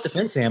 that's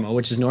self-defense ammo,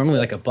 which is normally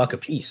like $1 a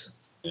piece.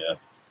 Yeah.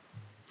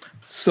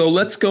 So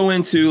let's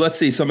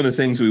see some of the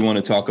things we want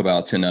to talk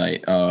about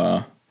tonight.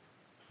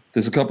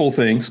 There's a couple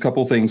things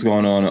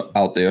going on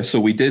out there. So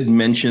we did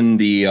mention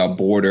the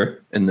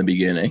border in the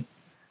beginning.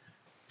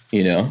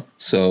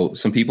 So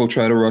some people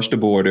try to rush the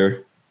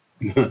border.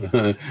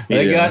 They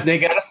got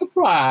a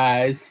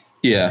surprise.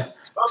 Yeah.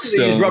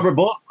 They use rubber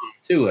bullets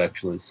too,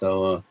 actually.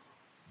 So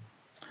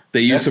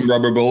they use some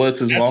rubber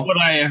bullets as well. That's what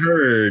I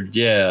heard.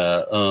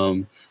 Yeah.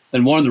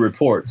 And one of the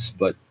reports,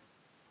 but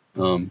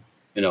I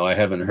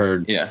haven't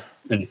heard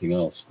anything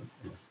else.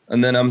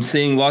 And then I'm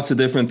seeing lots of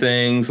different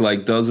things,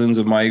 like dozens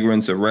of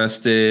migrants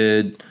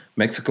arrested.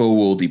 Mexico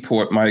will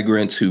deport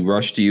migrants who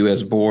rush the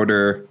U.S.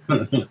 border.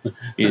 Come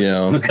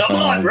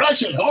on,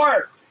 rush it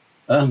hard.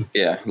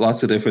 Yeah,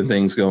 lots of different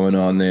things going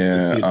on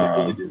there.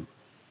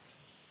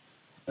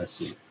 Let's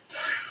see.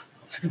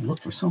 Let's look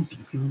for something.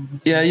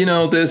 Yeah,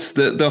 this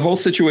the whole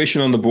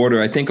situation on the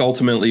border. I think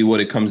ultimately what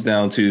it comes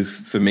down to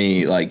for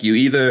me, like you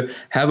either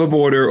have a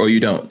border or you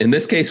don't. In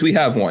this case, we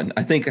have one.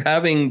 I think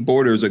having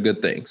borders are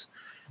good things.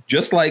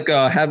 Just like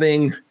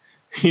having,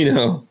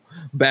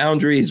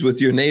 boundaries with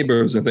your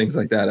neighbors and things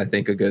like that, I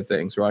think are good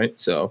things, right?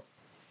 So,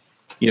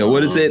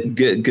 what is it?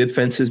 Good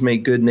fences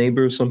make good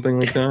neighbors, something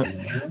like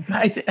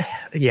that.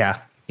 Yeah.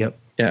 Yep.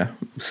 Yeah.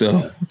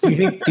 So, do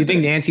you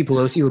think Nancy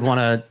Pelosi would want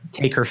to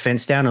take her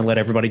fence down and let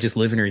everybody just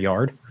live in her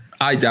yard?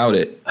 I doubt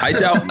it. I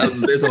doubt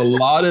there's a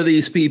lot of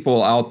these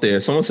people out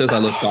there. Someone says I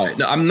look tired.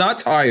 No, I'm not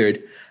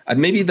tired.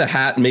 Maybe the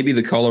hat, maybe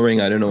the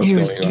coloring. I don't know what's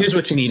going on. Here's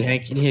what you need,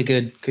 Hank. You need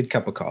a good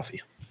cup of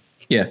coffee.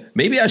 Yeah,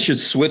 maybe I should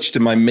switch to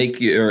my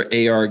 "Make Your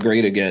AR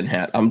Great Again"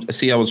 hat. I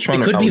was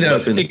trying it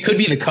could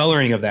be the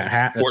coloring of that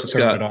hat.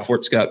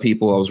 Fort Scott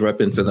people. I was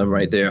repping for them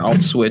right there. I'll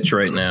switch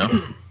right now.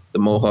 The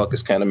mohawk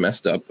is kind of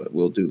messed up, but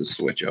we'll do the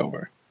switch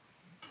over.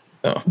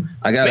 Oh,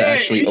 I gotta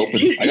actually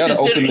open. I gotta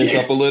open this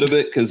up a little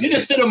bit because you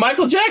just did a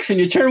Michael Jackson.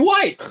 You turned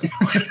white.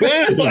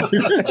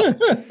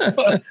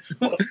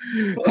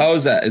 How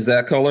is that? Is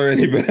that color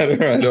any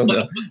better? I don't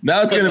know.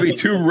 Now it's gonna be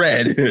too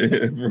red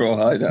for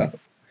all I know.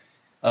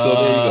 So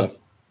there you go.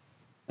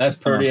 That's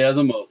pretty as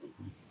a moment.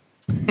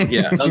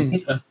 Yeah.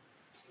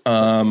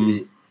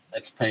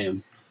 Let's pay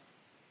him.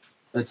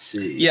 Let's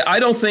see. Yeah, I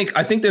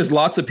think there's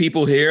lots of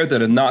people here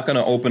that are not going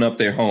to open up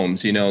their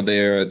homes.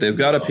 They've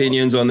got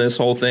opinions on this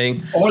whole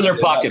thing. Or their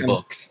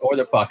pocketbooks.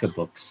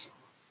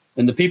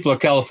 And the people of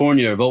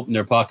California have opened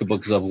their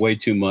pocketbooks up way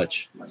too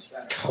much.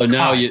 So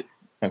now you.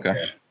 Okay.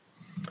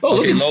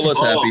 Okay, Lola's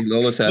happy.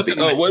 Lola's happy.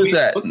 Oh, what is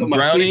that?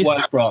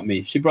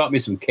 Brownies? She brought me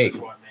some cake.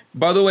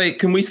 By the way,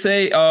 can we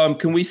say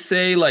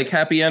like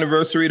happy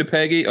anniversary to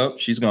Peggy? Oh,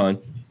 she's gone.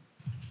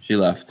 She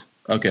left.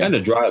 Okay. Kind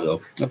of dry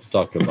though. I have to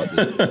talk to her about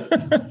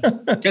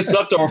this. It's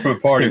left over from a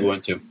party we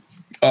went to.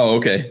 Oh,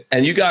 okay.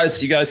 And you guys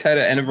had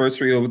an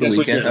anniversary over the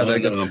weekend. How'd that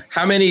go?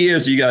 How many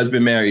years have you guys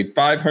been married?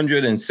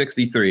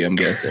 563, I'm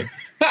guessing.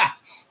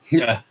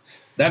 Yeah.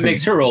 That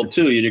makes her old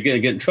too. You're gonna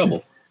get in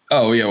trouble.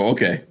 Oh yeah,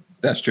 okay.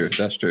 That's true.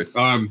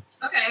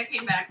 Okay, I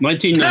came back.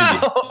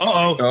 1990.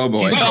 No. Oh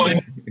boy.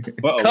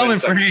 Coming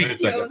for me.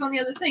 I was on the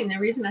other thing. The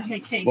reason I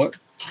had cake. What?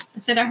 I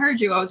said I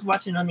heard you. I was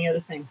watching on the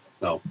other thing.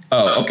 Oh.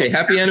 Oh, okay.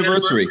 Happy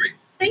anniversary.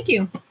 Thank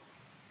you.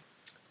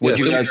 What'd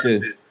you guys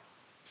do?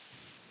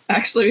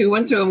 Actually, we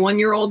went to a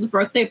 1-year-old's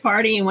birthday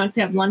party and went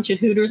to have lunch at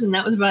Hooters, and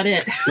that was about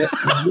it.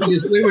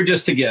 We were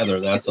just together.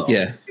 That's all.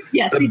 Yeah.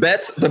 Yes. The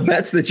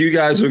bets that you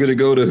guys were going to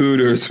go to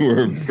Hooters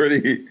were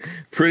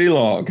pretty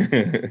long.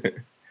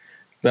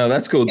 No,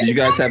 that's cool. Did you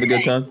guys have a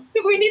good time?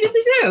 We needed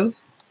to do.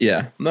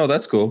 Yeah. No,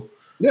 that's cool.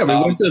 Yeah, we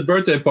went to the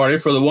birthday party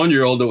for the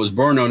 1-year-old that was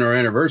born on our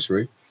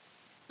anniversary.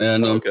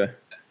 And okay.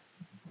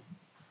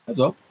 That's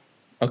all.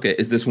 Okay.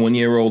 Is this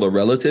 1-year-old a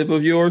relative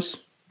of yours?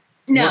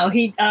 No,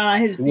 his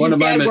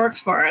dad works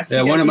for us.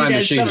 Yeah, one of my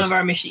machinists.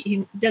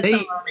 He does some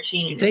of our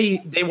machining.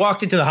 They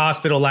walked into the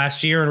hospital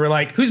last year and were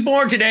like, "Who's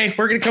born today?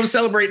 We're going to come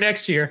celebrate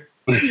next year."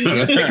 Like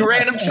a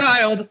random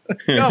child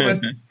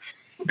coming.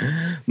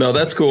 No,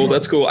 that's cool.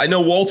 That's cool. I know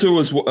Walter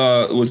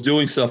was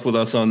doing stuff with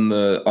us on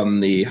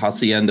the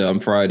hacienda on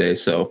Friday,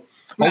 so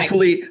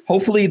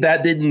hopefully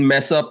that didn't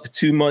mess up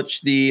too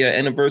much the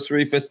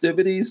anniversary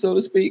festivities, so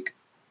to speak.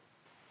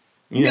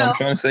 Yeah, no. I'm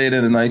trying to say it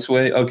in a nice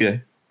way.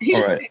 Okay.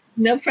 All right.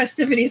 No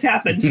festivities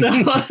happened, so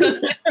I'm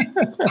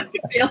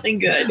feeling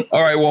good.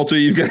 All right, Walter,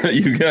 you've got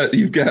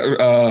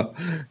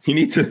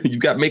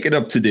making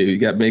up to do. You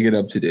got making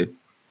up to do.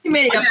 You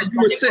made it up. You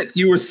were sick.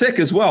 You were sick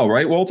as well,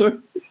 right, Walter?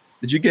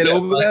 Did you get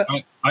over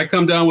that? I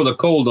come down with a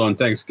cold on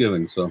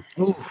Thanksgiving, so.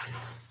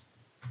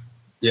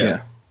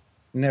 Yeah.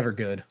 Never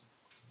good.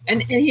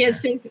 And he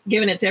has since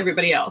given it to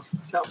everybody else.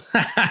 So.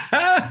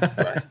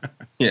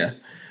 Yeah.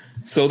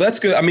 So that's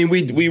good. I mean,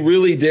 we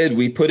really did.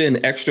 We put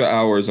in extra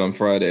hours on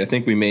Friday. I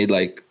think we made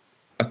like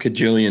a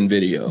kajillion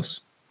videos.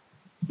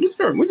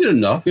 Sure, we did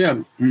enough. Yeah.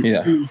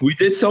 Yeah. We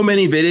did so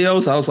many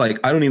videos. I was like,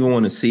 I don't even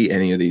want to see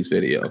any of these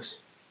videos.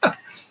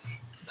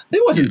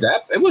 It wasn't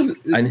that. It wasn't.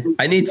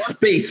 I need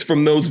space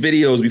from those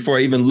videos before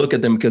I even look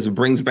at them because it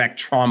brings back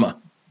trauma.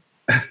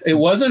 It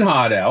wasn't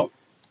hot out.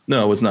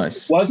 No, it was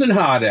nice. It wasn't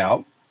hot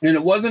out, and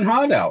it wasn't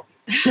hot out.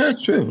 Yeah,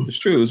 it's true. It's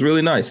true. It was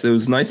really nice. It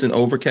was nice and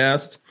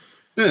overcast.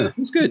 Yeah, it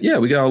was good. Yeah,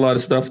 we got a lot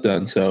of stuff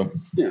done. So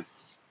yeah,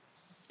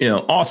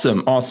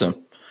 awesome.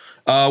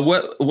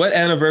 What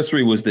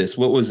anniversary was this?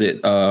 What was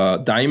it?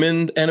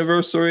 Diamond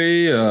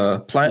anniversary?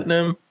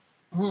 Platinum?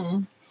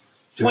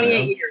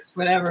 28 years,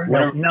 whatever.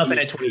 Nothing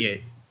at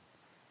 28.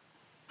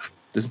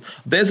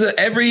 There's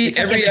every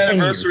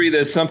anniversary.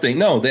 There's something.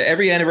 No,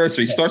 every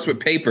anniversary starts with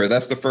paper.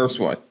 That's the first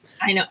one.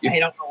 I know. I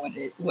don't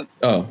know what.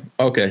 Oh,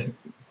 okay.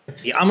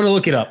 See, I'm gonna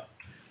look it up.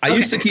 I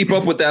used to keep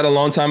up with that a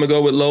long time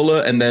ago with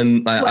Lola, and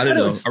then I don't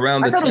know.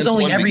 Around the I thought it was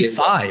only every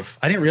 5.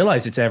 I didn't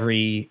realize it's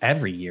every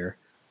year.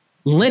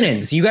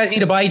 Linens. You guys need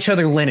to buy each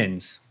other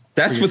linens.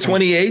 That's for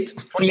 28.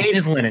 28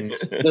 is linens.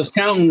 Does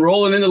counting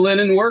rolling into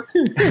linen work?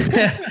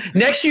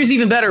 Next year's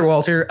even better,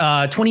 Walter.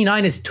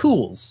 29 is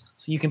tools,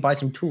 so you can buy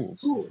some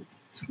tools.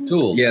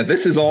 Tools. Yeah,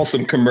 this is all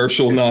some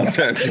commercial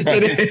nonsense.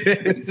 Right?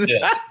 It is.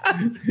 Yeah.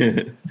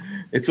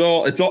 It's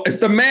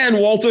the man,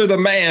 Walter, the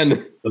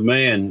man. The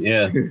man,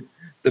 yeah.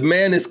 The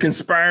man is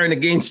conspiring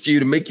against you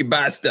to make you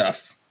buy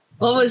stuff.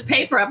 Well, it was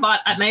paper.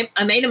 I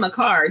made him a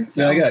card.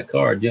 So. Yeah, I got a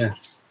card. Yeah.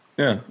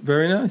 Yeah,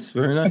 very nice,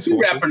 very nice.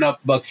 Wrapping up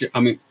Buckshot.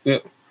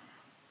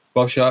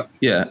 Buckshot.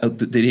 Yeah,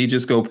 did he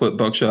just go put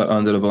Buckshot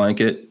under the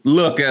blanket?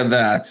 Look at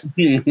that.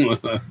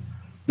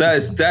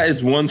 That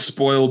is one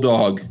spoiled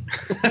dog.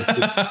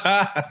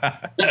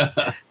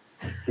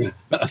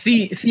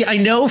 See, I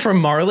know from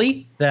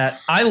Marley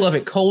that I love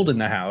it cold in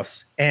the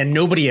house, and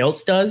nobody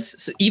else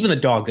does. So even the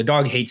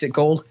dog hates it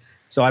cold.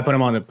 So I put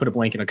him on to put a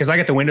blanket on because I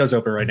got the windows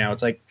open right now.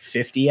 It's like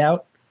 50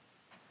 out.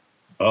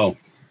 Oh,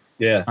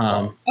 yeah.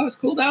 It's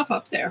cooled off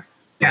up there.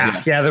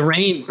 Yeah. The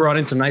rain brought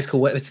in some nice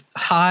cool weather. It's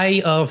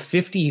high of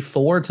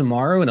 54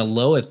 tomorrow and a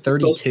low at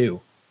 32.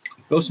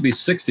 Supposed to be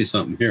 60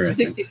 something here.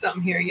 60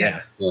 something here.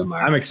 Yeah.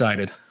 I'm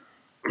excited,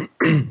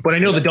 but I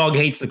know the dog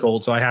hates the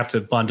cold, so I have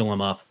to bundle him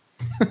up.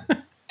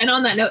 And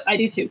on that note, I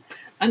do too.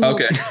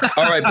 Okay.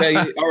 All right,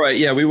 Peggy. All right.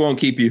 Yeah, we won't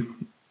keep you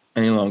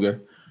any longer.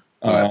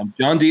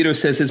 John Dieter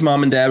says his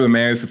mom and dad were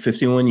married for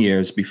 51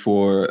 years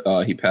before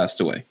he passed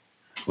away.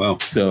 Wow.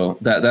 So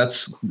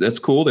that's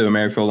cool. They were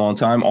married for a long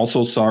time.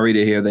 Also, sorry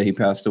to hear that he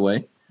passed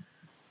away.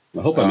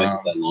 I hope I make it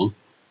that long.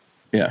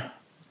 Yeah.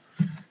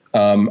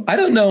 I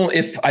don't know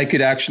if I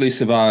could actually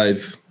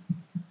survive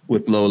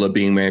with Lola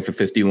being married for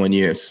 51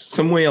 years.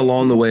 Somewhere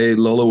along the way,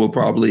 Lola will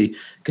probably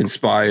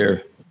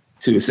conspire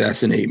to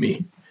assassinate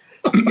me.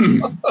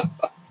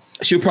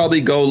 She'll probably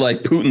go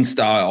like Putin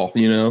style,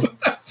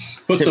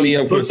 Put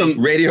some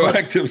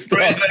radioactive stuff.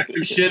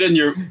 Radioactive shit in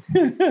your.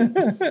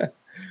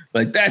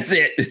 Like that's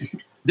it.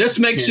 This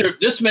makes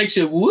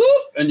you whoop,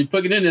 and you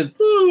put it in as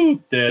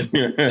whoop, dead.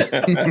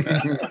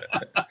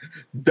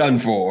 Done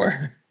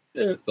for.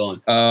 Yeah,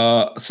 gone.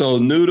 So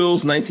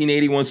Noodles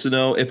 1980 wants to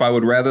know if I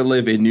would rather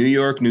live in New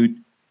York.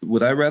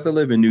 Would I rather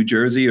live in New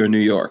Jersey or New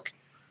York?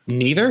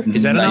 Neither.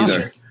 Is that an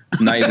option?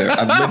 Neither.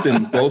 I've lived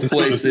in both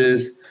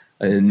places.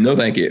 And no,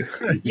 thank you.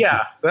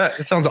 Yeah,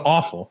 that sounds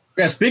awful.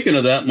 Yeah. Speaking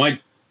of that,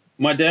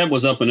 my dad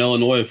was up in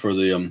Illinois for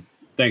the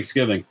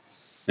Thanksgiving,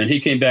 and he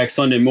came back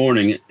Sunday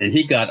morning, and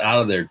he got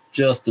out of there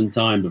just in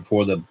time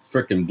before the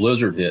freaking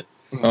blizzard hit.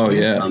 Oh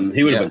yeah.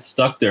 He would have been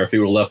stuck there if he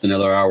would have left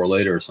another hour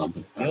later or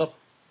something.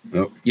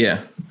 Yep.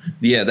 Yeah.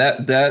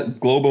 That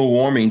global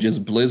warming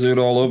just blizzard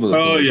all over the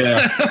place. Oh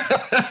yeah.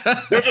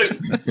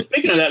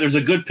 Speaking of that, there's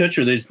a good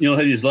picture. How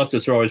these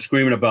leftists are always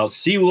screaming about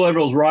sea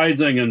levels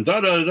rising and da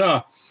da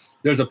da.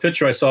 There's a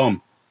picture I saw him.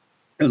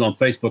 It was on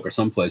Facebook or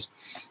someplace.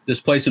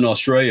 This place in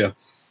Australia,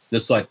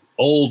 this like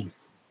old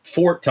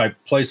fort type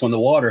place on the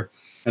water,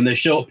 and they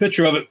show a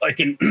picture of it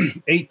like in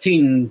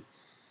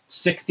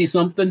 1860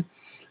 something,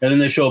 and then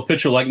they show a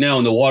picture like now,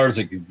 and the water's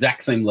the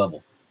exact same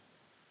level.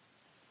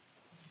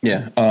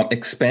 Yeah,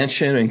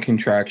 expansion and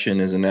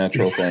contraction is a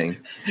natural thing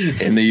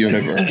in the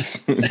universe.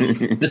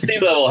 The sea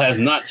level has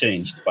not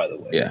changed, by the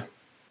way. Yeah.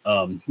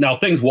 Now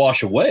things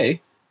wash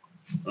away,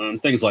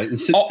 things like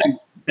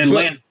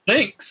land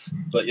sinks,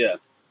 but yeah.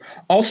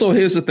 Also,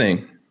 here's the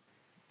thing.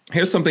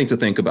 Here's something to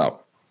think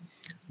about.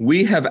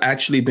 We have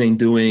actually been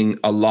doing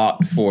a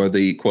lot for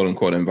the quote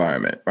unquote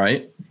environment,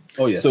 right?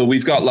 Oh yeah. So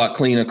we've got a lot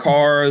cleaner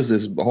cars.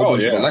 There's a whole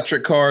bunch of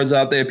electric cars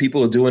out there.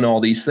 People are doing all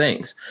these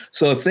things.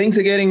 So if things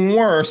are getting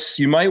worse,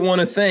 you might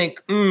want to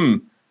think,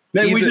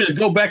 maybe we should just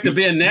go back to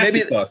being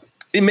nasty.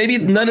 Maybe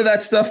none of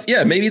that stuff.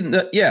 Yeah,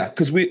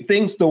 because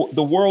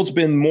the world's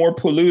been more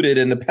polluted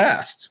in the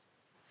past.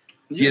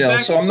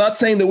 So I'm not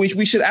saying that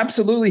we should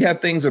absolutely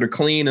have things that are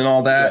clean and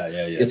all that.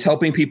 Yeah. It's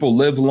helping people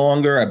live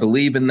longer. I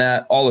believe in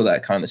that, all of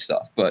that kind of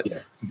stuff. But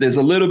there's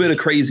a little bit of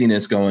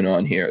craziness going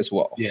on here as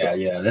well.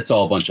 Yeah. That's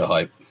all a bunch of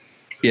hype.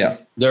 Yeah.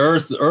 The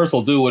Earth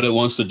will do what it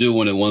wants to do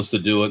when it wants to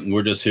do it, and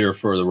we're just here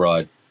for the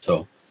ride.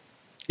 So,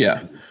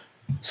 yeah.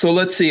 So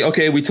let's see.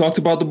 Okay, we talked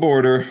about the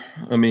border.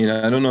 I mean,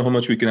 I don't know how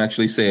much we can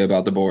actually say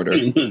about the border.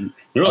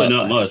 Really,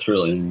 not much,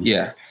 really.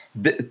 Yeah.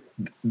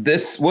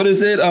 This, what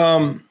is it?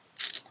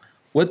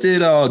 What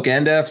did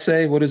Gandalf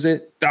say? What is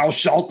it? Thou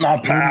shalt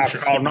not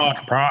pass. Shall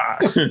not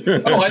pass.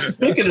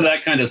 Speaking of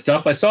that kind of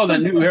stuff, I saw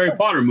that new Harry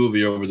Potter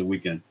movie over the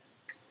weekend.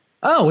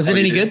 Oh, was it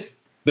any good?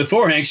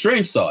 Before Hank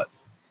Strange saw it.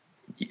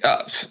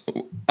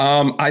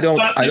 I don't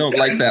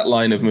like that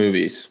line of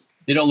movies.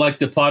 You don't like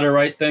the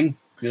Potterite thing?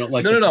 You don't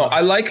like? No. I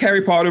like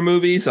Harry Potter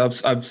movies.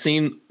 I've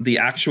seen the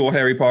actual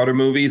Harry Potter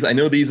movies. I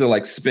know these are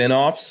like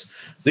spin-offs.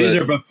 These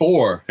are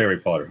before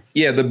Harry Potter.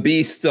 Yeah, the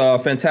Beast,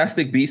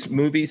 Fantastic Beast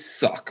movies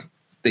suck.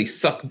 They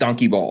suck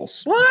donkey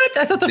balls. What?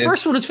 I thought the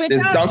first one was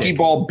fantastic. There's donkey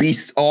ball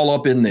beasts all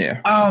up in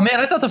there. Oh man,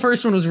 I thought the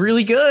first one was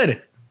really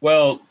good.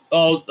 Well,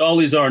 all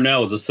these are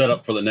now is a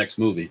setup for the next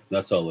movie.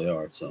 That's all they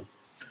are. So,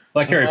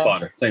 like Harry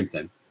Potter, same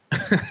thing.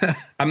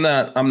 I'm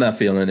not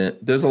feeling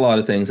it. There's a lot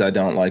of things I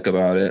don't like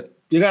about it.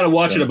 You got to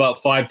watch it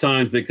about 5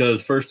 times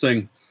because first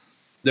thing,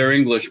 they're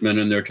Englishmen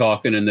and they're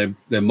talking and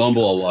they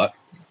mumble a lot.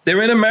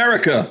 They're in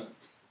America.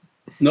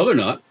 No, they're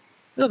not.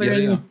 No, they're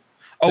in.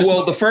 Oh,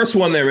 well, the first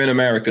one they're in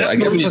America. I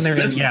guess.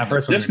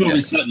 First one. This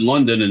movie's set in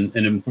London and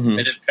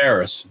in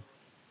Paris.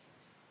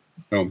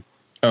 So,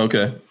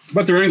 okay.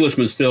 But they're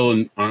Englishmen still,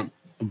 and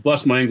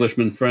bless my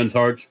Englishman friends'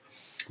 hearts,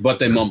 but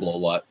they mumble a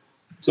lot.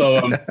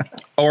 So,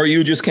 or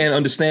you just can't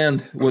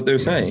understand what they're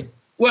saying.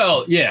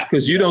 Well, yeah,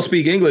 because you don't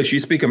speak English, you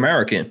speak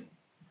American.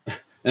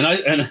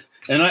 And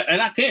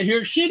and I can't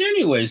hear shit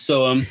anyway.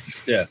 So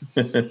yeah,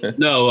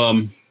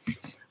 no,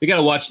 you got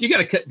to watch. You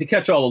got to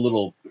catch all the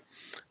little.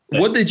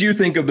 What did you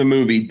think of the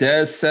movie?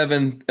 Des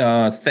Seventh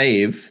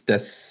Thave,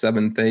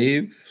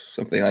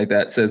 something like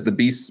that, says the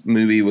Beast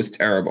movie was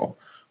terrible.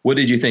 What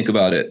did you think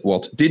about it,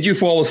 Walter? Did you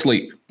fall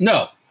asleep?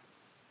 No,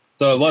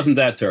 so it wasn't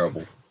that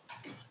terrible.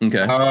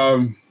 Okay.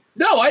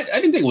 No, I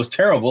didn't think it was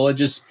terrible.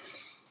 There's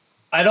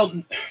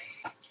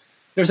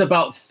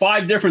about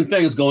 5 different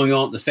things going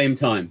on at the same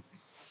time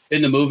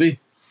in the movie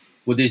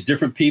with these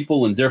different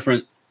people and their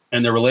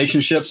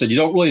relationships, and you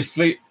don't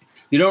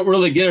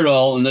really get it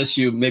all unless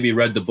you maybe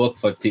read the book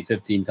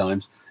 15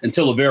 times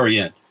until the very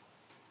end.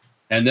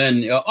 And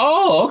then,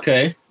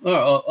 okay.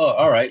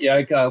 All right. Yeah,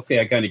 I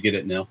kind of get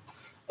it now.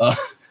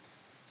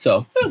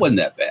 So it wasn't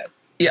that bad.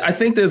 Yeah, I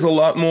think there's a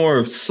lot more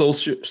of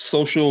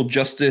social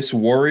justice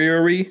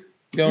warrior-y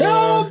going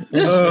on.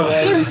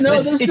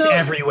 It's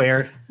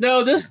everywhere.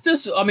 No,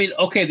 this. I mean,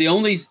 okay.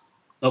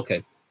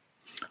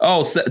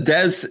 Oh,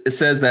 Des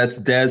says that's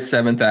Des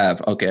 7th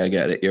Ave. Okay, I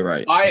get it. You're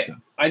right.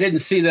 I didn't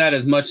see that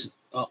as much.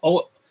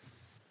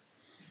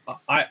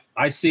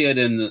 I see it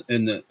in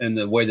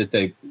the way that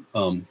they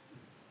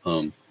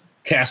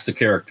cast the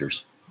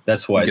characters.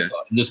 That's why I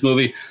saw it. In this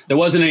movie, there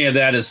wasn't any of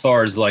that as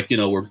far as like,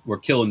 we're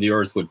killing the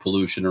earth with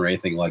pollution or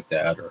anything like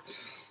that. Or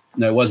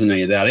there wasn't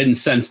any of that. I didn't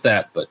sense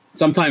that, but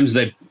sometimes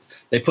they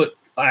put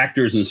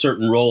actors in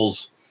certain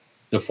roles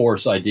to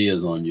force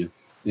ideas on you.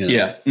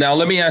 Yeah. Now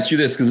let me ask you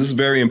this, because this is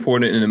very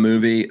important in the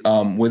movie.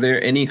 Were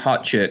there any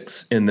hot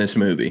chicks in this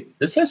movie?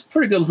 This has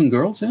pretty good looking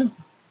girls, yeah.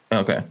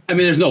 Okay. I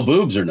mean, there's no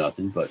boobs or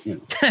nothing, but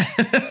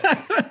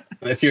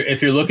if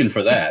you're looking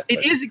for that,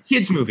 it is a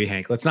kids movie,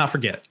 Hank. Let's not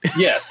forget.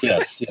 Yes.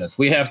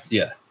 We have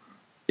to.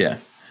 Yeah.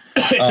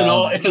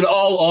 It's an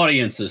all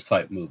audiences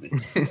type movie.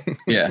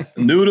 Yeah.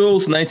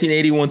 Noodles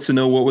 1980 wants to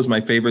know what was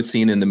my favorite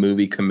scene in the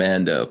movie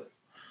Commando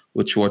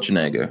with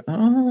Schwarzenegger.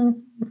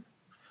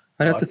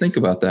 I'd have to think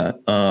about that.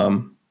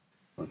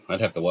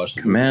 I'd have to watch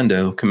the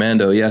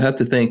Commando. Yeah, I'd have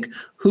to think.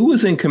 Who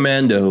was in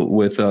Commando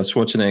with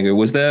Schwarzenegger?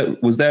 Was that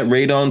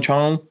Radon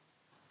Chong?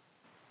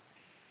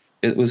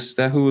 Was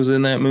that who was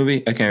in that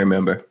movie? I can't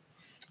remember.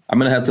 I'm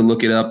gonna have to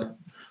look it up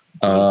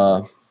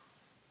and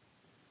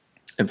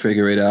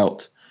figure it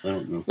out. I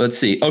don't know. Let's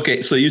see.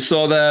 Okay, so you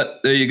saw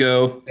that. There you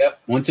go.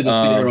 Yep. Went to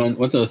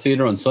the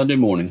theater on Sunday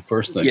morning.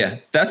 First thing. Yeah,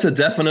 that's a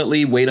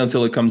definitely wait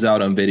until it comes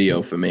out on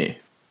video for me,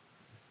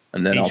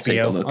 and then HBO. I'll take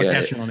a look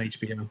at it on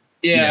HBO.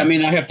 Yeah, I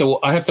mean, I have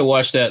to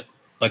watch that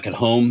like at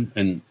home,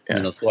 and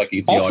so I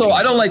can. Also,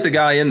 I don't like the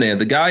guy in there.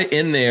 The guy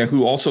in there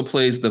who also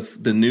plays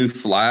the new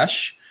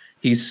Flash.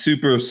 He's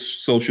super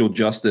social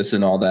justice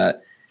and all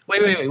that.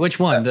 Wait.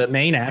 Which one? The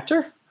main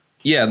actor?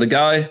 Yeah, the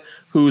guy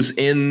who's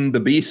in the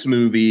Beast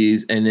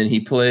movies, and then he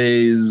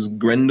plays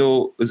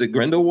Grendel. Is it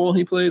Grindelwald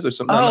he plays or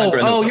something?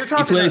 You're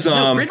talking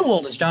about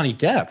Grindelwald is Johnny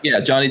Depp. Yeah,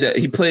 Johnny Depp.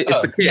 He plays.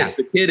 It's the kid. Yeah.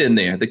 The kid in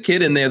there. The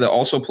kid in there that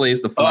also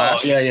plays the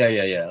Flash. Oh,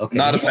 yeah. Okay.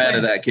 Not a fan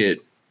of that kid.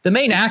 The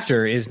main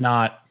actor is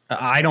not.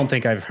 I don't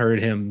think I've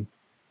heard him.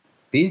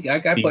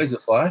 That guy plays the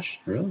Flash,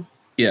 really?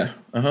 Yeah.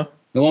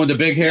 The one with the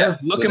big hair.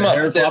 Yeah, look him up.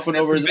 There's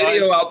over a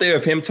video out there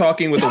of him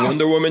talking with a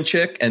Wonder Woman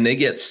chick, and they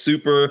get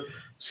super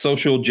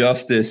social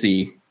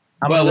justice-y.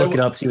 I'm gonna look it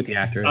up, see what the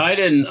actor is. I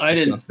didn't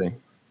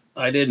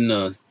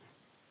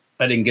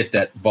get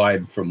that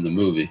vibe from the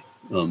movie.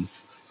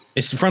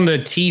 It's from the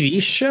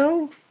TV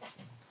show.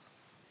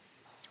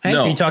 Hank,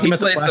 no, are you talking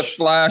about the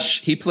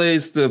Flash? He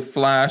plays the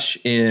Flash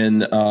in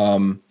the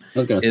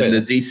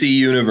DC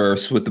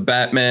universe with the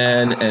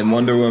Batman and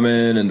Wonder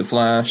Woman and the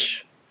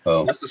Flash.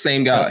 Oh, that's the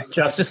same guy.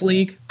 Justice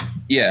League.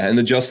 Yeah, and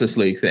the Justice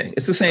League thing.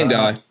 It's the same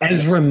guy.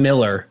 Ezra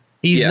Miller.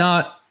 He's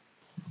not.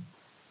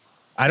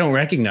 I don't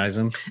recognize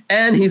him.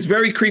 And he's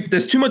very creepy.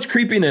 There's too much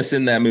creepiness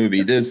in that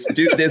movie. There's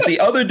the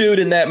other dude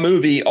in that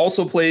movie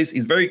also plays.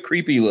 He's very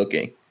creepy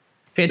looking.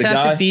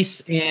 Fantastic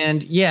Beasts,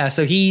 and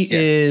so he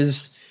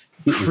is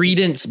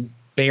Credence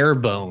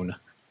Barebone.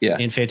 Yeah,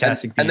 in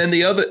Fantastic Beasts. And then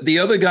the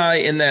other guy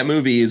in that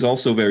movie is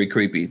also very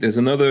creepy. There's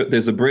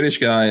a British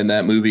guy in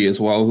that movie as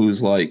well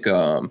who's like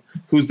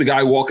who's the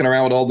guy walking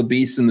around with all the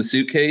beasts in the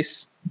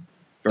suitcase.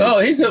 That's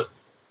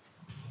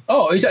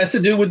the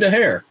dude with the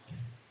hair.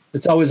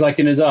 It's always like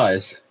in his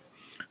eyes.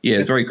 Yeah,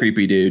 it's very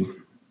creepy, dude.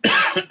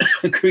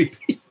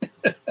 Creepy.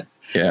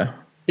 Yeah.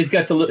 He's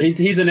got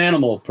he's an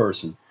animal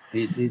person.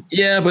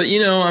 Yeah, but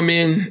I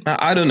mean,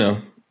 I don't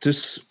know.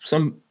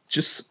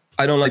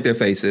 I don't like their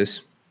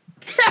faces.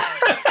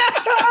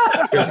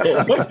 Here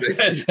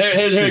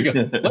you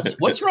go.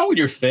 What's wrong with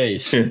your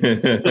face? I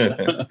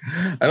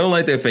don't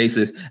like their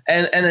faces.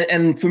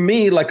 And for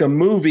me, like a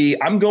movie,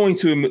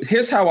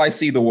 here's how I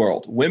see the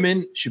world.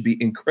 Women should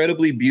be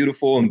incredibly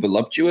beautiful and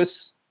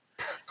voluptuous,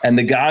 and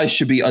the guys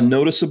should be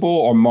unnoticeable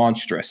or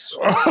monstrous.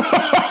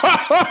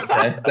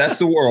 Okay? That's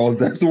the world.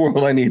 That's the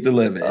world I need to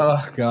live in.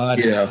 Oh God.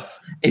 Yeah.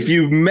 If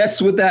you mess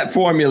with that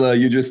formula,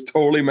 you just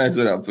totally mess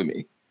it up for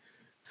me.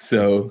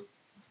 So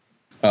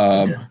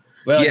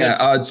Well,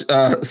 yeah.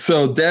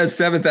 So Des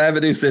 7th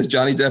Avenue says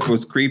Johnny Depp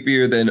was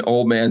creepier than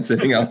old man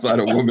sitting outside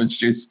a woman's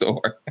shoe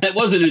store. That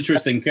was an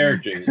interesting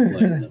character.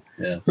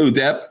 Yeah. Who,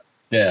 Depp?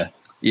 Yeah.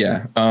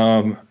 Yeah.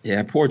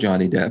 Yeah. Poor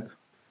Johnny Depp.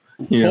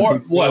 Whoa.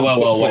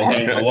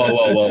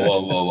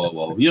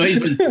 You know, he's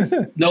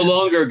been no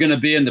longer going to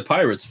be in the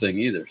Pirates thing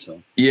either.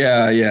 So.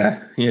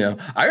 Yeah.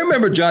 I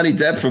remember Johnny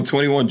Depp from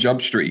 21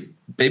 Jump Street.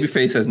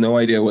 Babyface has no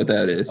idea what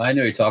that is. I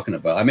know you're talking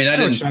about. I mean, I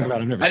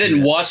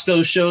didn't watch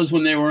those shows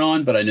when they were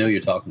on, but I know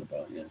you're talking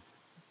about.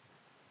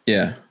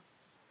 Yeah.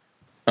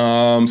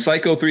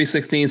 Psycho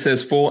 316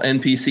 says full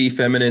NPC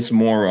feminist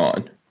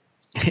moron.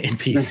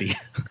 NPC.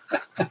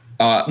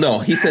 No,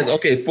 he says,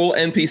 okay, full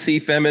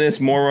NPC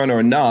feminist moron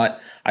or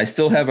not, I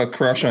still have a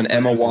crush on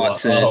Emma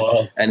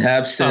Watson and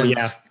have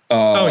since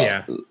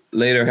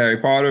later Harry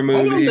Potter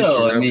movies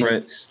for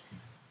reference.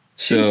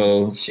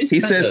 So he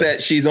says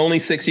that she's only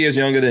 6 years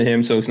younger than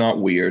him, so it's not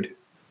weird.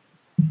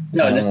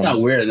 No, that's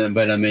not weird.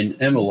 But I mean,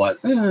 Emma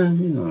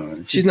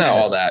Watson, she's not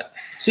all that.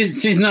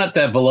 She's not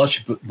that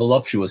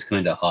voluptuous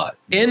kind of hot.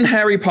 In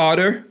Harry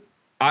Potter,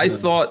 I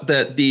thought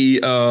that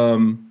the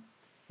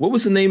what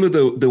was the name of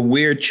the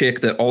weird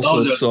chick that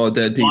also saw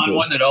dead people?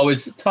 One that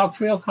always talked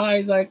real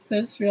high like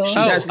this, real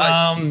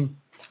high.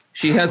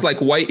 She has like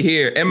white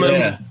hair.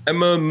 Emma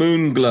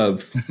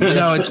Moonglove.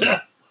 No, it's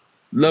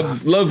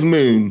Love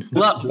Moon.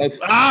 Love.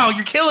 Oh,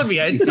 you're killing me.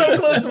 It's so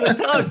close to my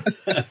tongue.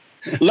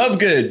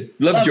 Lovejoy.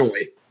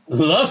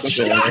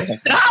 Lovejoy.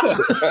 Stop.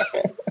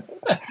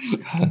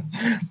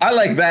 I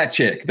like that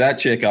chick. That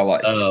chick I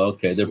like. Oh,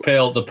 okay. The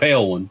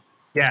pale one.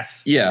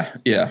 Yes. Yeah.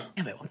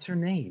 Damn it, what's her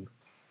name?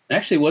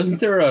 Actually,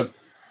 wasn't there Luna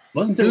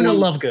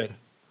Lovegood.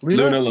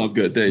 Luna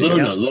Lovegood. There you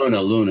go.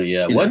 Luna.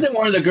 Yeah. Wasn't it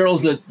one of the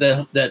girls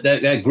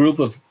that group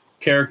of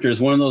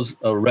characters? One of those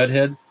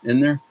redhead in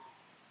there.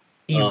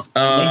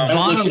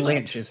 Ivana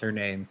Lynch is her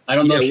name. I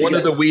don't know. Yeah, one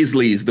of the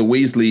Weasleys. The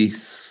Weasley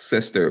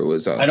sister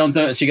was. I don't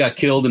know. She got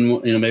killed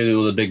in maybe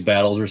one of the big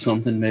battles or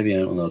something. Maybe I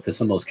don't know because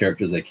some of those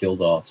characters they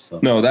killed off. So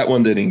no, that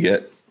one didn't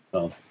get.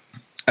 Oh,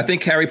 I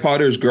think Harry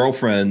Potter's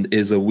girlfriend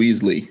is a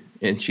Weasley,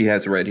 and she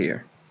has red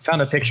hair.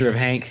 Found a picture of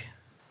Hank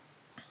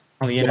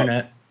on the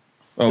internet.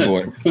 Oh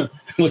boy,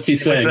 what's he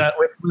saying?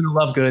 With Luna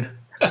Lovegood.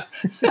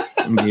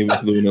 Me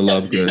with Luna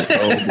Lovegood.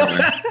 Oh boy.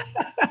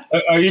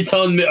 Are you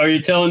telling me? Are you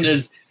telling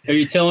did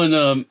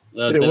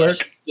it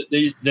work?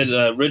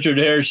 That Richard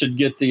Harris should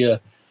get the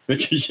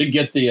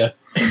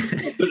the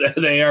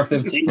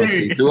AR-15. Let's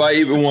see. Do I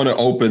even want to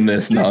open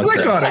this now?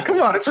 Click on it. Come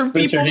on, it's from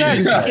People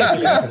Next.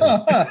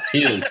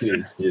 He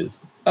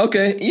is.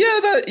 Okay. Yeah,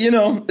 that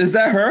is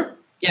that her?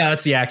 Yeah,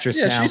 that's the actress.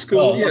 Yeah, now. she's cool.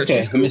 Oh, yeah, okay.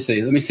 she's cool.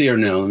 Let me see her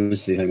now. Let me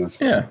see. Hang on.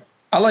 Yeah,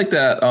 I like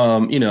that.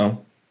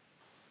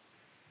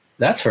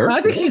 That's her. I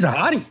think she's a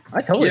hottie.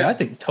 I totally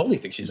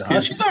think she's a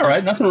hottie. She's all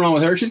right. Nothing wrong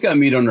with her. She's got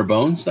meat on her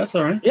bones. That's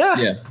all right.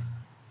 Yeah.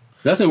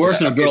 Nothing worse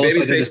than a girl. Maybe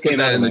Babyface put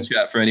that in the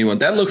chat for anyone.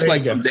 That looks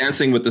like from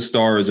Dancing with the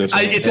Stars or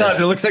something. It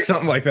does. It looks like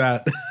something like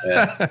that.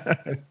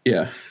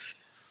 Yeah.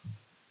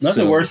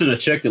 Nothing worse than a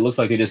chick that looks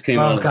like they just came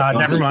out. Oh God,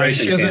 never mind.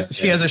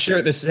 She has a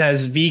shirt that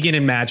says "vegan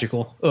and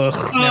magical." Ugh,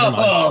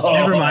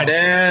 never mind.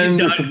 And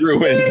she's done.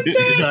 Ruined.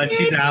 She's done.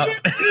 She's out.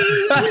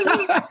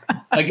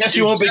 I guess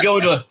you won't be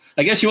going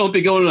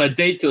to a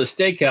date to a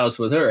steakhouse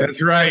with her.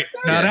 That's right.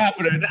 Not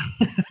happening.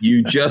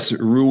 You just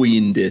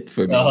ruined it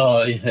for me.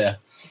 Oh yeah.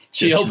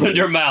 She opened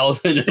her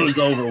mouth and it was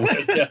over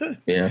with.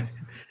 Yeah.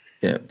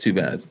 Too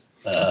bad.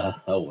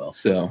 Oh well.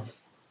 So.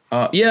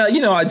 I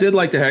did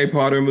like the Harry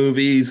Potter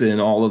movies and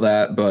all of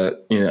that,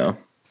 but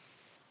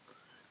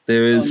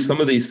there is some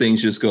of these things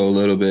just go a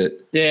little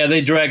bit. Yeah, they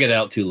drag it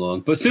out too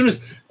long. But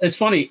it's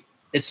funny.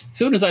 As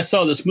soon as I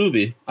saw this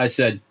movie, I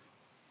said,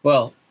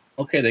 "Well,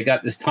 okay, they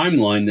got this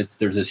timeline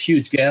there's this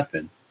huge gap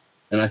in,"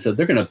 and I said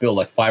they're going to build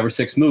like 5 or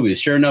 6 movies.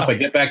 Sure enough, I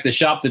get back to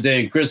shop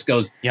today, and Chris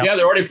goes, "Yeah,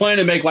 they're already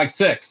planning to make like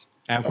 6."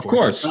 Of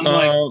course,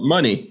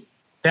 money.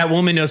 That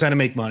woman knows how to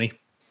make money.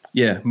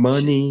 Yeah,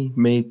 money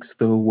makes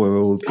the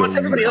world go. Wants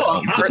everybody else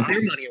to put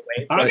their money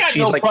away. I got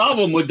no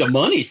problem with the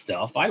money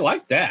stuff. I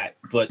like that,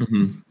 but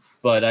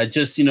I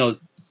just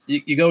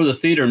you go to the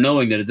theater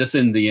knowing that this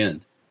isn't the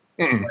end.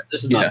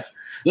 This is not.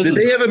 Did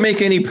they ever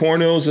make any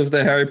pornos of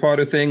the Harry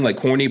Potter thing, like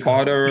Horny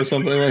Potter or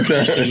something like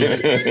that?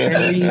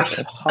 Harry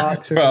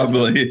Potter.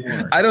 Probably.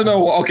 I don't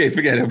know. Okay,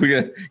 forget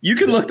it. You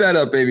can look that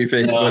up,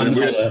 Babyface.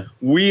 But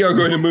we are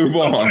going to move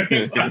on.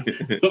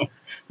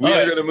 We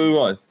are going to move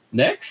on.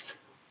 Next.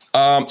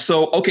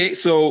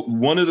 So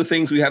one of the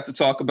things we have to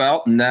talk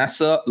about,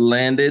 NASA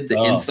landed the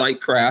InSight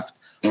craft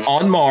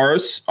on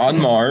Mars.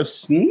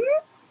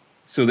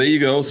 So there you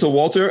go. So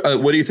Walter,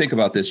 what do you think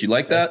about this? You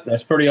like that?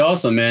 That's pretty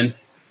awesome, man.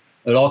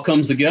 It all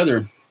comes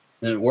together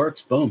and it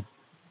works. Boom.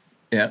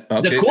 Yeah.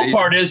 Okay. The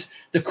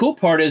cool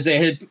part is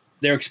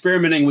they're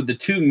experimenting with the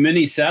 2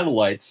 mini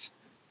satellites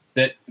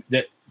that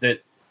they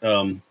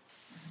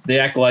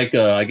act like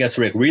I guess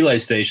like relay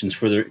stations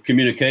for their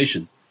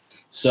communication.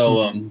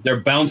 So they're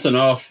bouncing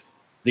off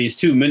these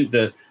 2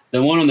 the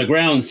one on the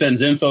ground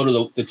sends info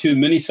to the 2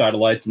 mini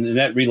satellites, and then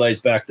that relays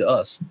back to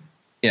us.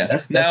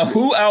 Yeah. Now,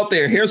 who out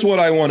there? Here's what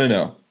I want to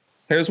know.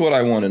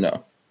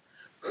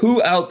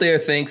 Who out there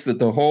thinks that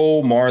the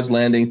whole Mars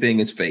landing thing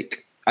is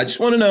fake? I just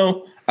want to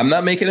know. I'm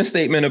not making a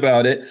statement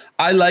about it.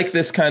 I like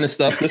this kind of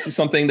stuff. This is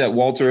something that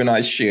Walter and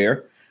I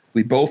share.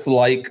 We both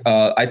like.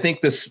 I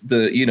think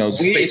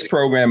space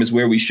program is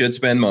where we should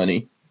spend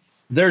money.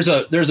 There's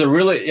a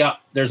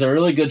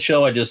really good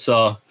show I just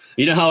saw.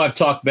 You know how I've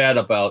talked bad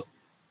about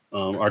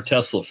our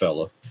Tesla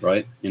fella,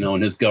 right?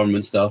 And his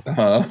government stuff.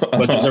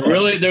 But Elon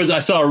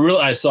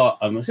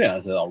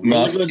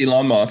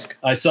Musk.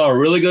 I saw a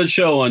really good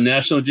show on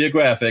National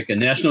Geographic, and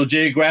National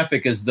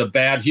Geographic is the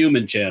bad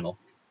human channel,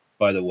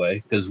 by the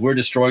way, because we're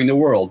destroying the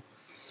world.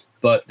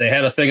 But they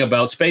had a thing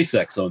about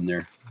SpaceX on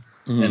there,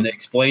 and they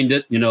explained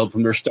it,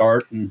 from their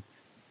start. And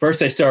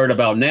first they started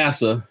about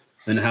NASA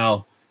and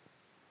how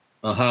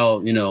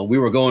we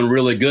were going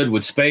really good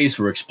with space.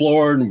 We're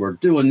exploring, we're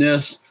doing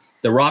this.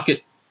 The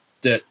rocket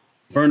that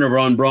Wernher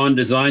von Braun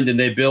designed and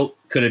they built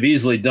could have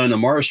easily done a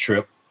Mars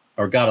trip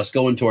or got us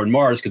going toward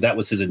Mars because that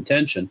was his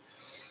intention.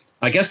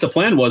 I guess the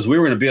plan was we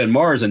were going to be on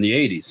Mars in the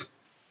 80s.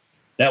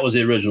 That was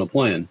the original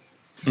plan.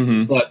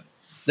 But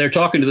they're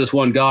talking to this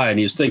one guy, and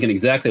he was thinking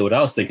exactly what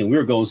I was thinking. We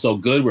were going so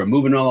good. We're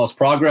moving all this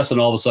progress, and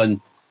all of a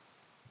sudden,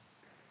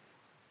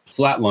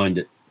 flatlined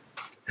it.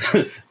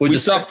 we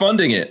stopped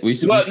funding it. We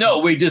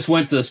just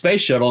went to the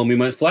space shuttle, and we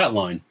went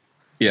flatline.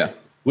 Yeah.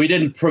 We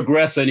didn't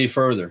progress any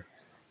further.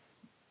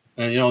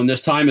 And, and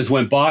this time has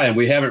went by, and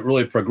we haven't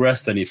really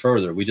progressed any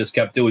further. We just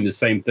kept doing the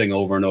same thing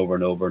over and over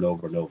and over and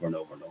over and over and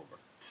over and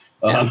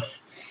over.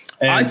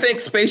 I think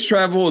space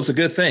travel is a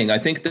good thing. I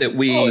think that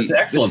it's an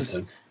excellent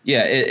thing.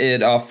 Yeah,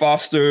 it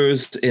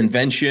fosters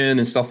invention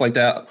and stuff like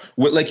that.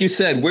 Like you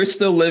said, we're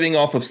still living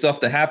off of stuff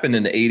that happened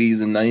in the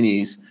 80s and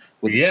 90s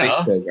with the space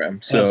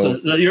program. So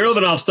you're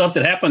living off stuff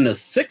that happened in the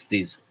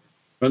 60s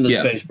from the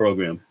space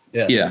program.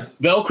 Yeah.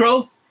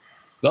 Velcro,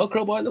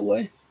 by the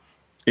way.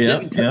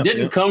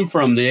 Didn't come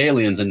from the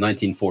aliens in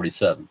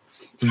 1947,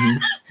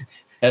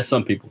 as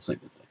some people seem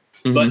to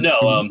think. But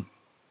no,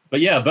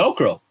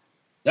 Velcro,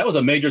 that was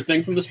a major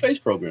thing from the space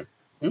program.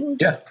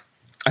 Yeah,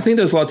 I think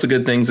there's lots of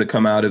good things that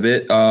come out of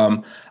it.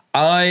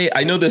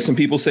 I know there's some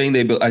people saying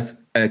I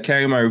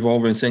carry my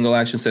revolver in single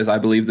action says I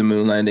believe the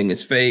moon landing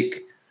is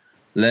fake.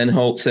 Len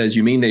Holt says,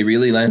 "You mean they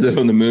really landed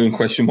on the moon?" ?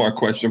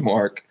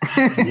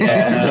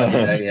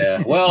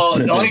 Yeah.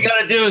 Well, all you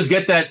got to do is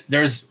get that.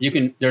 There's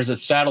a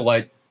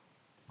satellite.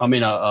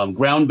 A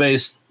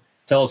ground-based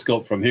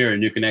telescope from here,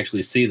 and you can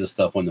actually see the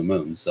stuff on the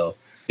moon. So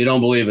if you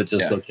don't believe it,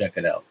 just go check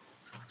it out.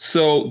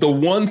 So the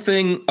one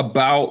thing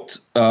about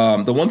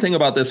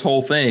this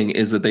whole thing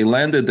is that they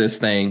landed this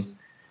thing,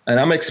 and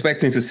I'm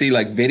expecting to see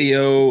like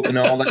video and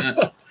all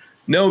that.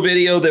 No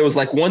video. There was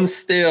like one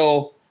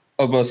still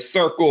of a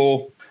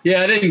circle.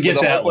 Yeah, I didn't get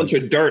that. With a whole bunch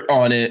of dirt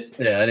on it.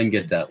 Yeah, I didn't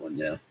get that one.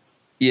 Yeah.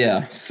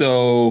 Yeah.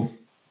 So,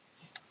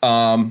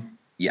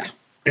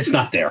 it's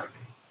not there.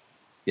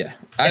 Yeah,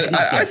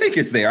 I think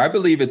it's there. I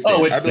believe it's there.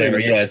 Oh, it's there.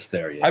 Yeah, it's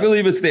there. Yeah. I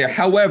believe it's there.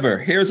 However,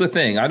 here's the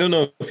thing. I don't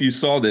know if you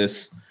saw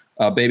this,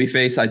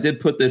 Babyface. I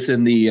did put this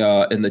in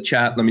the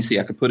chat. Let me see.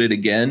 I could put it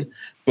again.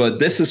 But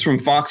this is from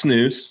Fox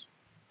News.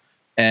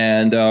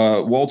 And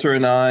Walter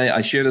and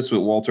I share this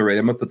with Walter Ray.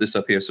 I'm going to put this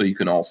up here so you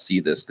can all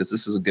see this because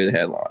this is a good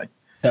headline.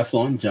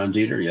 Teflon, John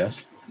Dieter,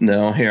 yes.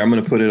 No, here. I'm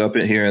going to put it up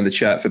here in the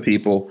chat for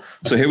people.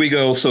 So here we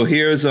go. So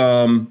here's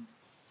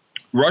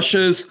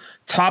Russia's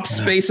top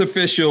space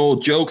official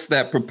jokes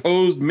that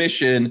proposed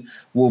mission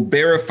will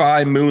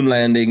verify moon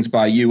landings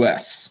by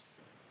U.S.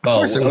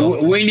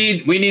 We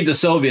need the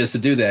Soviets to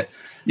do that.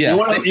 Yeah,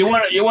 you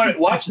want to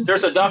watch?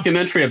 There's a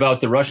documentary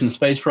about the Russian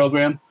space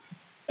program,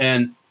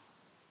 and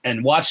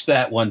watch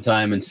that one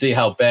time and see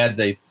how bad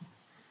they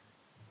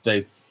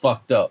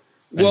fucked up.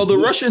 Well, the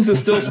Russians are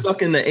still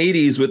stuck in the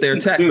 80s with their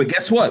tech, but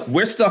guess what?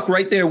 We're stuck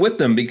right there with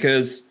them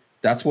because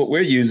that's what we're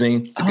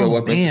using to go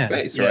up into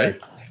space, right?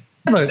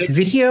 I have a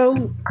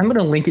video. I'm going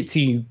to link it to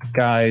you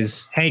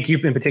guys, Hank, you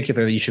in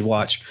particular, that you should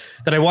watch.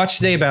 That I watched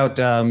today about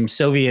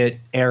Soviet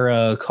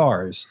era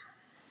cars.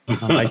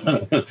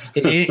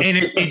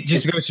 It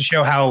just goes to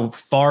show how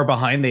far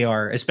behind they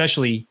are,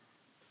 especially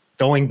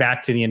going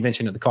back to the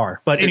invention of the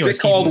car. But anyway, is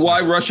it called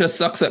 "Why Russia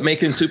Sucks at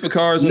Making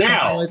Supercars"? Or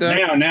something like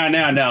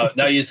that?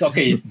 Now you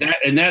okay?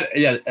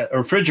 A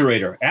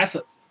refrigerator.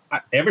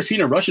 Ever seen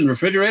a Russian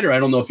refrigerator? I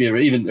don't know if you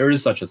even there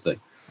is such a thing.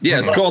 Yeah,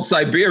 it's called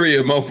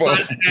Siberia,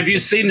 mofo. Have you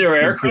seen their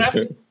aircraft?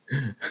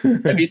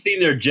 Have you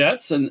seen their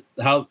jets and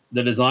how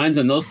the designs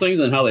and those things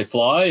and how they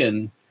fly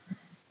and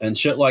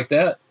shit like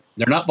that?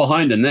 They're not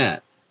behind in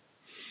that.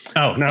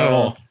 Oh, not at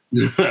all.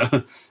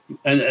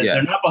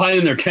 They're not behind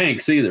in their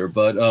tanks either.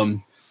 But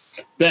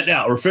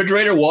now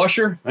refrigerator,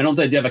 washer. I don't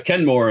think they have a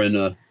Kenmore and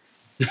a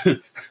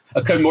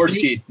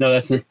Kenmorsky. No,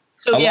 that's not.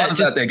 So a lot of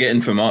that they're getting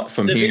from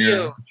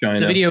here, China.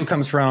 The video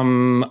comes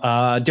from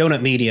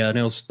Donut Media, and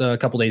it was a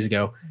couple days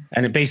ago.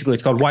 And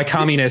it's called "Why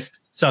Communists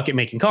Suck at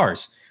Making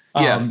Cars."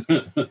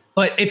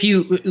 But if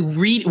you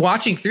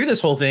watching through this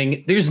whole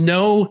thing, there's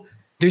no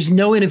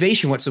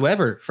innovation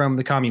whatsoever from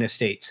the communist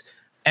states.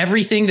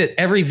 Every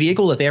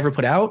vehicle that they ever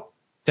put out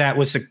that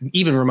was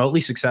even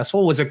remotely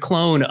successful was a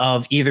clone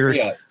of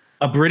either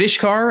a British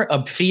car,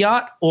 a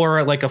Fiat,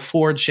 or like a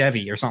Ford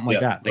Chevy or something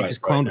like that. They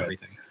just cloned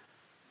everything.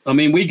 I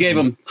mean, we gave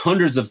them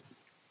hundreds of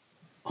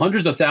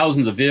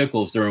thousands of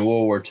vehicles during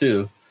World War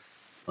II.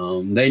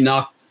 They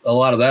knocked a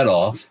lot of that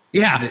off.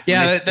 Yeah,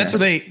 that's what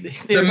they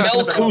the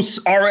Melkus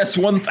RS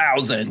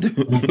 1000.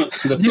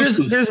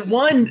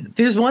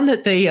 There's one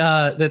that they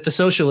that the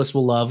socialists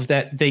will love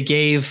that they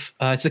gave.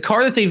 It's a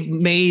car that they've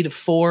made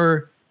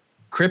for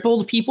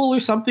crippled people or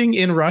something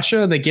in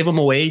Russia, and they give them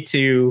away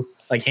to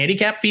like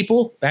handicapped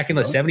people back in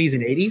the 70s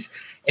and 80s.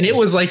 And it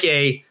was like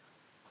a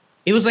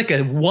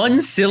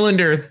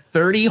 1-cylinder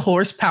 30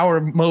 horsepower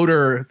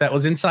motor that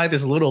was inside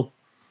this little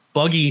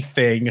buggy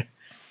thing.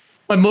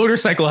 My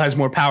motorcycle has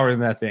more power than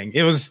that thing.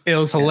 It was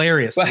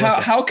hilarious. But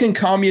how can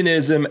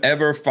communism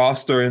ever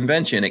foster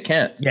invention? It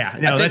can't. Yeah,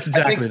 no, that's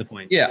exactly the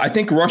point. Yeah, I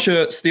think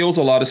Russia steals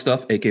a lot of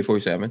stuff,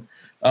 AK-47.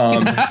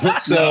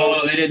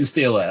 So they didn't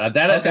steal that.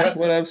 Okay,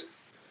 whatever.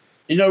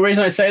 You know the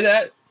reason I say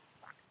that?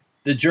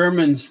 The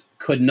Germans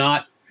could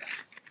not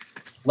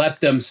let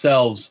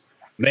themselves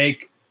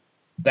make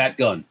that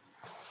gun.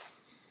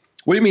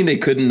 What do you mean they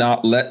could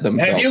not let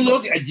themselves?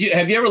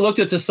 Have you ever looked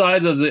at the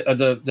size of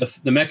the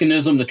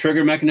mechanism, the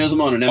trigger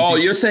mechanism on an MP? Oh,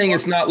 you're saying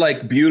it's not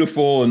like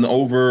beautiful and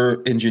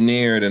over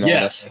engineered and all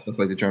that stuff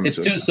like the Germans.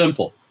 It's too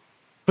simple.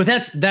 But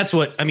that's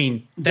what I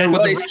mean.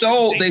 But they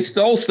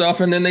stole stuff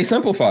and then they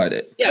simplified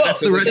it. Yeah,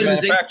 that's the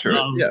manufacturer.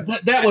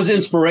 That was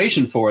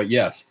inspiration for it.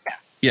 Yes.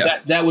 Yeah.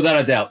 That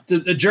without a doubt.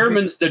 The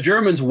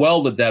Germans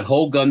welded that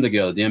whole gun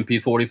together, the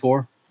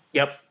MP-44.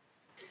 Yep.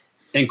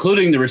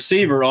 Including the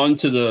receiver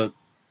onto the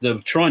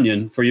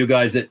trunnion for you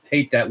guys that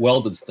hate that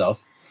welded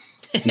stuff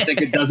and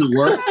think it doesn't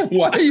work.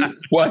 Why do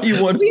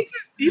you want?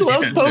 He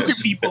loves poking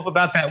people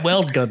about that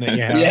weld gun that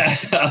you have.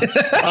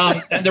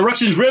 Yeah, and the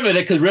Russians rivet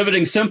it because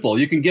riveting's simple.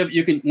 You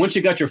can once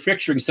you got your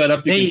fixturing set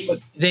up. They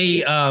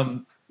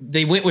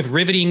went with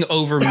riveting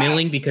over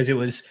milling because it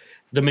was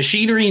the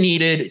machinery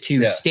needed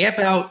to stamp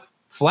out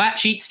flat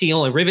sheet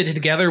steel and rivet it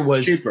together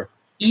was cheaper,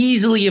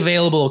 easily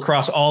available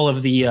across all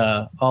of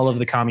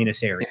the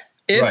communist area.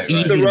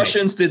 If the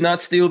Russians did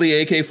not steal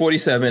the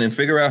AK-47 and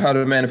figure out how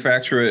to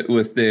manufacture it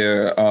with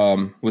their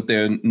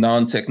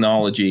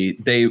non-technology,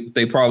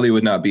 they probably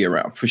would not be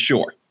around for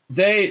sure.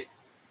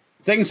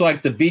 Things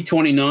like the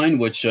B-29,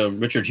 which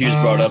Richard Hughes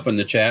brought up in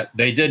the chat,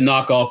 they did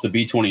knock off the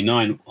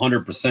B-29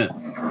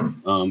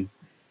 100%.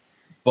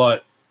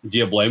 But do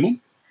you blame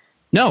them?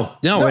 No,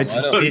 it's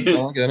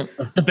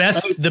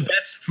the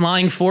best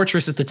flying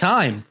fortress at the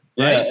time.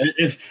 Right?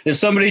 Yeah, if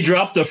somebody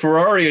dropped a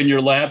Ferrari in your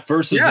lap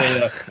versus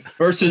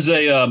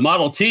a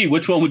Model T,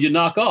 which one would you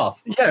knock off?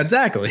 Yeah,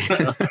 exactly.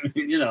 Come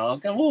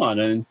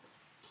on.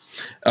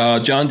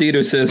 John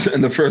Dieter says,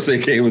 and the first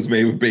AK was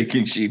made with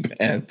baking sheet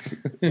pants.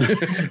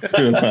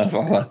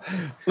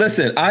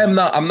 Listen, I'm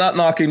not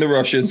knocking the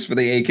Russians for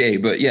the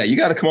AK, but yeah, you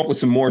got to come up with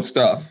some more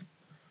stuff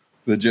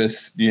that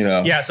just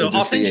So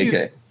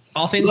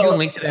I'll send you a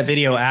link to that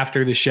video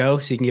after the show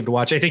so you can give it a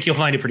watch. I think you'll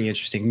find it pretty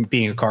interesting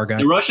being a car guy.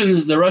 The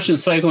Russian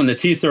cycle when the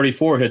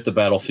T-34 hit the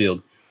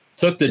battlefield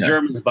took the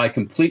Germans by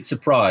complete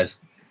surprise,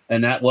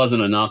 and that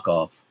wasn't a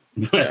knockoff.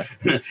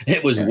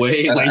 It was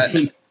way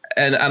simple.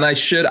 And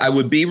I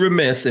would be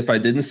remiss if I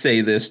didn't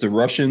say this. The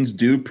Russians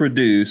do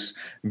produce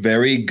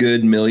very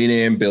good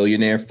millionaire and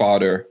billionaire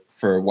fodder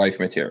for wife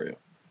material.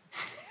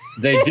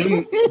 They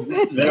do.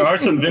 There are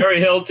some very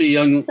healthy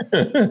young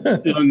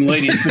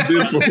ladies.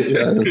 Beautiful.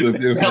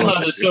 Come out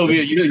of the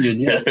Soviet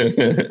Union. Yes.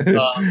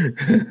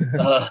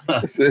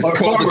 It's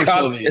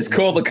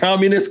called the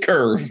communist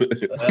curve.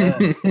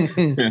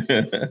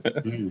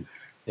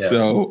 Yes.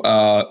 So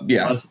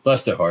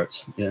bless their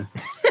hearts. Yeah.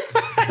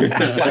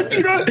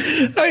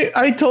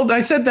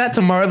 I said that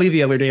to Marley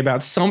the other day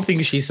about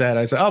something she said.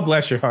 I said, "Oh,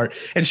 bless your heart,"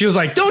 and she was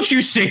like, "Don't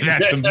you say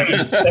that to me."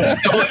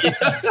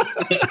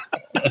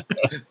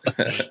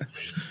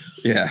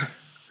 Yeah.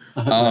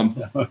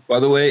 By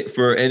the way,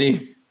 for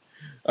any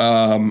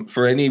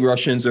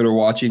Russians that are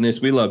watching this,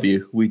 we love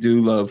you. We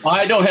do love.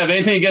 I don't have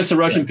anything against the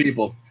Russian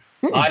people.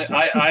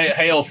 I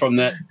hail from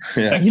that.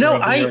 Yeah.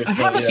 I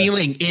have a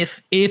feeling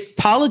if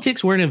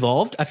politics weren't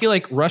involved, I feel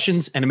like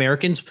Russians and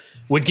Americans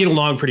would get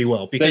along pretty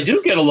well because they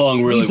do get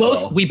along really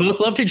well. We both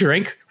love to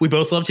drink. We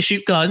both love to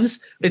shoot guns.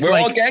 We're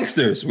all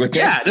gangsters.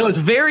 It's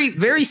very,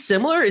 very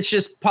similar. It's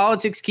just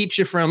politics keeps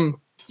you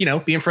from,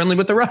 being friendly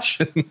with the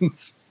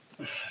Russians.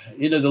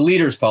 The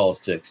leaders'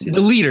 politics.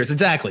 The leaders,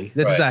 exactly.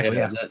 That's right.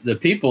 exactly. The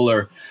people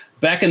are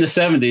back in the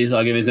 70s.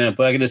 I'll give you an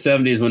example. Back in the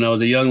 70s when I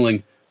was a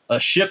youngling, a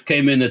ship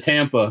came into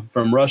Tampa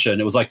from Russia, and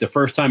it was like the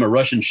first time a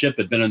Russian ship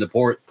had been in the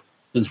port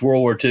since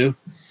World War II.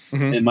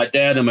 Mm-hmm. And my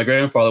dad and my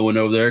grandfather went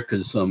over there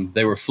because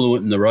they were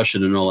fluent in the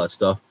Russian and all that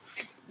stuff.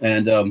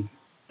 And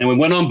we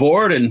went on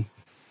board and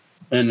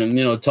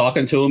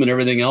talking to them and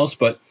everything else.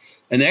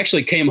 And they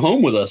actually came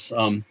home with us.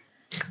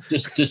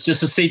 just to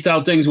see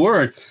how things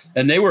were.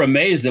 And they were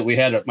amazed that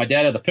my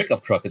dad had a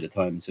pickup truck at the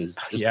time. And says,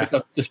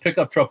 this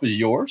pickup truck is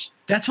yours.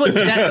 That's what he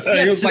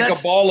was like a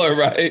baller,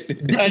 right?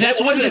 That's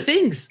one of the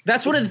things.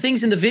 That's one of the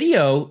things in the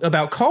video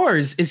about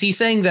cars is he's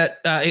saying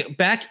that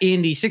back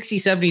in the 60s,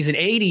 70s, and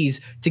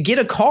 80s, to get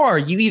a car,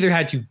 you either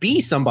had to be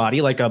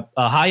somebody like a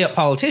high up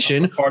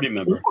politician, a party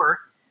member, or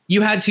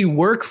you had to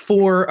work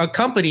for a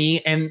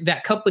company, and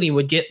that company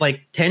would get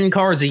like 10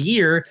 cars a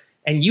year.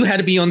 And you had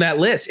to be on that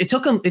list. It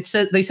took them. They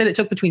said it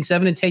took between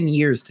 7 and 10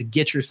 years to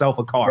get yourself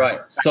a car. Right.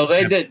 So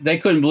they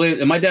couldn't believe.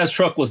 And my dad's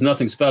truck was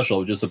nothing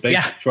special, just a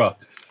basic truck.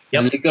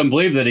 Yep. And they couldn't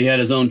believe that he had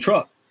his own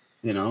truck.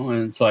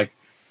 And it's like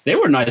they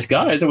were nice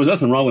guys. There was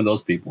nothing wrong with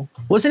those people.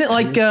 Wasn't it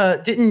like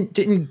didn't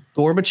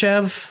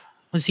Gorbachev,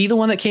 was he the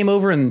one that came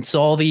over and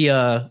saw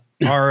the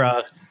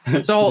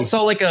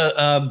saw like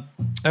a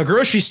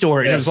grocery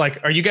store, and it was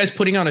like, are you guys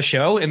putting on a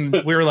show? And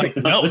we were like,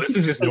 no, this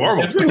is just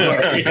normal.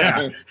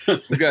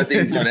 We got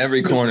things on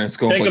every corner.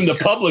 Take them to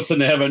Publix and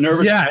they have a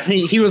nervous. Yeah,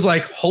 he was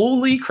like,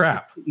 holy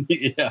crap.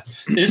 Yeah,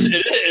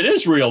 it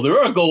is real.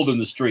 There are gold in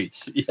the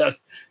streets.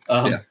 Yes.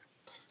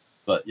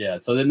 But yeah,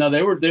 so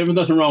there was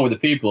nothing wrong with the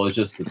people. It's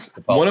just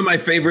one of my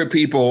favorite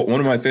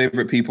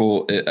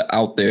people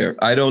out there.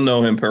 I don't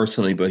know him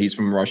personally, but he's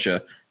from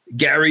Russia.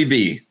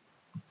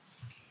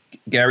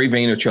 Gary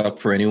Vaynerchuk,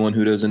 for anyone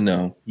who doesn't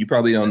know. You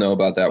probably don't know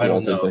about that,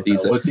 Walter, but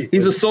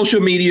he's a social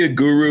media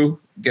guru,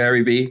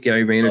 Gary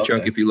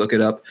Vaynerchuk, if you look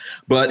it up.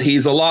 But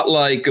he's a lot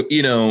like,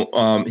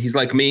 he's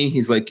like me.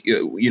 He's like,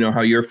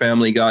 how your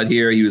family got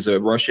here. He was a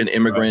Russian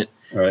immigrant,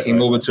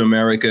 came over to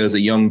America as a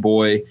young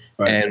boy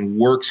and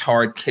works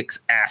hard, kicks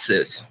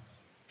asses.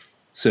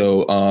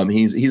 So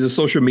he's a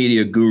social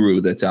media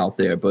guru that's out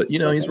there, but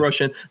he's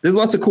Russian. There's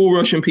lots of cool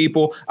Russian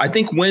people. I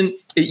think when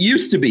it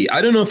used to be, I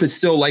don't know if it's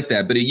still like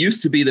that, but it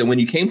used to be that when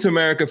you came to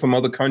America from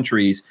other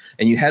countries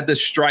and you had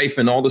this strife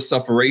and all the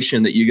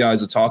sufferation that you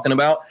guys are talking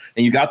about,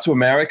 and you got to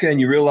America and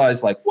you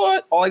realize like,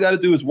 what? All I got to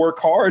do is work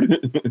hard.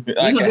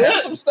 I can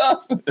have some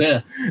stuff.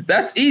 Yeah,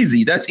 That's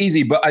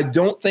easy. But I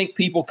don't think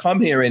people come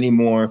here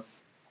anymore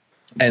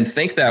and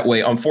think that way,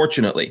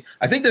 unfortunately.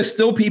 I think there's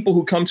still people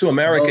who come to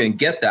America and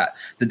get that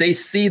they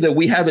see that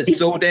we have it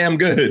so damn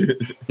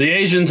good. The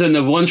Asians and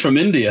the ones from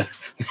India.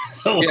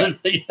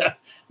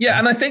 Yeah,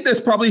 and I think there's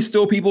probably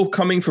still people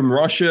coming from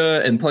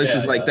Russia and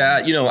places like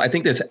that. I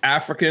think there's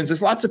Africans.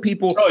 There's lots of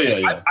people.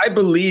 I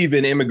believe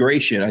in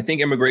immigration. I think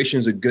immigration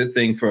is a good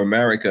thing for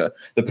America.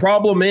 The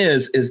problem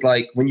is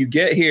like when you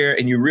get here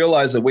and you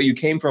realize that where you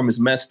came from is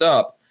messed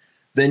up,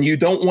 then you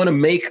don't want to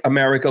make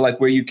America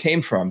like where you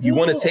came from. You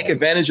want to take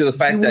advantage of the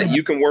fact that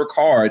you can work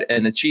hard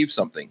and achieve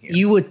something here.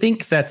 You would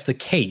think that's the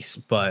case,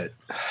 but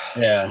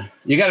yeah,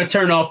 you got to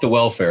turn off the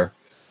welfare.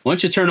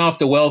 Once you turn off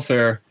the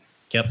welfare,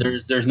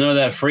 there's none of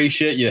that free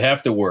shit. You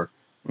have to work,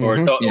 or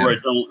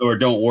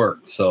don't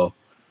work. So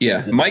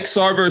yeah, Mike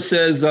Sarver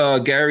says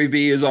Gary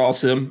V is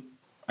awesome.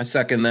 I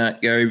second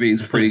that. Gary V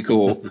is pretty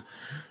cool.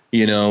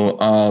 I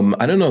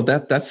don't know.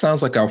 That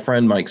sounds like our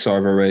friend Mike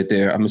Sarver right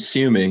there. I'm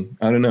assuming.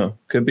 I don't know.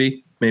 Could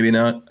be. Maybe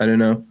not. I don't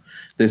know.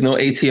 There's no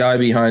ATI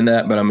behind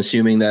that, but I'm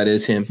assuming that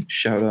is him.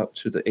 Shout out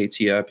to the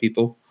ATI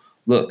people.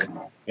 Look.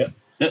 Yep.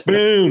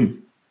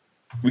 Boom.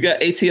 We got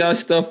ATI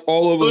stuff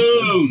all over.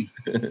 Boom.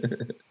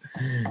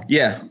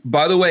 Yeah.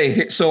 By the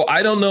way, so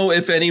I don't know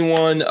if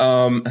anyone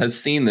has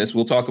seen this.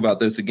 We'll talk about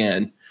this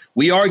again.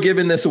 We are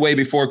giving this away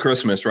before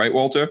Christmas, right,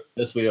 Walter?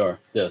 Yes, we are.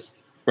 Yes.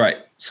 Right.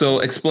 So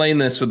explain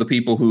this for the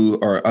people who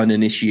are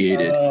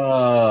uninitiated.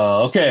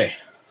 Okay.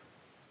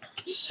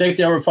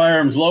 Safety Harbor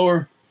Firearms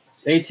lower,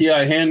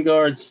 ATI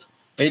handguards,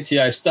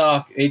 ATI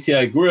stock,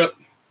 ATI grip,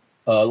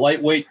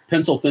 lightweight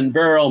pencil thin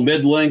barrel,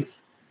 mid-length,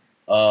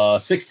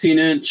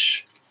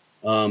 16-inch,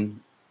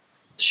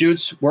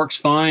 shoots, works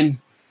fine.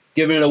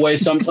 Giving it away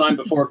sometime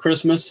before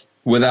Christmas.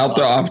 Without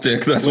the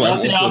optic. That's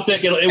without the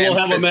optic,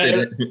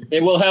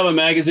 it will have a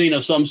magazine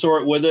of some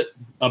sort with it,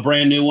 a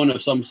brand new one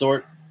of some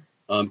sort.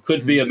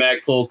 Could be a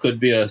Magpul, could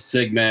be a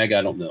Sig Mag.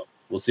 I don't know.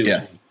 We'll see. Which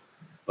one.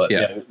 But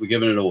we're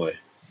giving it away.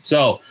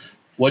 So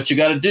what you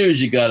got to do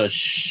is you got to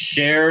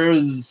share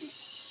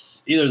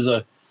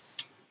either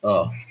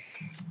how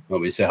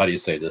do you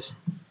say this?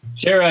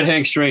 Share at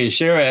Hank Strange,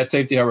 share at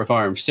Safety Harbor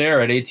Farms,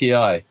 share at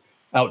ATI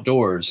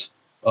Outdoors.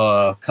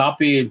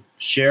 Copy and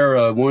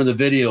share one of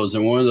the videos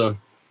and one of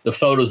the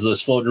photos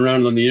that's floating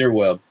around on the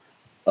interweb.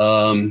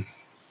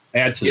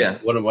 Add to this.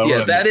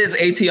 That is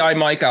ATI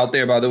Mike out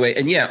there, by the way.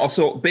 And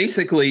also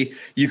basically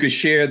you could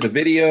share the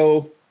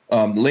video,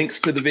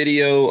 links to the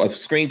video of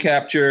screen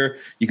capture.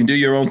 You can do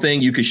your own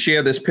thing. You could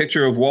share this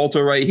picture of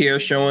Walter right here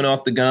showing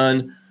off the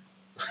gun.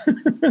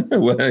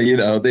 Well,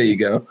 there you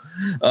go.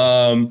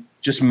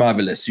 Just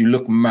marvelous. You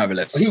look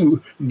marvelous.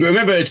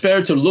 Remember, it's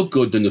better to look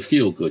good than to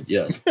feel good.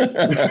 Yes.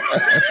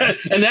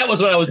 And that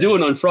was what I was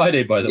doing on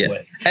Friday, by the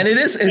way. And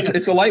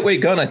it's a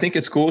lightweight gun. I think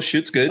it's cool.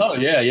 Shoots good. Oh,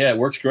 yeah. It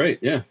works great.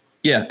 Yeah.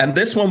 Yeah. And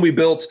this one we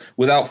built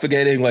without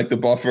forgetting like the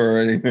buffer or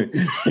anything.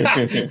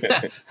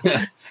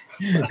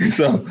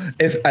 So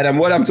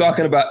what I'm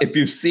talking about, if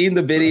you've seen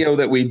the video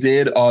that we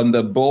did on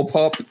the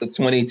Bullpup, the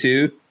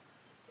 22,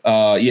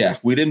 Yeah,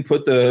 we didn't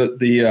put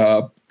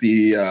the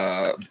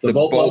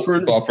bolt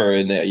buffer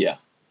in there. Yeah,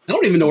 I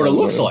don't even know what it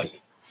looks like.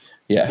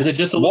 Yeah, is it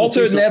just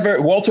Walter never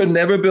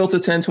built a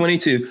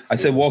 1022. I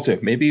said, Walter,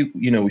 maybe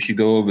we should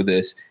go over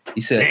this.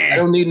 He said, I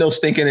don't need no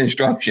stinking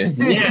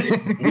instructions.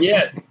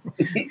 Yeah.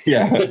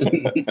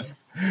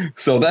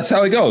 So that's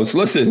how it goes.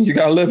 Listen, you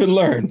gotta live and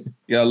learn.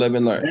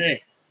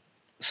 Hey.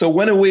 So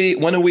when are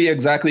we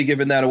exactly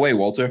giving that away,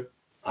 Walter?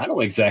 I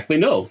don't exactly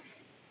know.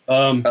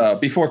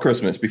 Before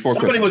Christmas.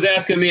 Somebody was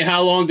asking me,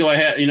 how long do I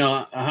have?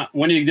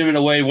 When are you giving it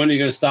away? When are you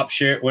going to stop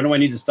sharing? When do I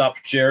need to stop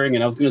sharing?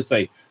 And I was going to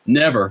say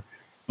never,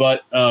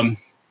 but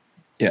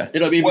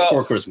it'll be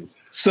before Christmas.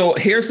 So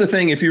here's the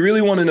thing: if you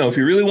really want to know, if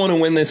you really want to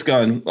win this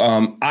gun,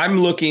 I'm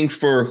looking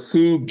for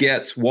who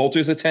gets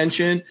Walter's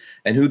attention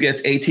and who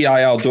gets ATI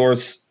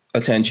Outdoors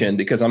attention,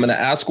 because I'm going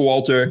to ask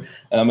Walter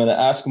and I'm going to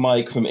ask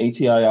Mike from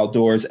ATI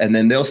Outdoors, and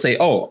then they'll say,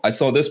 "Oh, I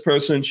saw this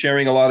person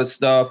sharing a lot of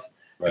stuff."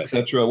 Right.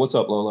 Etc. What's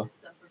up, Lola?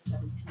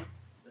 December 17th,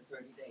 the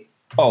 30 days.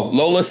 Oh,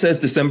 Lola says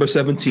December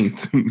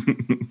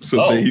 17th.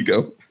 So there you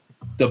go.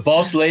 The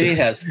boss lady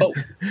has spoke.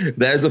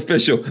 That is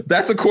official.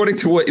 That's according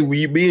to what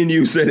me and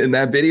you said in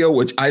that video,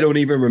 which I don't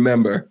even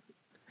remember.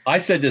 I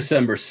said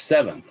December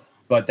 7th,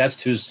 but that's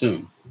too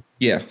soon.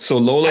 Yeah. So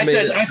Lola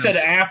I said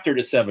after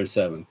December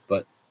 7th,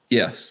 but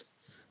yes.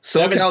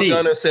 SoCal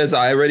Gunner says,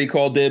 I already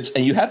called dibs,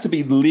 and you have to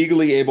be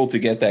legally able to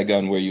get that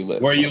gun where you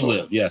live. Where you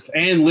live, yes.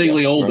 And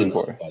legally old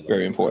enough.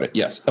 Very important,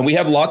 yes. And we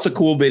have lots of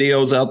cool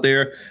videos out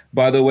there,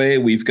 by the way.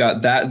 We've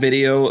got that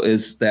video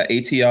is that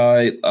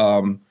ATI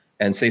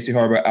and Safety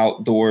Harbor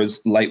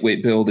Outdoors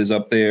lightweight build is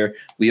up there.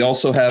 We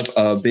also have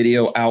a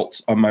video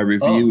out on my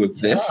review of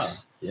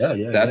this.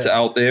 Yeah. That's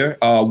out there.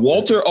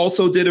 Walter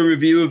also did a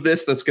review of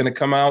this that's going to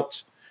come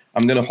out.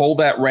 I'm going to hold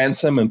that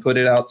ransom and put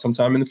it out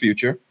sometime in the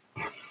future.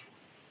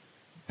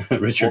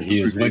 Richard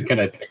Hughes, when can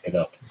I pick it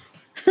up?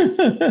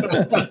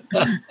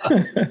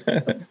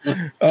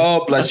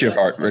 Oh, bless your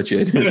heart,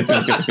 Richard.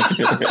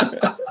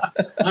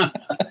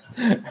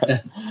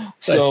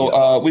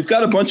 So we've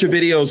got a bunch of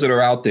videos that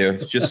are out there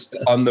just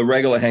on the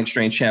regular Hank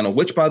Strange channel,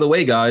 which, by the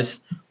way,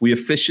 guys, we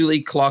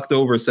officially clocked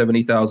over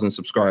 70,000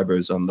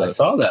 subscribers on the. I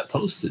saw that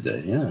post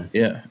today.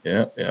 Yeah.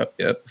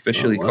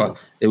 Officially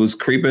clocked. It was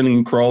creeping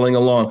and crawling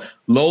along.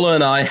 Lola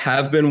and I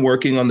have been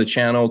working on the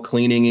channel,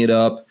 cleaning it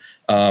up.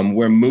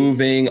 We're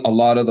moving a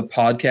lot of the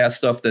podcast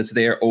stuff that's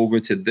there over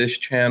to this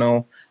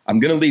channel. I'm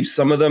going to leave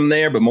some of them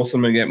there, but most of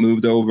them are going to get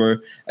moved over.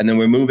 And then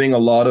we're moving a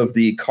lot of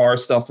the car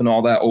stuff and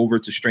all that over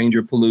to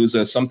Stranger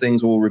Palooza. Some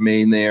things will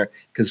remain there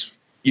because,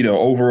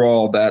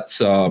 overall that's,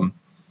 but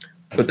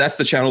that's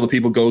the channel that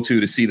people go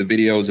to see the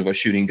videos of us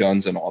shooting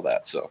guns and all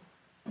that. So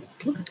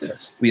look at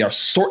this. We are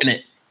sorting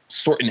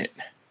it.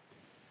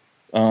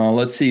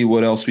 Let's see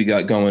what else we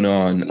got going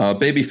on.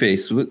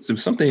 Babyface,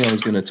 there's something I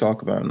was going to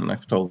talk about, and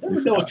I've totally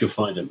forgot. I know what you'll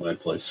find at my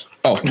place.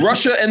 Oh,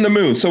 Russia and the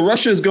moon. So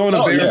Russia is going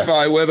to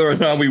verify whether or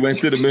not we went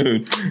to the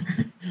moon.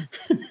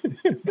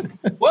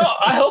 Well,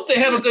 I hope they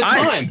have a good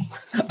time.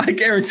 I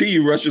guarantee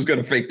you Russia's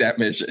going to fake that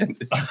mission.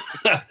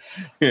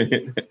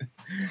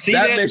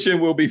 That mission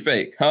will be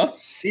fake, huh?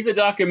 See the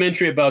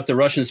documentary about the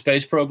Russian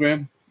space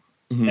program?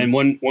 Mm-hmm. And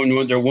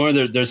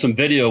when there's some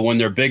video when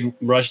their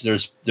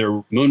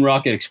their moon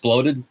rocket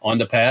exploded on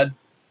the pad,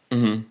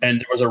 and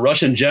there was a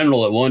Russian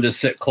general that wanted to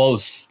sit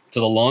close to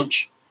the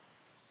launch.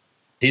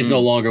 He's no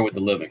longer with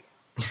the living.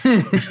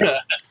 He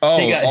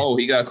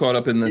got caught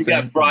up in the. He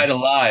got fried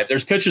alive.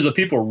 There's pictures of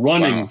people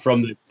running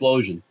from the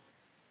explosion.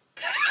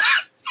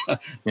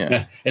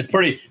 Yeah, it's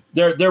pretty.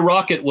 Their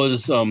rocket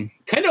was kind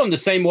of in the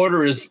same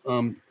order as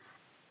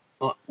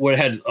where it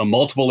had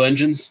multiple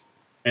engines.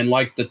 And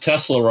like the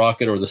Tesla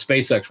rocket or the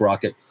SpaceX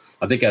rocket,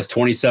 I think has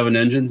 27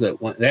 engines.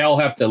 They all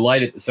have to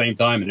light at the same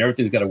time, and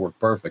everything's got to work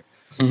perfect.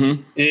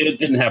 Mm-hmm. It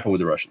didn't happen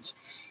with the Russians.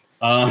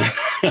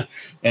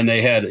 And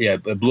they had,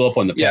 it blew up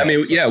on the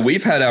pad.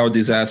 We've had our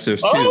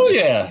disasters too. Oh,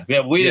 yeah.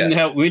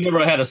 We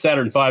never had a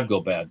Saturn V go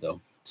bad, though.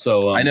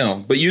 So I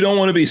know, but you don't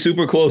want to be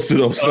super close to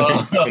those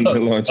things.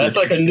 That's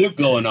like a nuke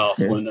going off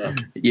when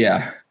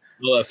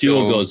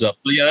fuel goes up.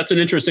 So that's an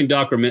interesting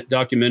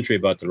documentary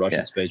about the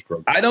Russian space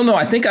program. I don't know.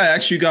 I think I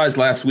asked you guys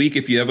last week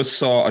if you ever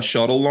saw a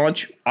shuttle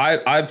launch.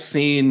 I've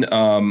seen.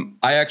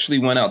 I actually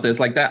went out. There's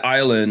like that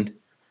island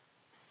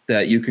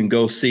that you can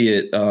go see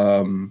it.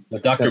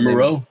 Dr.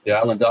 Moreau, the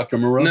island Dr.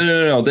 Moreau.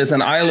 No. There's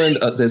an island.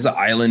 There's an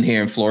island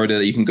here in Florida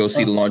that you can go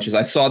see the launches.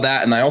 I saw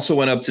that, and I also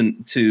went up to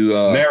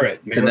Merritt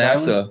to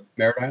NASA. Island?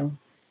 Merritt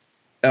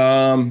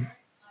Island.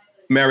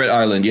 Merritt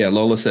Island. Yeah,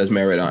 Lola says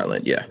Merritt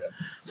Island. Yeah.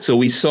 So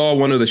we saw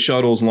one of the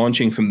shuttles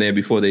launching from there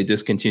before they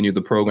discontinued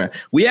the program.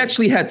 We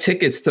actually had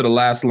tickets to the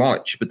last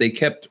launch, but they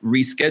kept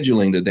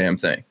rescheduling the damn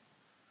thing.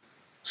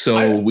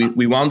 So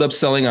we wound up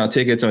selling our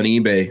tickets on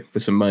eBay for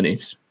some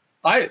monies.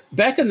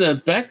 Back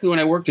when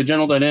I worked at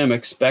General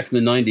Dynamics back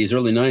in the 90s,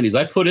 early 90s,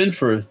 I put in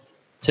for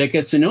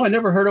tickets, and I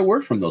never heard a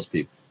word from those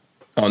people.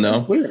 Oh no,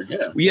 that's weird.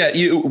 Yeah.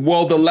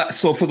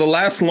 So for the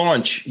last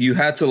launch, you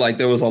had to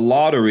there was a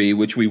lottery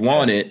which we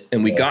wanted,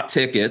 and we got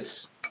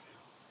tickets.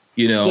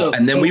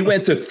 And then we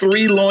went to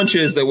 3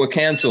 launches that were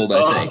canceled,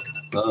 I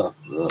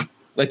think.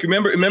 Like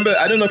remember,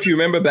 I don't know if you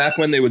remember back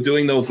when they were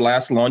doing those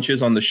last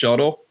launches on the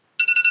shuttle,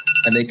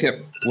 and they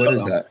kept. What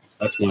is that?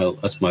 That's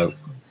my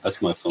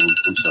phone.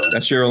 I'm sorry.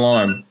 That's your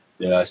alarm.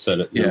 Yeah, I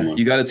said it. Yeah,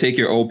 you got to take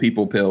your old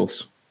people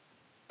pills.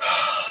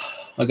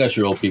 I got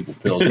your old people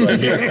pills right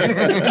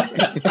here.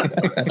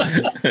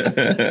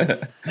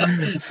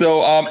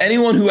 So,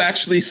 anyone who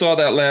actually saw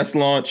that last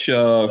launch,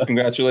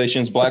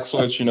 congratulations. Black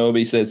Sword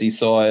Shinobi says he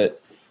saw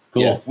it.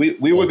 Cool. Yeah,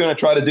 we were going to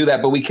try to do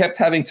that, but we kept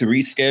having to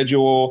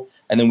reschedule,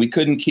 and then we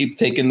couldn't keep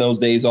taking those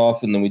days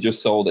off, and then we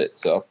just sold it.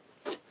 So,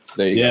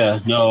 there you go.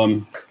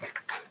 No,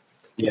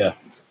 yeah.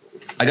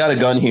 I got a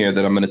gun here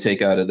that I'm going to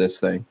take out of this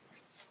thing.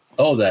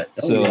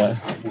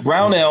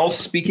 Brownells,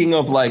 speaking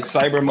of like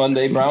Cyber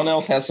Monday,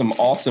 Brownells has some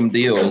awesome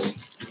deals.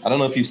 I don't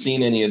know if you've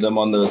seen any of them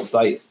on the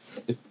site,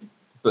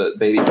 but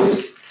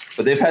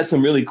they've had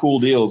some really cool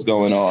deals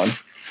going on.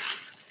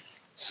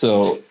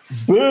 So,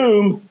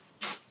 boom.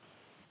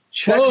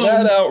 Check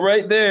that out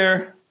right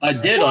there. I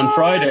did on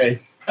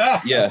Friday.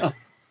 Yeah.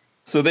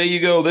 So there you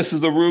go. This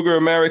is the Ruger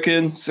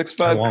American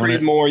 6.5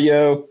 Creedmoor,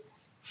 yo.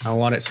 I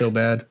want it so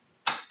bad.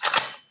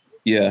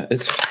 Yeah,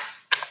 it's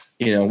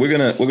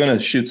we're gonna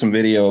shoot some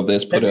video of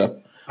this. Put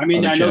up. I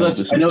mean, I know that's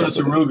a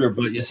Ruger,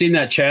 but you seen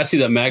that chassis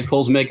that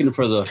Magpul's making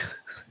for the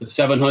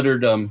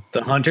 700?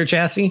 The Hunter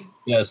chassis.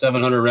 Yeah,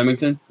 700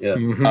 Remington. Yeah.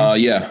 Mm-hmm.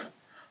 Yeah.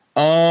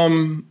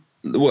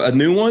 A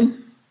new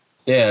one.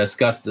 Yeah, it's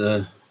got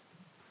the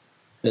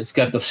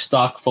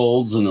stock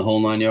folds and the whole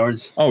 9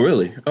 yards. Oh,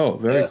 really? Oh,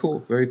 very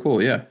cool. Very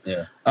cool. Yeah.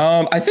 Yeah.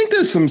 I think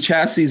there's some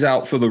chassis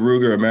out for the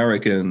Ruger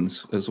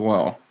Americans as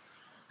well.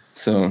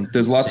 So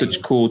there's lots of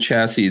cool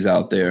chassis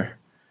out there.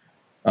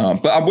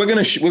 But we're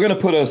gonna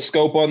put a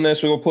scope on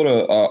this. We'll put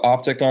a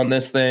optic on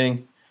this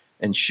thing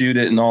and shoot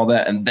it and all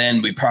that, and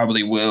then we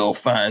probably will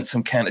find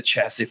some kind of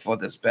chassis for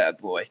this bad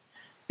boy.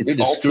 It's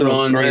also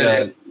on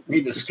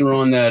need to screw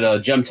on that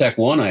Gemtech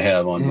 1 I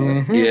have on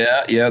there.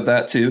 Mm-hmm. Yeah,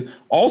 that too.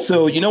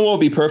 Also, you know what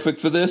would be perfect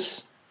for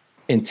this?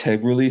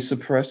 Integrally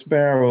suppressed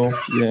barrel.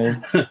 Yeah.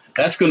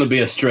 That's going to be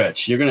a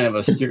stretch. You're going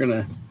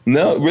to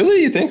No,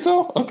 really? You think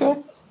so? Okay.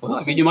 Well,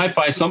 I mean, you might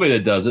find somebody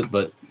that does it,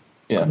 but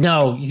yeah.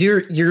 No,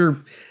 you're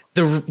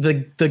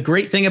the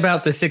great thing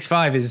about the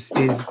 6.5 is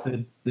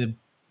the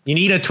you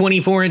need a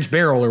 24-inch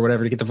barrel or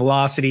whatever to get the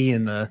velocity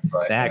and the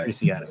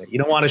accuracy out of it. You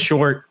don't want a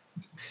short,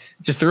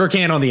 just throw a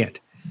can on the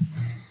end.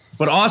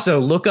 But also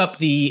look up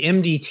the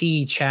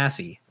MDT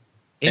chassis.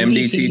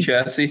 MDT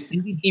chassis?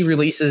 MDT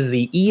releases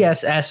the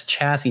ESS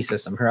chassis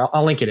system. Here,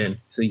 I'll link it in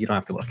so you don't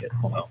have to look it.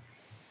 Hold on.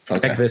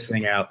 Okay. Check this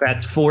thing out.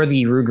 That's for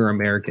the Ruger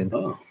American.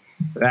 Oh.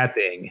 That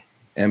thing.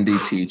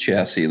 MDT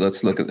chassis.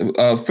 Let's look at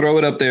throw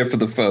it up there for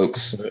the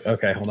folks.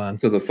 Okay, hold on.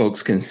 So the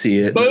folks can see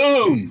it.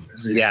 Boom!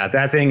 Yeah,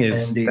 that thing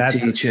is that's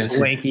a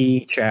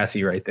swanky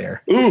chassis right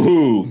there.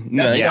 Ooh,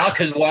 nice. Shock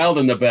is wild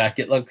in the back.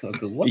 It looks like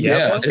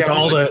it's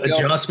all the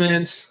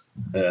adjustments.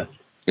 Yeah.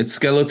 It's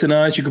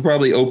skeletonized. You could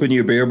probably open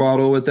your beer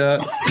bottle with that.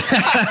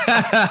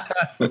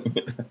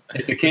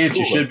 If you can't,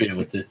 you should be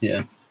able to.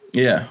 Yeah.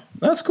 Yeah,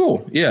 that's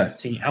cool. Yeah.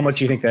 See, how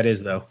much you think that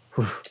is, though?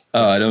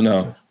 I don't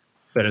know.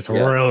 But it's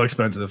real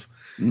expensive.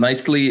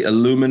 Nicely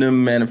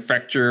aluminum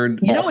manufactured.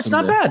 You know, it's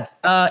not bad.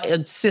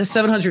 It's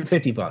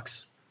 $750.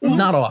 Mm-hmm.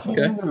 Not awful.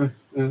 Okay.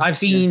 I've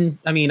seen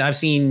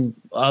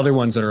other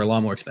ones that are a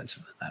lot more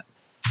expensive than that.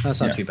 That's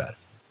not too bad.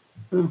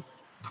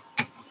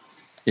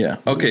 Yeah.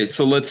 Okay.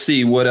 So let's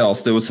see what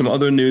else. There was some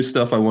other new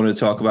stuff I wanted to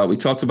talk about. We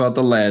talked about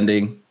the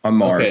landing on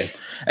Mars,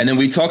 and then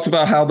we talked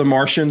about how the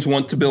Martians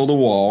want to build a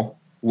wall.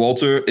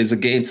 Walter is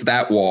against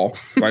that wall,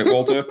 right,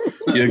 Walter?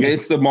 You're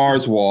against the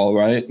Mars wall,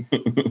 right?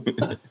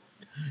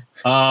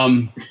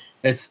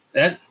 It's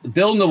that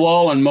building the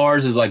wall on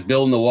Mars is like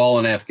building the wall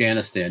in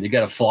Afghanistan. You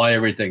got to fly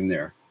everything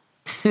there.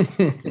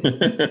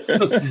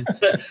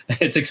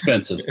 It's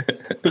expensive.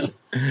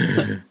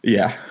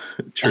 Yeah,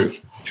 true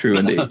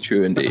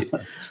indeed.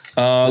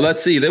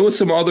 Let's see. There was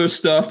some other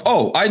stuff.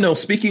 Oh, I know.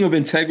 Speaking of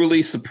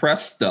integrally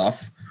suppressed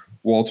stuff,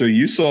 Walter,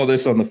 you saw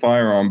this on the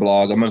Firearm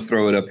blog. I'm going to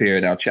throw it up here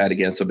and I'll chat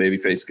again so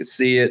Babyface can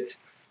see it.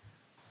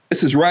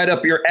 This is right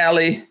up your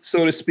alley,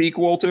 so to speak,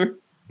 Walter.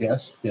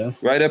 Yes.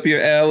 Right up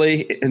your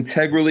alley.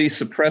 Integrally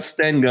suppressed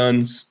Sten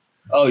guns.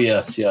 Oh,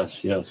 yes.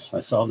 I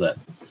saw that.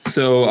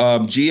 So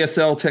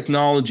GSL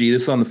technology,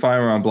 this is on the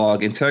Firearm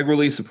blog.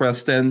 Integrally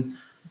suppressed Sten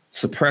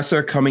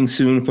suppressor coming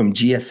soon from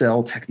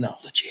GSL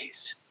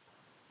Technologies.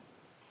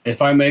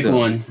 If I make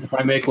one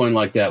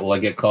like that, will I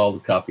get called a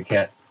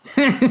copycat?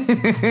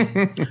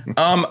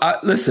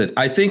 Listen,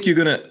 I think you're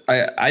gonna.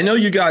 I know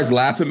you guys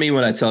laugh at me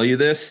when I tell you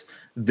this.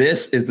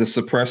 This is the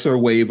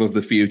suppressor wave of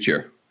the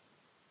future.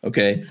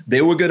 Okay,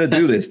 they were gonna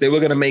do this. They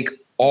were gonna make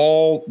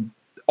all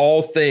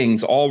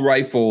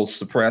rifles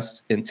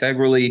suppressed,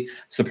 integrally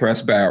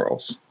suppressed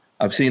barrels.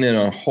 I've seen it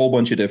on a whole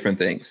bunch of different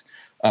things.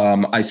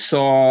 I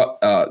saw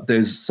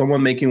there's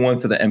someone making one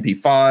for the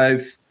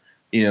MP5.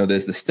 You know,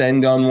 there's the Sten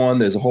gun one.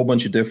 There's a whole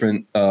bunch of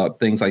different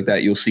things like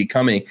that you'll see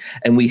coming.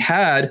 And we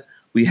had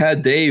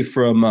Dave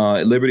from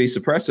Liberty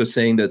Suppressor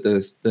saying that the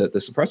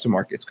suppressor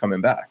market's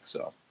coming back.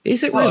 So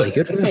is it really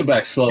good? Coming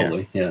back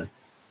slowly, yeah.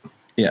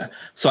 Yeah.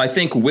 So I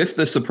think with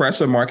the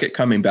suppressor market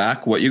coming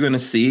back, what you're going to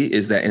see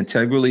is that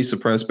integrally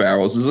suppressed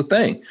barrels is a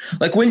thing.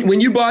 Like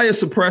when you buy a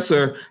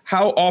suppressor,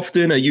 how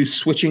often are you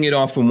switching it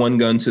off from one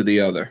gun to the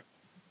other?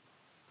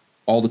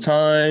 All the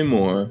time,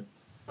 or?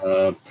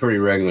 Pretty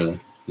regularly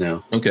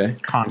now. Okay.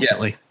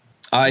 Constantly. Yeah.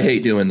 I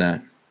hate doing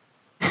that.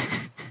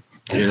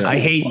 You know? I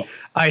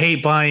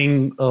hate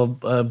buying a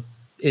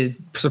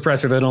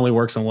suppressor that only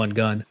works on one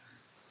gun.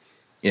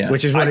 Yeah.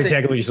 Which is what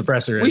integrity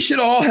suppressor is. We should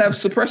all have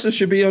suppressors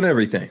should be on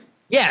everything.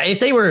 Yeah,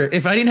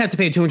 if I didn't have to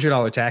pay a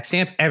 $200 tax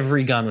stamp,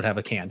 every gun would have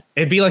a can.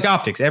 It'd be like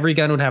optics. Every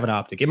gun would have an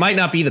optic. It might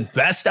not be the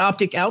best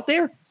optic out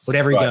there, but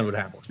every gun would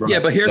have one. Right. Yeah,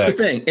 but here's the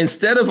thing.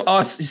 Instead of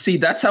us, you see,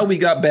 that's how we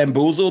got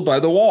bamboozled by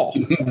the wall.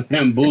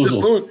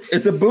 Bamboozled.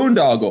 It's a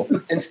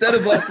boondoggle. Instead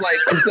of us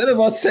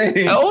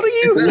saying, how old are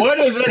you? What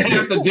does it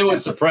have to do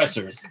with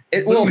suppressors?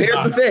 Well,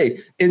 here's the thing.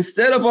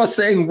 Instead of us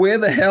saying, where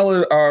the hell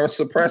are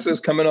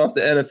suppressors coming off the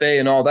NFA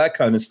and all that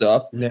kind of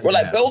stuff, we're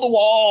like, build a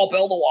wall,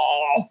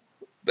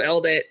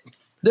 build it.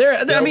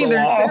 They're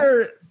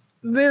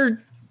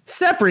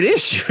separate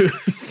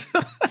issues.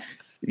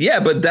 Yeah,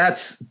 but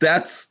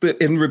that's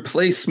in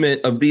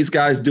replacement of these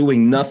guys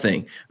doing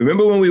nothing.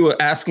 Remember when we were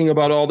asking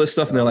about all this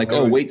stuff and they're like,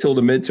 "Oh, wait till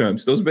the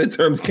midterms." Those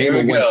midterms came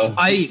and went.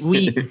 I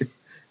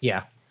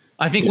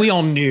think we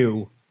all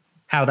knew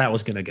how that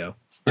was going to go.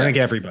 I think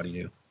everybody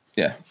knew.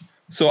 Yeah.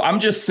 So I'm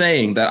just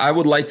saying that I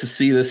would like to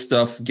see this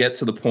stuff get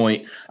to the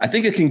point. I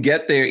think it can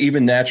get there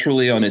even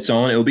naturally on its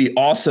own. It would be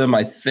awesome,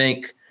 I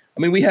think. I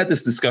mean, we had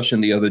this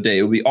discussion the other day.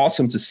 It would be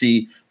awesome to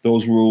see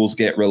those rules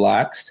get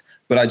relaxed.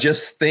 But I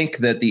just think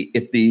that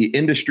if the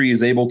industry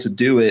is able to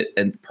do it,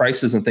 and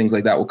prices and things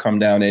like that will come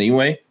down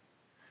anyway,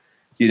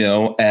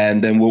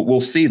 and then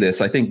we'll see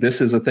this. I think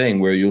this is a thing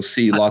where you'll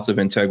see lots of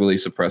integrally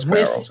suppressed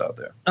barrels out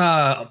there.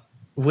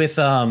 If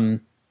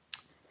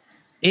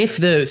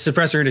the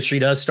suppressor industry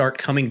does start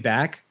coming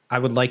back, I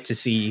would like to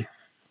see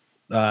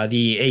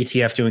the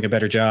ATF doing a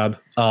better job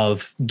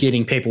of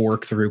getting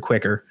paperwork through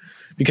quicker.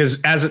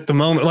 Because as at the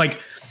moment,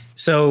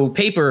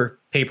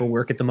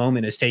 paperwork at the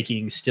moment is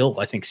taking still,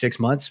 I think, 6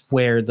 months,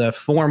 where the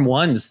Form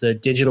 1s, the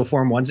digital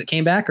Form 1s that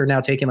came back, are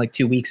now taking like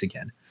 2 weeks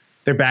again.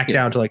 They're back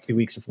down to like 2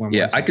 weeks of Form 1s.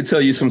 Yeah, I could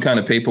tell you some kind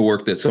of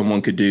paperwork that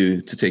someone could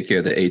do to take care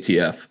of the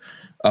ATF.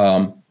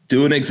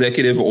 Do an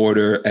executive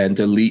order and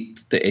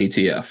delete the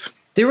ATF.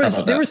 There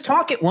was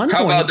talk at one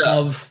point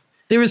of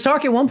the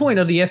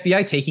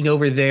FBI taking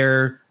over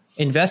their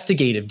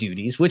investigative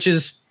duties, which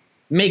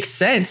makes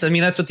sense. I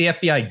mean, that's what the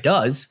FBI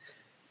does.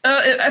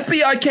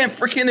 FBI can't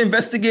freaking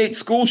investigate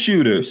school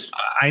shooters.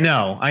 I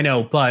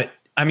know, but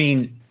I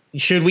mean,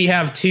 should we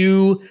have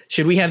the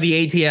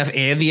ATF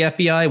and the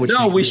FBI?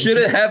 No, we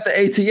shouldn't have the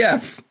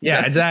ATF.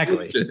 Yeah,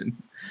 exactly.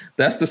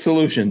 That's the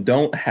solution.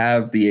 Don't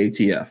have the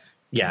ATF.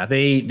 Yeah,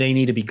 they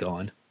need to be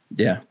gone.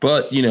 Yeah,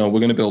 but we're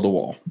gonna build a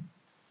wall.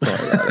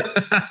 Sorry about it.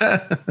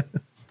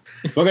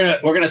 We're gonna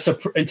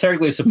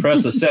integrally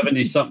suppress a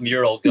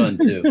 70-something-year-old gun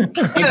too, and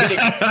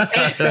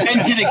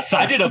get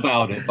excited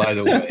about it. By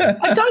the way,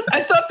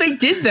 I thought they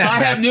did that. I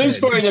have news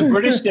for you: the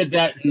British did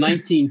that in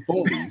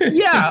 1940s.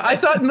 Yeah, I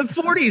thought in the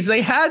 40s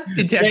they had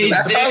integrity.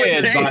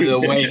 They did, by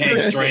the way.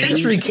 Hank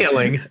century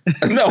killing.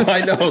 No,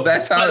 I know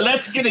that's how. But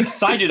let's get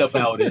excited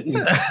about it.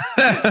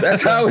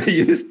 That's how we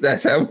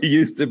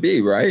used to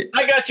be, right?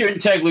 I got your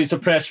integrally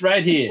suppressed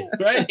right here.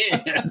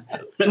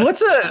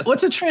 What's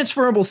a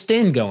transferable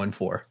STEN going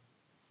for?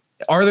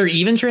 Are there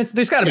even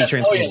there's got to be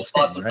transferable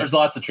stens, right? There's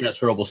lots of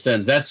transferable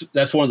stens.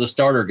 That's one of the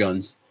starter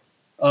guns.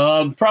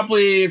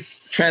 Probably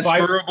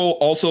transferable,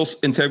 also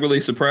integrally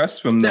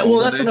suppressed from the. Well,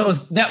 that's what I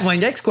was. That my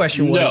next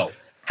question was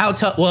how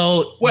tough.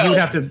 Well, you would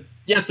have to.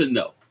 Yes and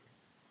no.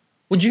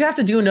 Would you have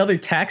to do another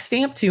tax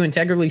stamp to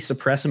integrally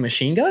suppress a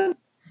machine gun?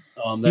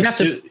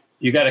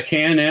 You got a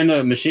can and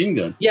a machine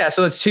gun. Yeah,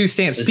 so it's two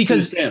stamps. It's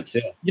because 2 stamps,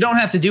 yeah. You don't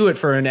have to do it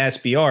for an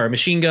SBR. A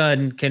machine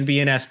gun can be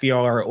an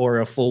SBR or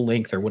a full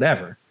length or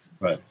whatever.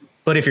 Right.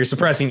 But if you're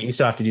suppressing it, you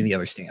still have to do the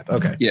other stamp.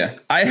 Okay. Yeah.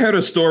 I heard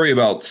a story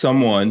about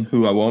someone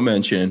who I won't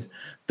mention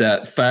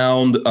that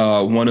found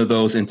one of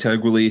those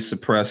integrally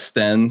suppressed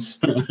stens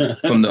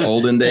from the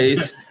olden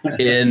days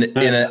in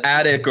an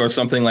attic or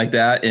something like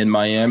that in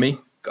Miami.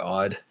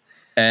 God.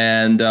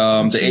 And the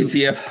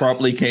ATF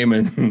promptly came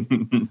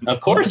in.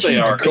 Of course they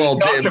are.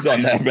 Called dibs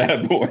on that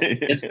bad boy.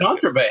 It's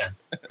contraband.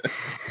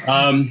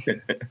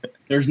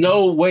 There's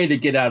no way to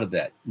get out of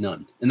that.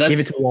 None. And give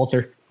it to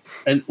Walter.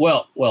 And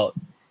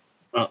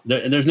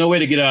there's no way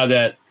to get out of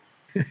that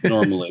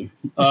normally.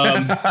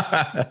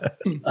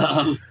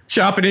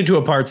 Chop it into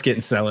a parts kit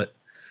and sell it.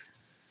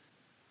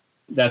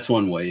 That's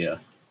one way, yeah.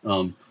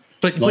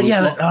 But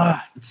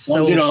yeah,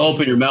 so you don't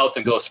open your mouth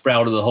and go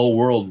sprout to the whole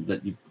world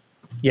that you.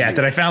 Yeah,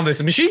 that I found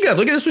this machine gun.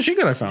 Look at this machine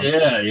gun I found.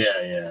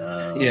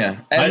 Yeah.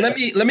 And let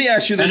me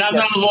ask you this. And I'm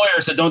not a lawyer,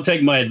 so don't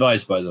take my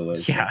advice, by the way.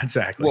 Yeah,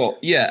 exactly. Well,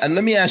 yeah, and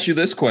let me ask you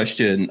this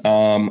question.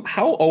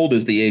 How old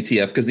is the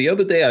ATF? Because the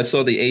other day I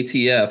saw the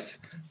ATF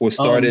was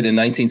started in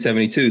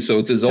 1972, so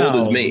it's as old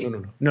as me.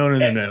 No.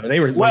 They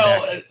were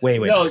way.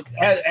 No,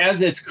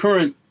 as its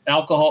current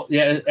alcohol.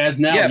 Yeah, as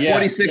now. Yeah,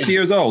 46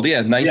 years old. Yeah,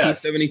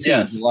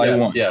 1972, July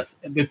 1. Yes.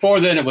 Before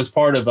then, it was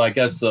part of, I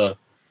guess, what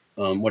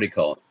do you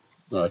call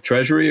it?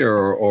 Treasury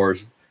or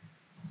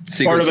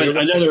part of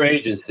another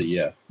agency.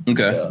 Yeah.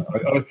 Okay.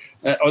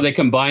 Or they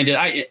combined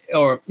it.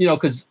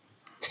 Because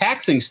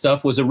taxing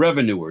stuff was a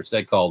revenuers,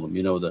 they called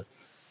them.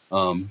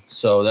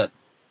 So that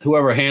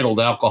whoever handled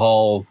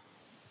alcohol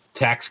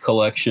tax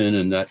collection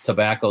and that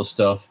tobacco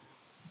stuff.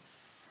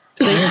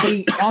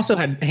 They also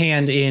had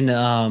hand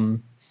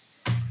in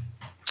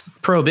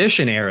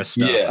Prohibition era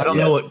stuff. I don't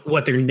know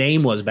what their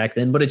name was back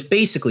then, but it's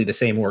basically the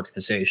same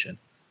organization.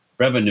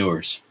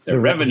 Revenuers. They're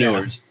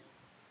revenuers.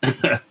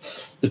 Yeah.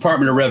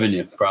 Department of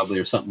Revenue, probably,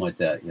 or something like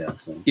that. Yeah.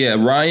 So. Yeah.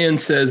 Ryan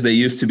says they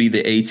used to be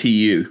the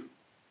ATU.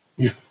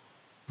 Yeah.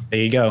 There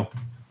you go.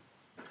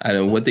 I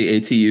don't know what the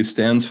ATU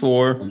stands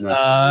for.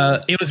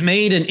 It was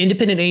made an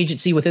independent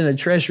agency within the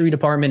Treasury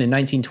Department in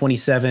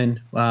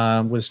 1927,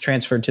 was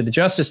transferred to the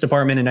Justice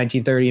Department in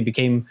 1930, and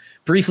became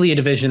briefly a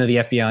division of the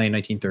FBI in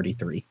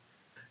 1933.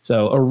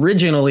 So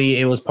originally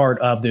it was part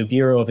of the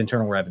Bureau of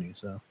Internal Revenue.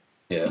 So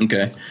yeah.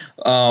 Okay.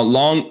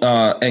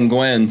 And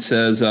Gwen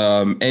says,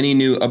 any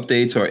new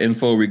updates or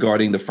info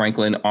regarding the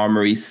Franklin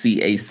Armory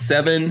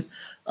CA7?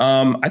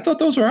 I thought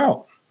those were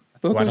out.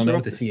 I don't know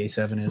what the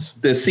CA7 is.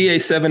 The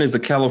CA7 is the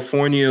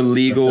California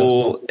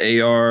legal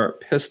AR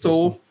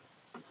pistol.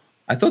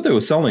 I thought they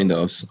were selling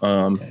those.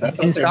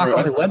 In stock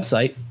on their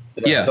website.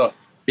 Yeah.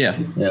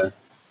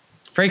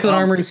 Franklin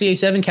Armory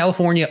CA7,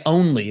 California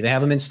only. They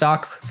have them in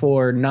stock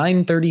for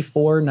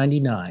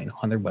 $934.99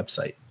 on their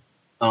website.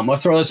 I'll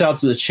throw this out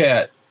to the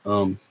chat.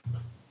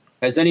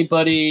 Has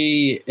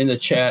anybody in the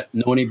chat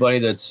know anybody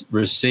that's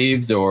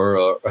received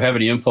or have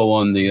any info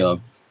on the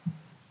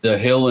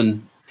Hill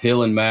and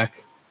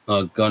Mac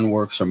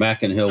Gunworks or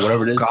Mac and Hill,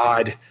 whatever it is?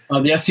 God, the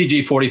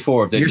STG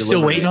 44. You're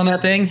still waiting on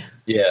that thing?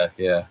 Yeah.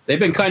 They've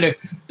been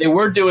they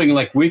were doing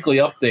like weekly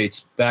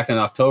updates back in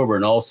October,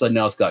 and all of a sudden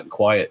now it's gotten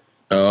quiet.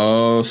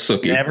 Oh,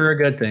 sucky. Never a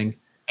good thing.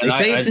 They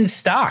say it's in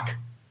stock.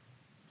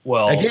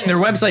 Well, again, their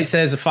website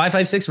says a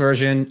 5.56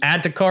 version,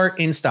 add to cart,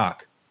 in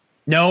stock.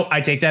 No,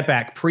 I take that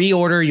back.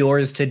 Pre-order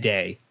yours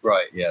today.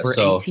 Right, yeah. For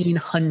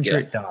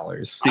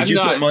 $1,800. Did you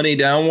put money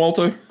down,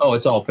 Walter? Oh,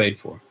 it's all paid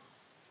for.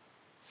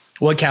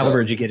 What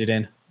caliber did you get it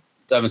in?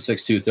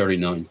 7.62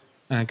 39.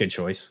 Good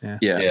choice.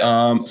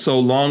 Yeah. So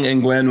Long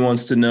and Gwen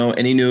wants to know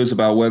any news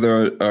about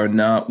whether or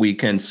not we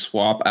can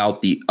swap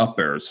out the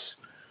uppers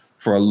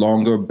for a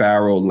longer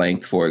barrel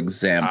length, for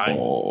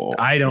example.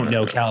 I don't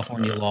know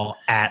California law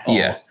at all.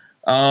 Yeah.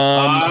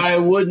 I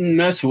wouldn't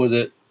mess with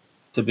it,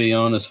 to be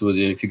honest with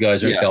you, if you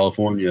guys are in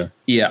California.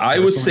 Yeah, I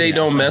would say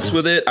don't mess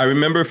with it. I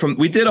remember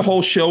we did a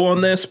whole show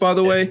on this, by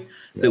the way,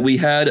 that we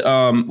had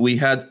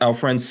our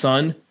friend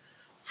Son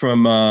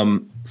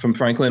from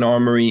Franklin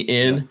Armory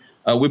in.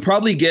 We'd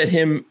probably get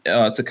him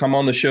to come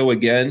on the show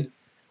again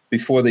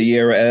before the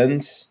year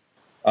ends.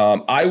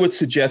 I would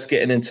suggest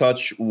getting in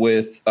touch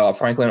with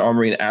Franklin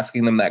Armory and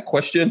asking them that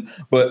question.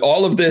 But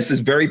all of this is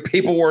very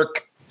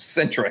paperwork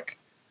centric.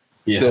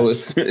 Yes. So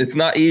it's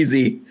not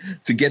easy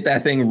to get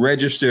that thing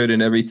registered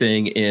and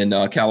everything in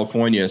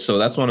California. So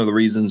that's one of the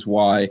reasons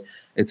why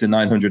it's a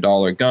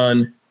 $900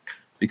 gun,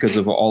 because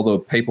of all the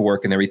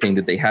paperwork and everything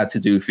that they had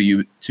to do for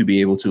you to be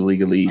able to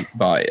legally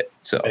buy it.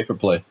 So pay for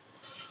play.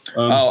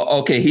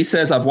 Okay. He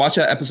says, I've watched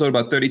that episode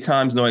about 30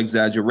 times. No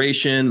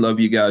exaggeration.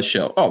 Love you guys'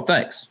 show. Oh,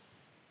 thanks.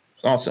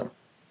 Awesome.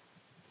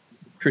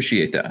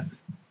 Appreciate that.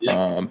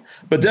 Yeah.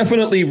 But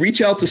definitely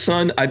reach out to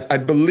Son. I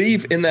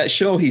believe in that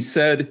show he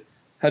said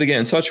how to get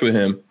in touch with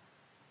him.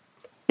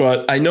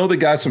 But I know the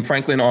guys from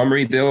Franklin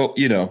Armory, they'll,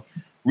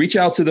 reach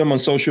out to them on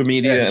social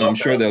media and I'm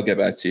sure they'll get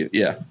back to you.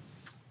 Yeah.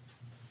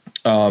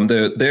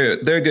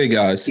 They're good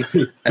guys.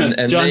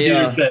 And John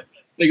Deere said,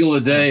 legal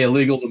today,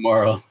 illegal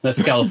tomorrow.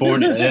 That's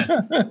California.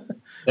 Yeah.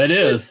 That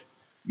is.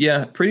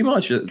 Yeah, pretty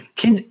much.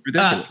 Can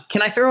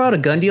I throw out a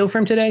gun deal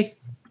from today?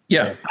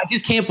 Yeah. I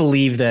just can't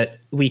believe that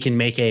we can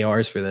make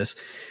ARs for this.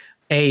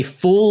 A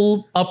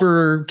full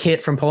upper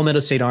kit from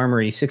Palmetto State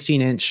Armory,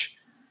 16-inch.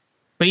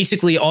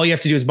 Basically, all you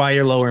have to do is buy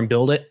your lower and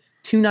build it.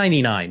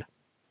 $299.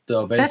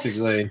 So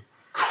basically, that's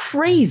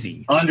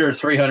crazy. Under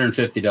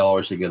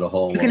 $350 to get a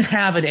whole. You can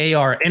have an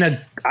AR and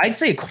I'd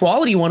say a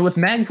quality one with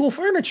Magpul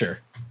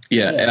furniture.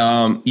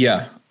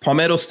 Yeah.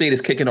 Palmetto State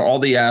is kicking all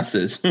the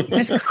asses.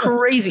 That's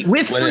crazy.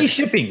 With free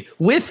shipping.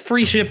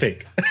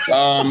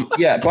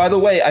 Yeah. By the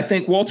way, I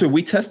think, Walter,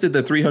 we tested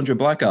the 300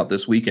 Blackout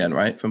this weekend,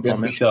 right? From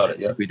Palmetto. We shot it.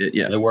 Yeah, we did.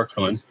 Yeah, it worked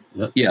fine.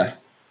 Yep. Yeah.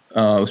 It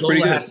was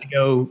pretty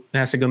good.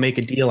 Has to go make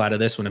a deal out of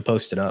this one and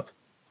post it up.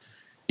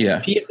 Yeah.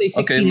 PSA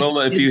 16. Okay,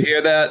 Lola, if you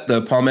hear that,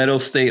 the Palmetto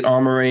State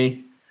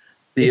Armory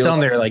deal, it's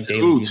on there like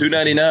daily. Ooh,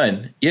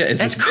 $299. Yeah,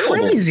 that's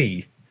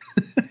crazy.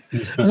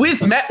 with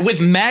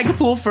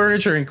Magpul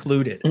furniture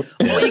included. All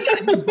you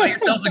gotta do is buy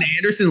yourself an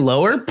Anderson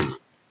lower.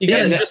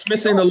 Just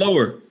missing the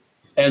lower.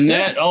 And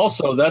that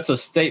also, that's a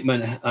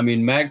statement. I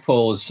mean,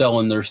 Magpul is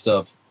selling their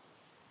stuff,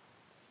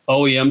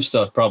 OEM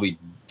stuff, probably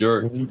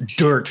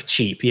dirt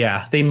cheap.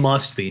 Yeah, they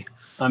must be.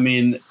 I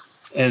mean,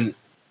 and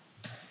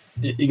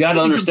You got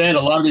to understand,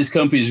 a lot of these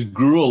companies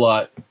grew a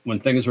lot when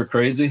things were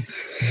crazy,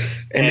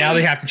 and now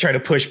they have to try to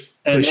push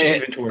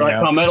inventory like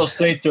out. Palmetto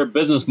State, their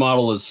business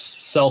model is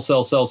sell,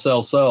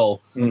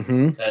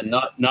 mm-hmm. and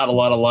not a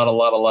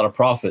lot of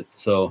profit.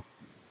 So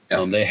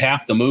they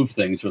have to move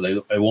things, or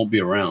they won't be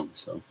around.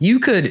 So you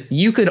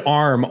could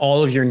arm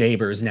all of your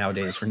neighbors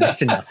nowadays for next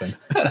to nothing.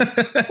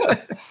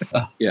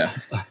 Yeah.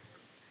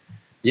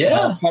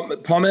 Yeah.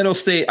 Palmetto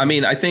State, I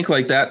mean, I think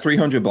like that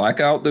 300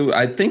 blackout, dude,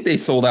 I think they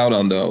sold out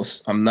on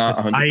those. I'm not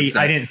 100%.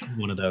 I didn't see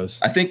one of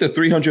those. I think the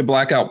 300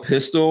 blackout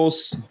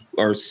pistols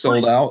are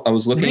sold out. I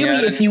was looking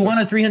at it. If you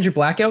want a 300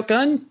 blackout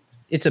gun,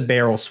 it's a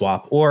barrel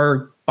swap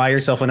or buy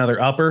yourself another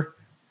upper.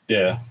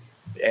 Yeah.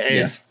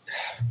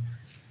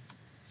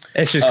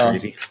 It's just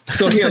crazy.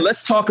 So here,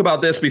 let's talk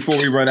about this before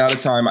we run out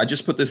of time. I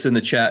just put this in the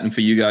chat and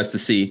for you guys to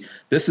see.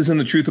 This is in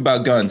the Truth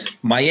About Guns.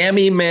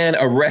 Miami man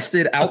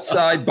arrested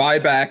outside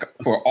buyback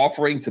for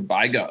offering to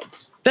buy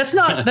guns. That's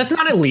not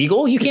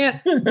illegal. You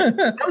can't.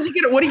 What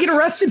do you get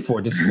arrested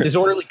for?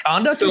 Disorderly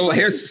conduct?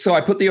 So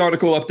I put the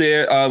article up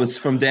there. It's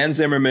from Dan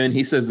Zimmerman.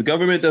 He says the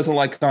government doesn't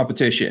like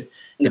competition.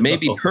 It may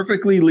be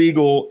perfectly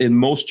legal in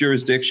most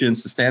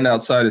jurisdictions to stand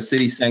outside a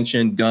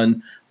city-sanctioned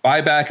gun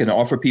buyback and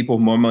offer people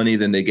more money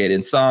than they get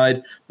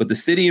inside. But the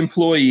city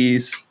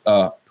employees,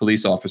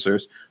 police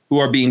officers, who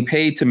are being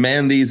paid to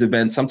man these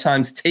events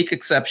sometimes take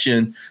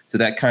exception to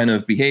that kind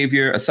of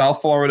behavior. A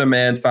South Florida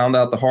man found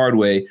out the hard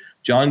way.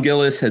 John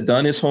Gillis had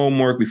done his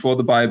homework before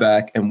the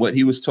buyback, and what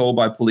he was told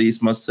by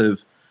police must have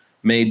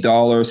made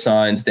dollar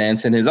signs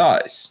dance in his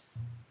eyes.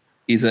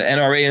 He's an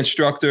NRA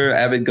instructor,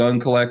 avid gun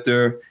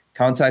collector,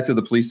 contacted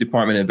the police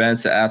department in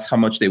advance to ask how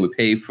much they would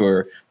pay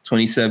for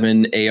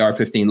 27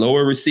 AR-15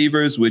 lower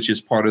receivers, which is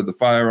part of the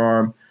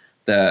firearm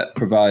that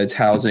provides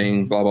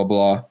housing, blah, blah,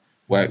 blah.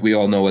 We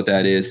all know what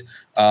that is.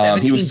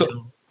 He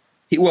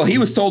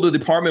was told the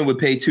department would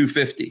pay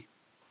 $250.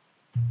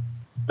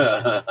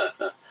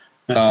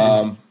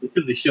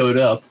 Until they showed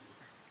up.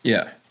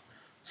 Yeah.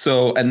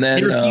 So, and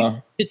then they refused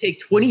to take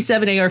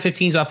 27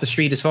 AR-15s off the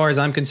street. As far as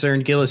I'm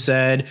concerned, Gillis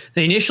said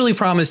they initially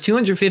promised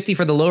 $250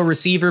 for the low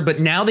receiver, but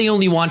now they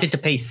only wanted to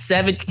pay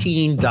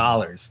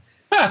 $17.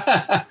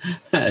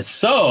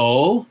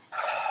 So,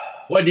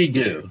 what did he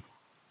do?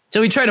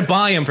 So he tried to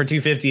buy him for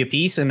 $250 a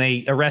piece, and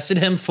they arrested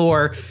him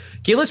for.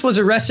 Gillis was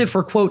arrested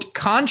for, quote,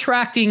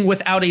 contracting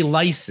without a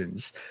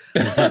license,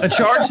 a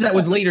charge that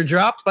was later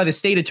dropped by the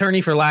state attorney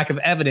for lack of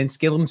evidence.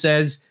 Gillis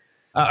says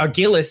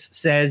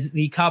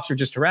the cops were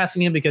just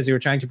harassing him because they were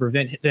trying to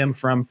prevent them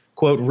from,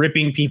 quote,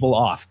 ripping people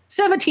off.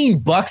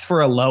 $17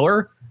 for a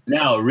lower.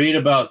 Now read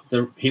about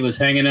he was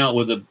hanging out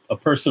with a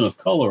person of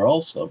color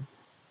also.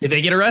 Did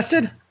they get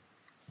arrested?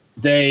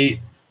 They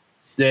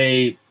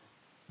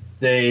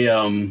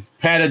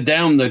patted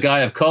down the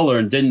guy of color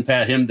and didn't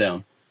pat him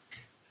down.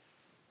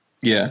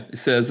 Yeah, it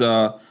says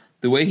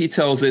the way he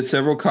tells it,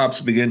 several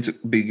cops began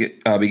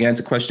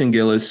to question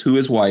Gillis, who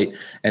is white,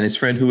 and his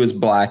friend, who is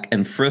black,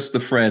 and frisked the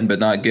friend, but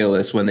not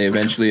Gillis, when they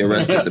eventually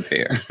arrested the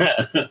pair.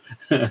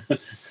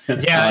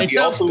 Yeah, it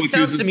sounds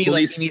to me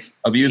like he's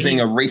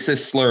using a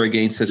racist slur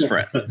against his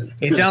friend.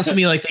 It sounds to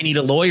me like they need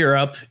a lawyer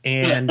up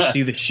and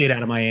sue the shit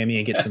out of Miami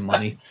and get some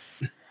money.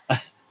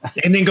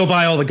 And then go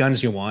buy all the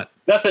guns you want.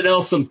 Nothing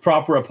else, some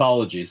proper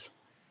apologies.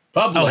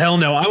 Public. Oh, hell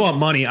no. I want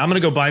money. I'm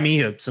going to go buy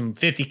me some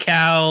 50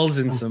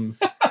 cals and some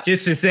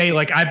just to say,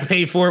 like, I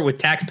paid for it with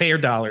taxpayer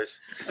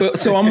dollars.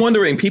 So I'm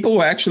wondering, people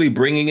were actually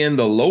bringing in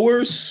the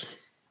lowers?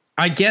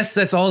 I guess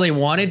that's all they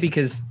wanted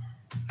because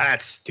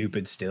that's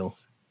stupid still.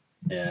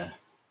 Yeah.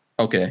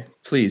 Okay.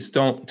 Please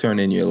don't turn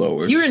in your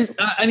lowers.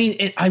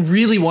 I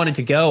really wanted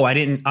to go. I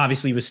didn't,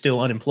 obviously was still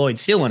unemployed,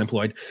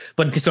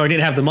 but so I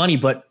didn't have the money,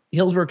 but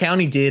Hillsborough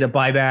County did a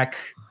buyback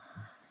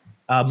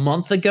a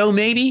month ago,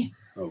 maybe.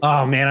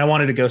 Oh man, I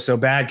wanted to go so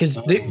bad because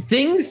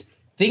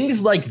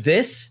things like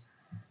this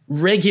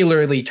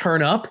regularly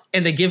turn up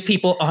and they give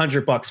people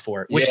 $100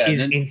 for it, which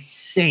is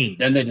insane.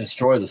 Then they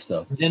destroy the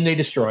stuff. Then they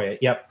destroy it.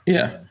 Yep.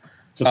 Yeah.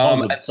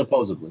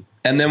 Supposedly.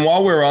 And then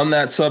while we're on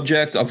that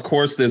subject, of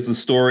course, there's the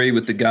story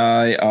with the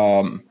guy.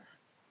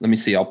 Let me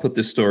see. I'll put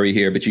this story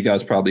here, but you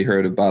guys probably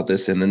heard about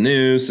this in the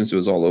news since it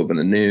was all over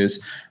the news.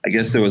 I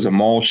guess there was a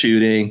mall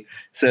shooting. It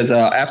says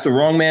after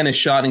wrong man is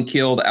shot and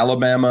killed,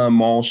 Alabama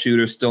mall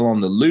shooter still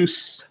on the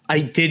loose. I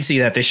did see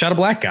that. They shot a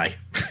black guy.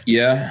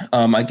 Yeah.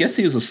 I guess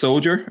he was a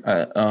soldier.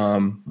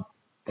 Well,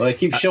 they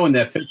keep showing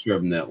that picture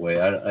of him that way.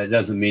 It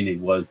doesn't mean he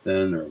was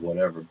then or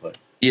whatever, but.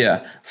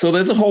 Yeah. So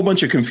there's a whole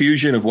bunch of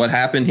confusion of what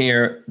happened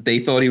here. They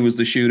thought he was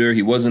the shooter.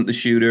 He wasn't the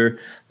shooter.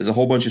 There's a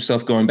whole bunch of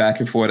stuff going back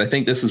and forth. I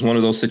think this is one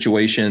of those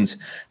situations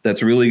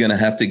that's really going to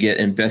have to get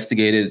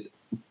investigated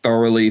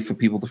thoroughly for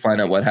people to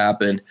find out what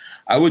happened.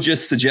 I would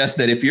just suggest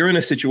that if you're in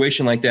a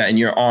situation like that and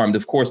you're armed,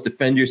 of course,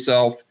 defend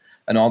yourself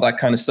and all that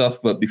kind of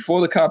stuff. But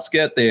before the cops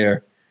get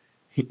there,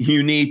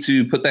 you need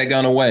to put that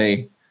gun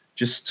away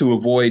just to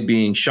avoid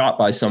being shot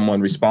by someone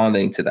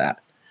responding to that.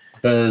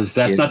 Because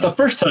that's not the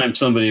first time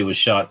somebody was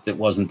shot that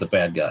wasn't the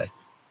bad guy.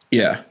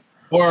 Yeah.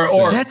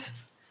 Or that's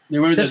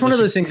one of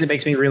those things that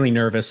makes me really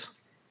nervous.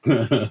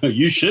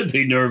 You should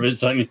be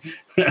nervous. I mean,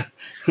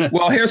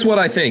 well, here's what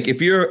I think: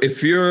 if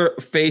you're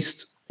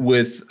faced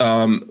with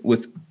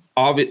an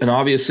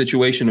obvious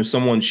situation of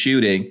someone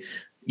shooting,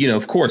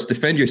 of course,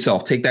 defend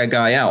yourself, take that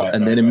guy out,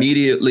 and then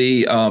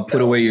immediately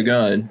put away your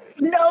gun.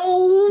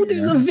 No,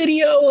 there's a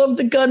video of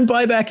the gun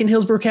buyback in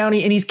Hillsborough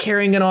County, and he's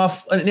carrying it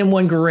off an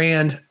M1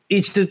 Garand.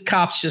 It's the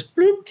cops just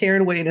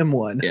carrying away an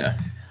M1. Yeah.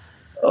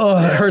 Oh,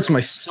 that hurts my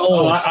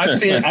soul. I've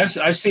seen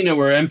it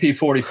where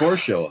MP44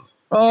 show up.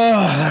 Oh,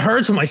 that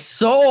hurts my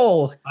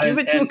soul. Give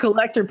it to a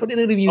collector, put it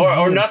in a museum.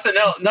 Or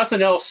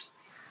nothing else.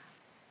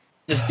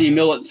 Just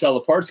demill it and sell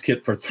a parts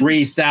kit for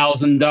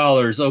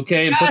 $3,000,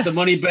 okay? And put the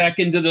money back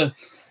into the...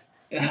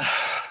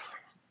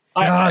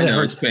 God, that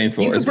hurts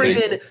painful.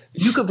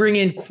 You could bring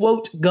in,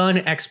 quote, gun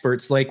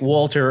experts like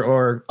Walter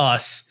or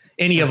us,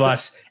 any of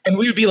us, and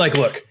we would be like,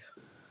 look,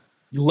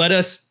 let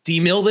us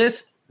demill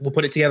this. We'll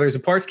put it together as a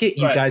parts kit.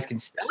 You guys can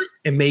sell it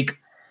and make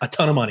a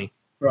ton of money.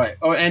 Right.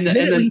 Oh, and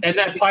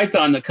that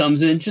Python that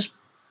comes in, just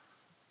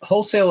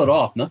wholesale it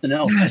off. Nothing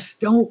else. Yes.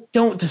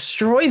 Don't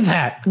destroy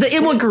that. The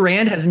M1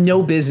 Garand has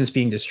no business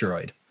being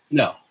destroyed.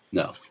 No.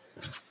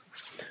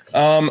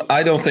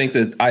 I don't think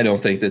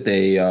that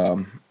they,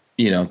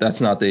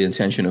 that's not the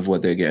intention of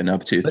what they're getting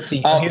up to. Let's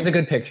see. Here's a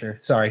good picture.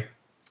 Sorry.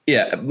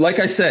 Yeah, like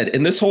I said,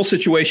 in this whole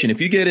situation, if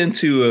you get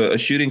into a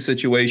shooting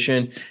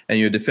situation and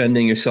you're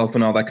defending yourself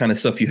and all that kind of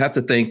stuff, you have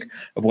to think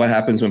of what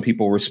happens when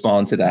people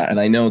respond to that. And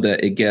I know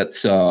that it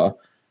gets, the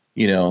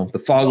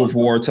fog of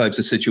war types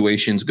of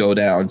situations go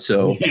down.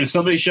 So if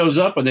somebody shows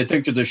up and they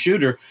think they're the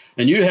shooter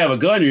and you have a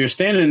gun and you're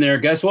standing there,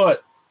 guess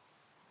what?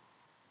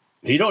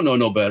 He don't know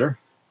no better.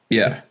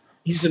 Yeah.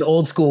 He's an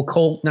old school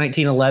Colt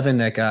 1911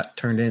 that got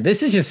turned in.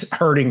 This is just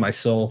hurting my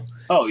soul.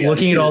 Oh, yeah.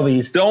 Looking at all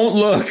these. Don't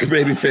look,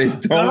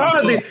 babyface.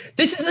 Don't look.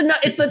 This is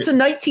that's a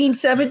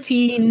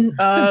 1917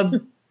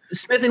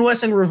 Smith &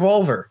 Wesson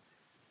revolver.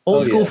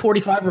 Old school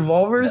 45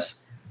 revolvers.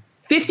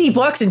 Yeah.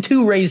 $50 and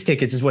 2 Rays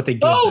tickets is what they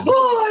give. Oh,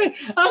 boy.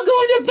 I'm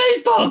going to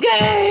baseball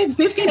games.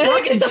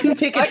 $50 and 2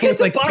 tickets worth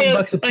like $10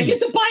 a piece. I get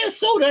to buy a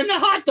soda and a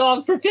hot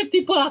dog for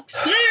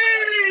 $50.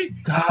 Yay!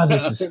 God,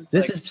 this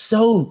is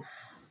so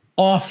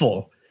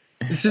awful.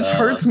 It just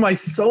hurts my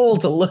soul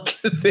to look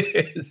at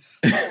this.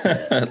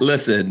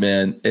 Listen,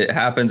 man, it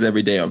happens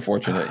every day,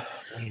 unfortunately.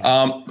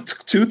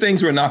 2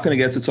 things we're not going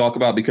to get to talk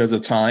about because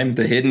of time.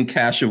 The hidden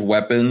cache of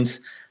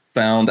weapons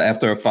found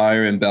after a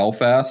fire in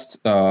Belfast.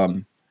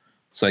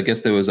 So I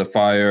guess there was a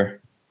fire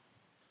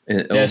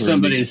in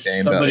somebody's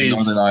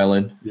Northern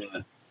Ireland. Yeah.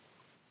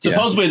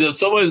 Supposedly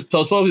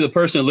the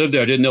person who lived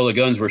there didn't know the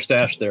guns were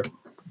stashed there.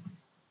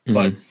 Mm-hmm.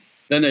 But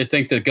then they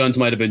think that guns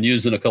might have been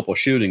used in a couple of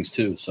shootings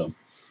too, so...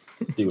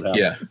 See what happens.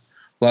 Yeah,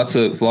 lots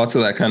of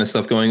that kind of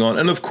stuff going on,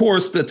 and of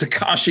course the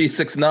Tekashi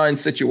 6ix9ine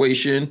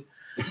situation.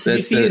 Did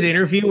you see his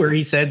interview where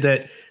he said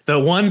that the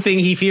one thing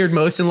he feared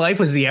most in life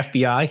was the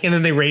FBI, and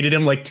then they raided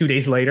him like 2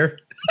 days later?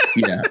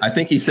 Yeah, I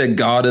think he said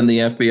God and the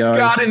FBI.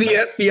 God and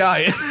the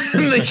FBI,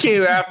 and they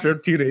came after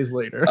him 2 days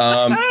later.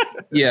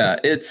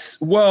 Yeah,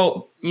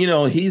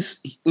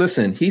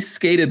 he's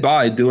skated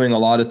by doing a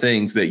lot of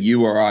things that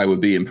you or I would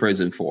be in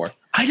prison for.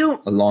 A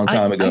long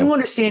time ago. I don't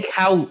understand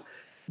how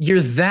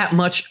you're that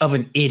much of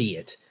an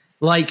idiot.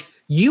 Like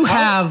you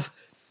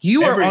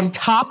are on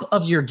top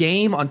of your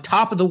game, on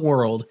top of the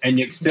world, and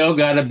you still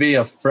got to be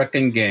a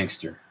frickin'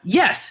 gangster.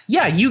 Yes,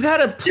 yeah, you got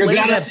to play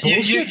that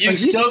bullshit.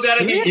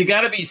 You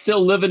got to be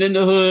still living in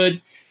the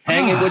hood,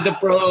 hanging with the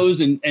bros,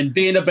 and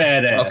being a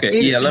badass.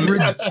 Okay,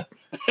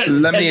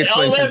 let me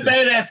explain all something.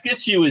 That badass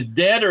gets you is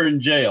dead or in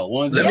jail.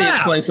 Let me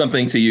explain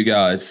something to you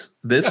guys.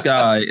 This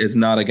guy is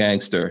not a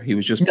gangster. He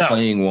was just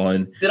playing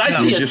one. Did I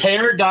see his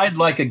hair dyed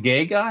like a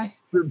gay guy?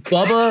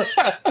 Bubba's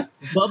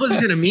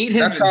gonna meet him.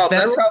 That's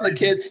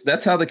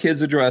how the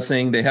kids are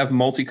dressing. They have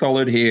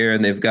multicolored hair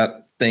and they've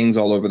got things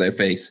all over their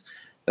face.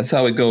 That's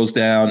how it goes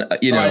down.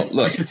 Look,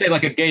 I should say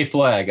like a gay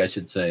flag. I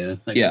should say.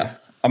 Yeah,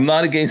 I'm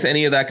not against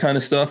any of that kind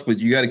of stuff, but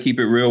you got to keep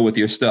it real with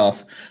your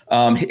stuff.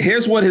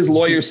 Here's what his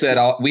lawyer said.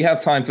 We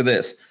have time for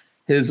this.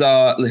 His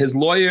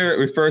lawyer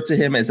referred to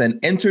him as an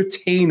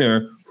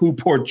entertainer who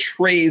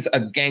portrays a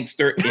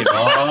gangster image.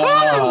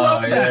 I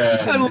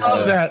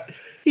love that.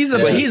 He's a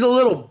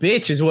little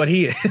bitch is what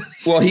he is.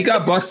 Well, he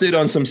got busted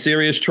on some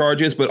serious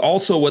charges, but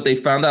also what they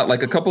found out,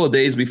 like a couple of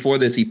days before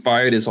this, he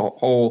fired his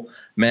whole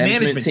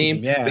management team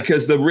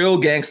because the real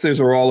gangsters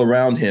are all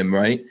around him,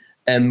 right?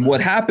 And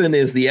what happened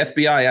is the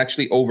FBI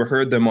actually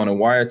overheard them on a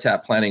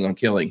wiretap planning on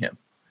killing him.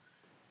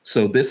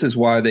 So this is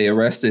why they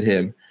arrested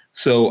him.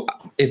 So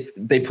if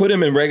they put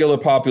him in regular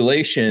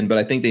population, but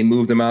I think they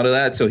moved him out of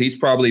that. So he's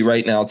probably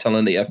right now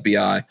telling the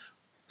FBI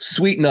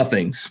sweet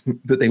nothings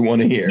that they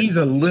want to hear. He's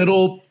a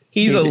little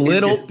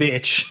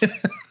bitch.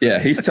 Yeah,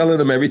 he's telling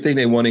them everything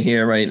they want to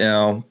hear right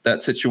now.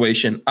 That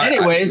situation.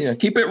 Anyways,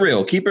 keep it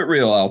real. Keep it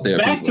real out there.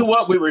 Back to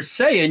what we were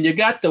saying. You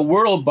got the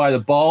world by the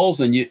balls,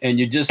 and you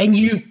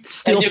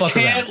still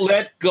can't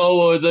let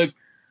go of the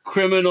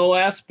criminal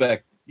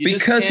aspect.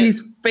 Because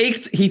he's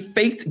faked.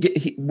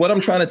 What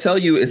I'm trying to tell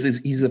you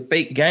is he's a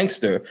fake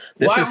gangster.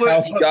 This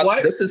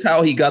is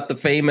how he got the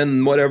fame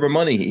and whatever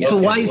money he had.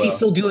 But why is he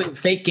still doing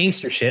fake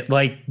gangster shit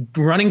like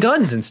running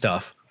guns and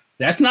stuff?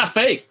 That's not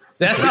fake.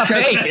 That's not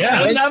fake.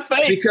 Yeah, that's not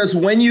fake. Because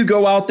when you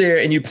go out there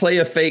and you play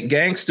a fake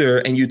gangster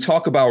and you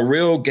talk about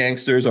real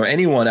gangsters or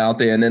anyone out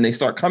there, and then they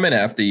start coming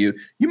after you,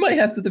 you might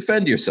have to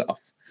defend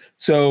yourself.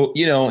 So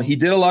he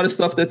did a lot of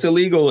stuff that's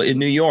illegal in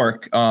New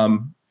York,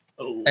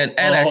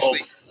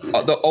 actually.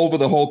 Over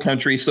the whole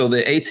country. So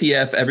the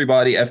ATF,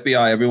 everybody,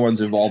 FBI,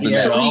 everyone's involved in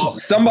that.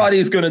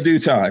 Somebody's going to do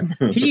time.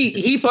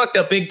 he fucked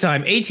up big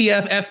time.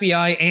 ATF,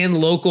 FBI, and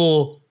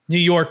local New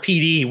York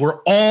PD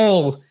were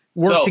all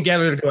worked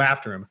together to go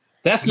after him.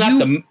 That's not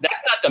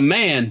the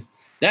man.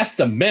 That's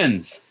the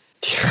men's.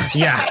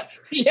 Yeah.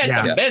 He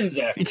had the men's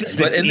after.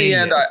 But in the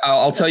end,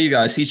 I'll tell you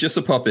guys, he's just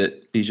a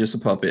puppet. He's just a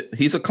puppet.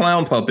 He's a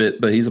clown puppet,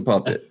 but he's a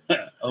puppet.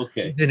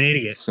 Okay. He's an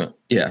idiot. So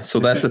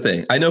that's the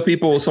thing. I know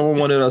someone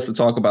wanted us to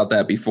talk about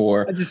that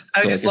before. I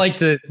just like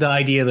the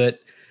idea that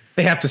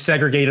they have to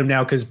segregate him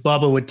now because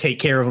Bubba would take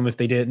care of him if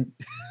they didn't.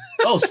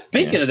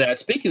 Speaking of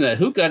that,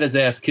 who got his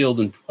ass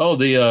killed?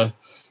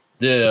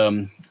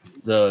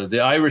 The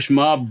Irish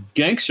mob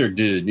gangster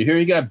dude. You hear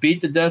he got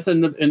beat to death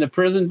in the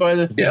prison by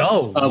the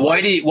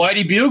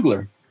Whitey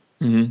Bugler.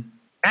 Mm-hmm.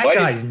 That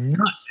guy's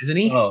nuts, isn't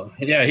he? Oh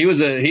yeah, he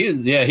was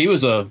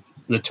a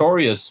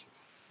notorious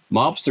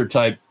mobster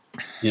type,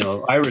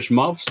 Irish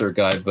mobster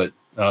guy. But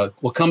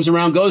what comes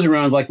around goes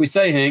around, like we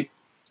say, Hank.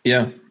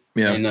 Yeah.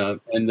 And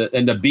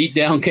the beat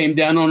down came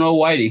down on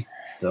old Whitey.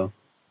 So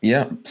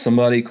yeah,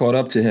 somebody caught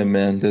up to him,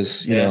 man.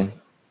 There's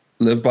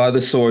live by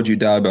the sword, you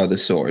die by the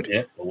sword.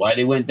 Yeah,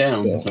 Whitey went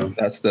down. So.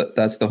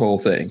 That's the whole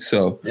thing.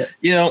 So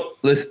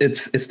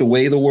it's the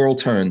way the world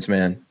turns,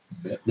 man.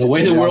 The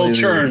way the world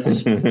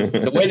churns,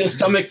 the way the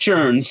stomach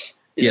churns.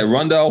 Yeah,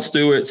 Rondell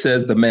Stewart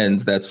says the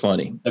men's. That's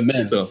funny. The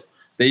men's. So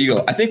there you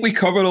go. I think we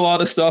covered a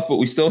lot of stuff, but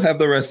we still have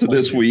the rest of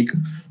this week.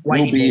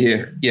 We'll be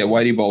here. Yeah,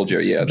 Whitey Bulger.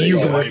 Yeah,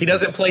 Bugler. He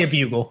doesn't play a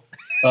bugle.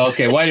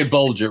 Okay, Whitey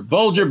Bulger,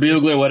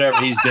 Bugler, whatever.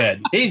 He's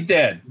dead. He's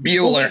dead.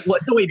 Bueller.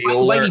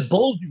 Whitey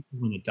Bulger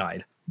when he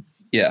died.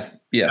 Yeah.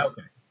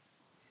 Okay.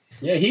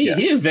 Yeah,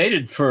 he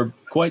invaded for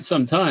quite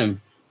some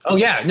time. Oh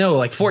yeah, no,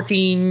 like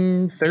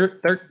 14,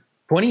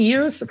 20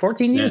 years,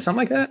 14 years, something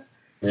like that.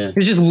 Yeah. He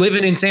was just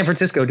living in San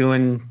Francisco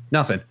doing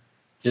nothing.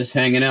 Just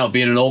hanging out,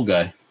 being an old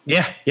guy.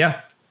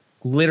 Yeah.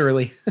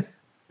 Literally.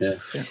 Yeah.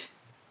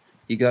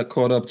 He got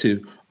caught up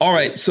too. All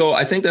right, so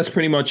I think that's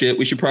pretty much it.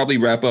 We should probably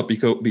wrap up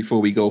before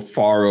we go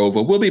far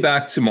over. We'll be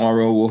back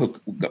tomorrow. We'll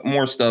got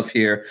more stuff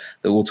here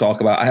that we'll talk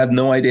about. I have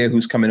no idea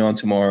who's coming on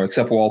tomorrow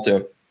except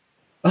Walter.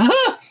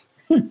 Uh-huh.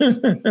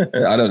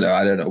 I don't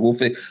know.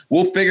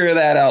 We'll figure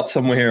that out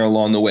somewhere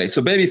along the way.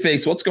 So,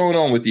 Babyface, what's going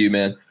on with you,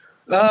 man?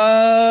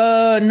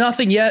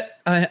 Nothing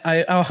yet.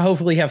 I'll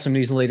hopefully have some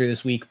news later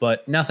this week,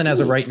 but nothing as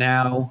of right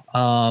now.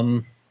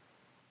 I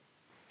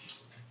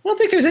don't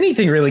think there's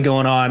anything really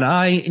going on.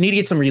 I need to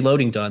get some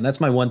reloading done.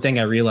 That's my one thing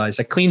I realized.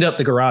 I cleaned up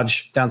the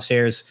garage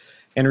downstairs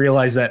and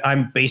realized that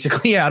I'm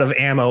basically out of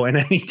ammo and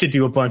I need to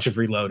do a bunch of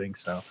reloading.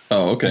 So.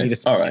 Oh, okay.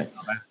 All right.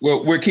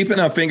 Well, we're keeping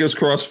our fingers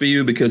crossed for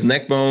you because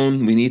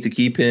Neckbone, we need to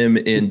keep him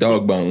in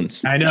dog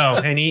bones. I know.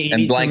 And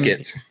and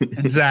blankets.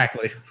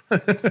 Exactly.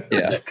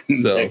 Yeah.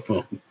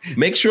 So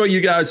make sure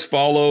you guys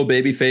follow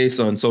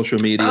Babyface on social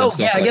media. Oh,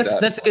 yeah. I guess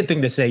that's a good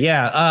thing to say.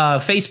 Yeah.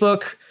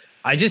 Facebook.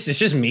 It's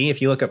just me.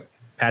 If you look up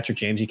Patrick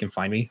James, you can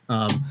find me.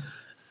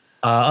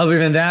 Other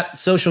than that,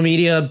 social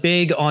media,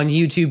 big on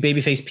YouTube,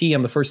 Babyface P.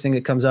 I'm the first thing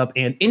that comes up.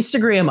 And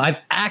Instagram, I've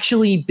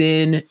actually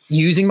been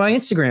using my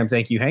Instagram.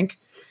 Thank you, Hank.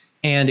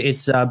 And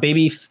it's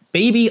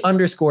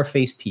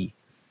baby_face P.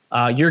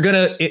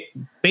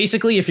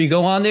 Basically, if you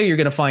go on there, you're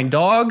going to find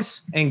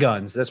dogs and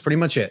guns. That's pretty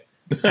much it.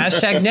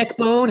 Hashtag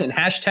neckbone and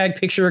hashtag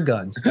picture of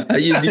guns.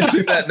 You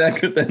using that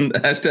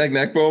hashtag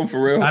neckbone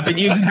for real? I've been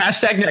using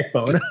hashtag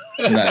neckbone.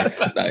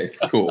 Nice.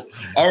 Cool.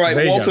 All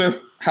right,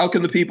 Walter, how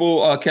can the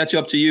people catch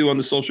up to you on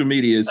the social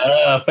medias?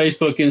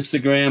 Facebook,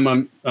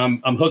 Instagram.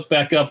 I'm hooked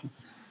back up.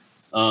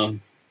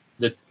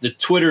 The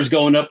Twitter's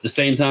going up the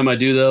same time I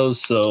do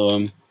those.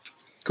 So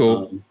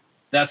cool.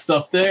 That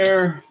stuff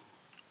there.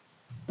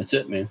 That's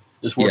it, man.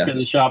 Just working in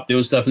the shop,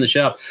 doing stuff in the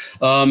shop.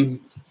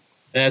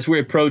 As we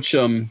approach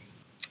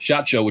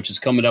SHOT Show, which is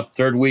coming up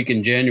third week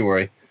in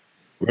January,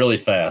 really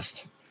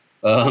fast.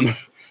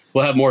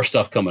 We'll have more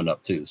stuff coming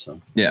up too.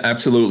 So yeah,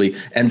 absolutely.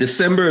 And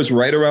December is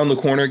right around the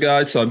corner,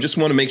 guys. So I just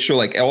want to make sure,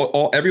 like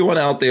everyone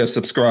out there,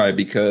 subscribe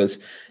because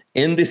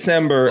in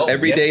December,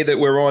 every day that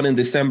we're on in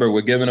December,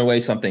 we're giving away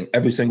something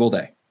every single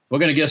day. We're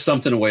gonna give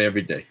something away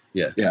every day.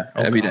 Yeah,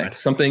 every day.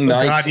 Something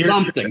nice.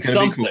 Something.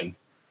 Cool.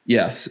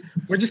 Yes.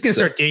 We're just gonna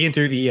start digging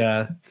through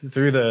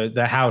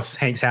the house,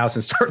 Hank's house,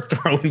 and start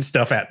throwing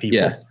stuff at people.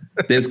 Yeah.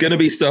 There's going to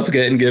be stuff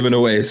getting given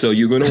away, so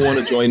you're going to want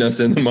to join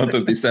us in the month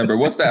of December.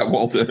 What's that,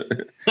 Walter?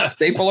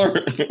 Stapler?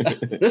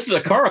 This is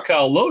a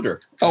Caracal loader.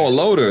 Oh, a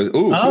loader.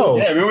 Ooh. Oh.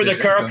 Yeah, remember the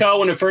Caracal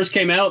when it first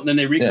came out, and then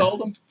they recalled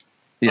them?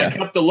 I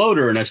kept the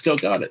loader and I still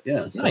got it.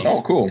 Yeah. So. Nice.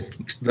 Oh, cool.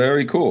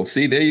 Very cool.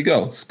 See, there you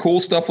go. It's cool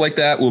stuff like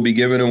that will be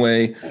given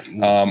away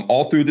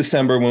all through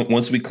December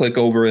once we click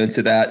over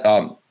into that.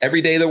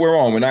 Every day that we're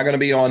on, we're not going to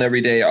be on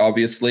every day,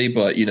 obviously,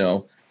 but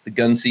the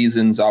gun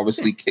season's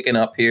obviously kicking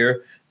up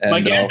here. And,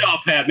 my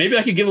Gandalf hat. Maybe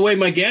I could give away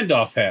my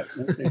Gandalf hat.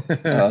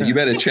 You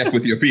better check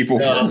with your people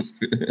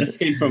first. This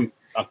came from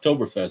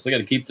Oktoberfest. I got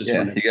to keep this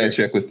one. You got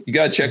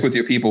to check with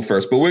your people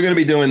first. But we're going to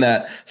be doing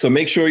that. So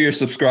make sure you're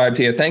subscribed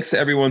here. Thanks to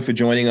everyone for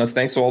joining us.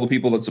 Thanks to all the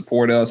people that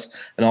support us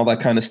and all that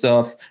kind of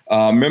stuff.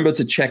 Remember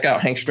to check out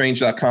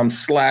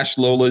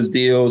hankstrange.com/Lola's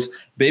deals.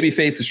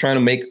 Babyface is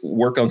trying to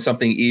work on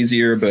something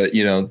easier, but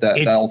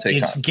that'll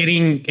take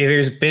time.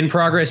 There's been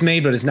progress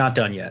made, but it's not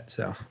done yet.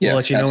 So we'll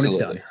let you know when it's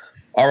done.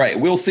 All right.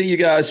 We'll see you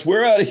guys.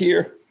 We're out of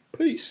here.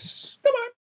 Peace.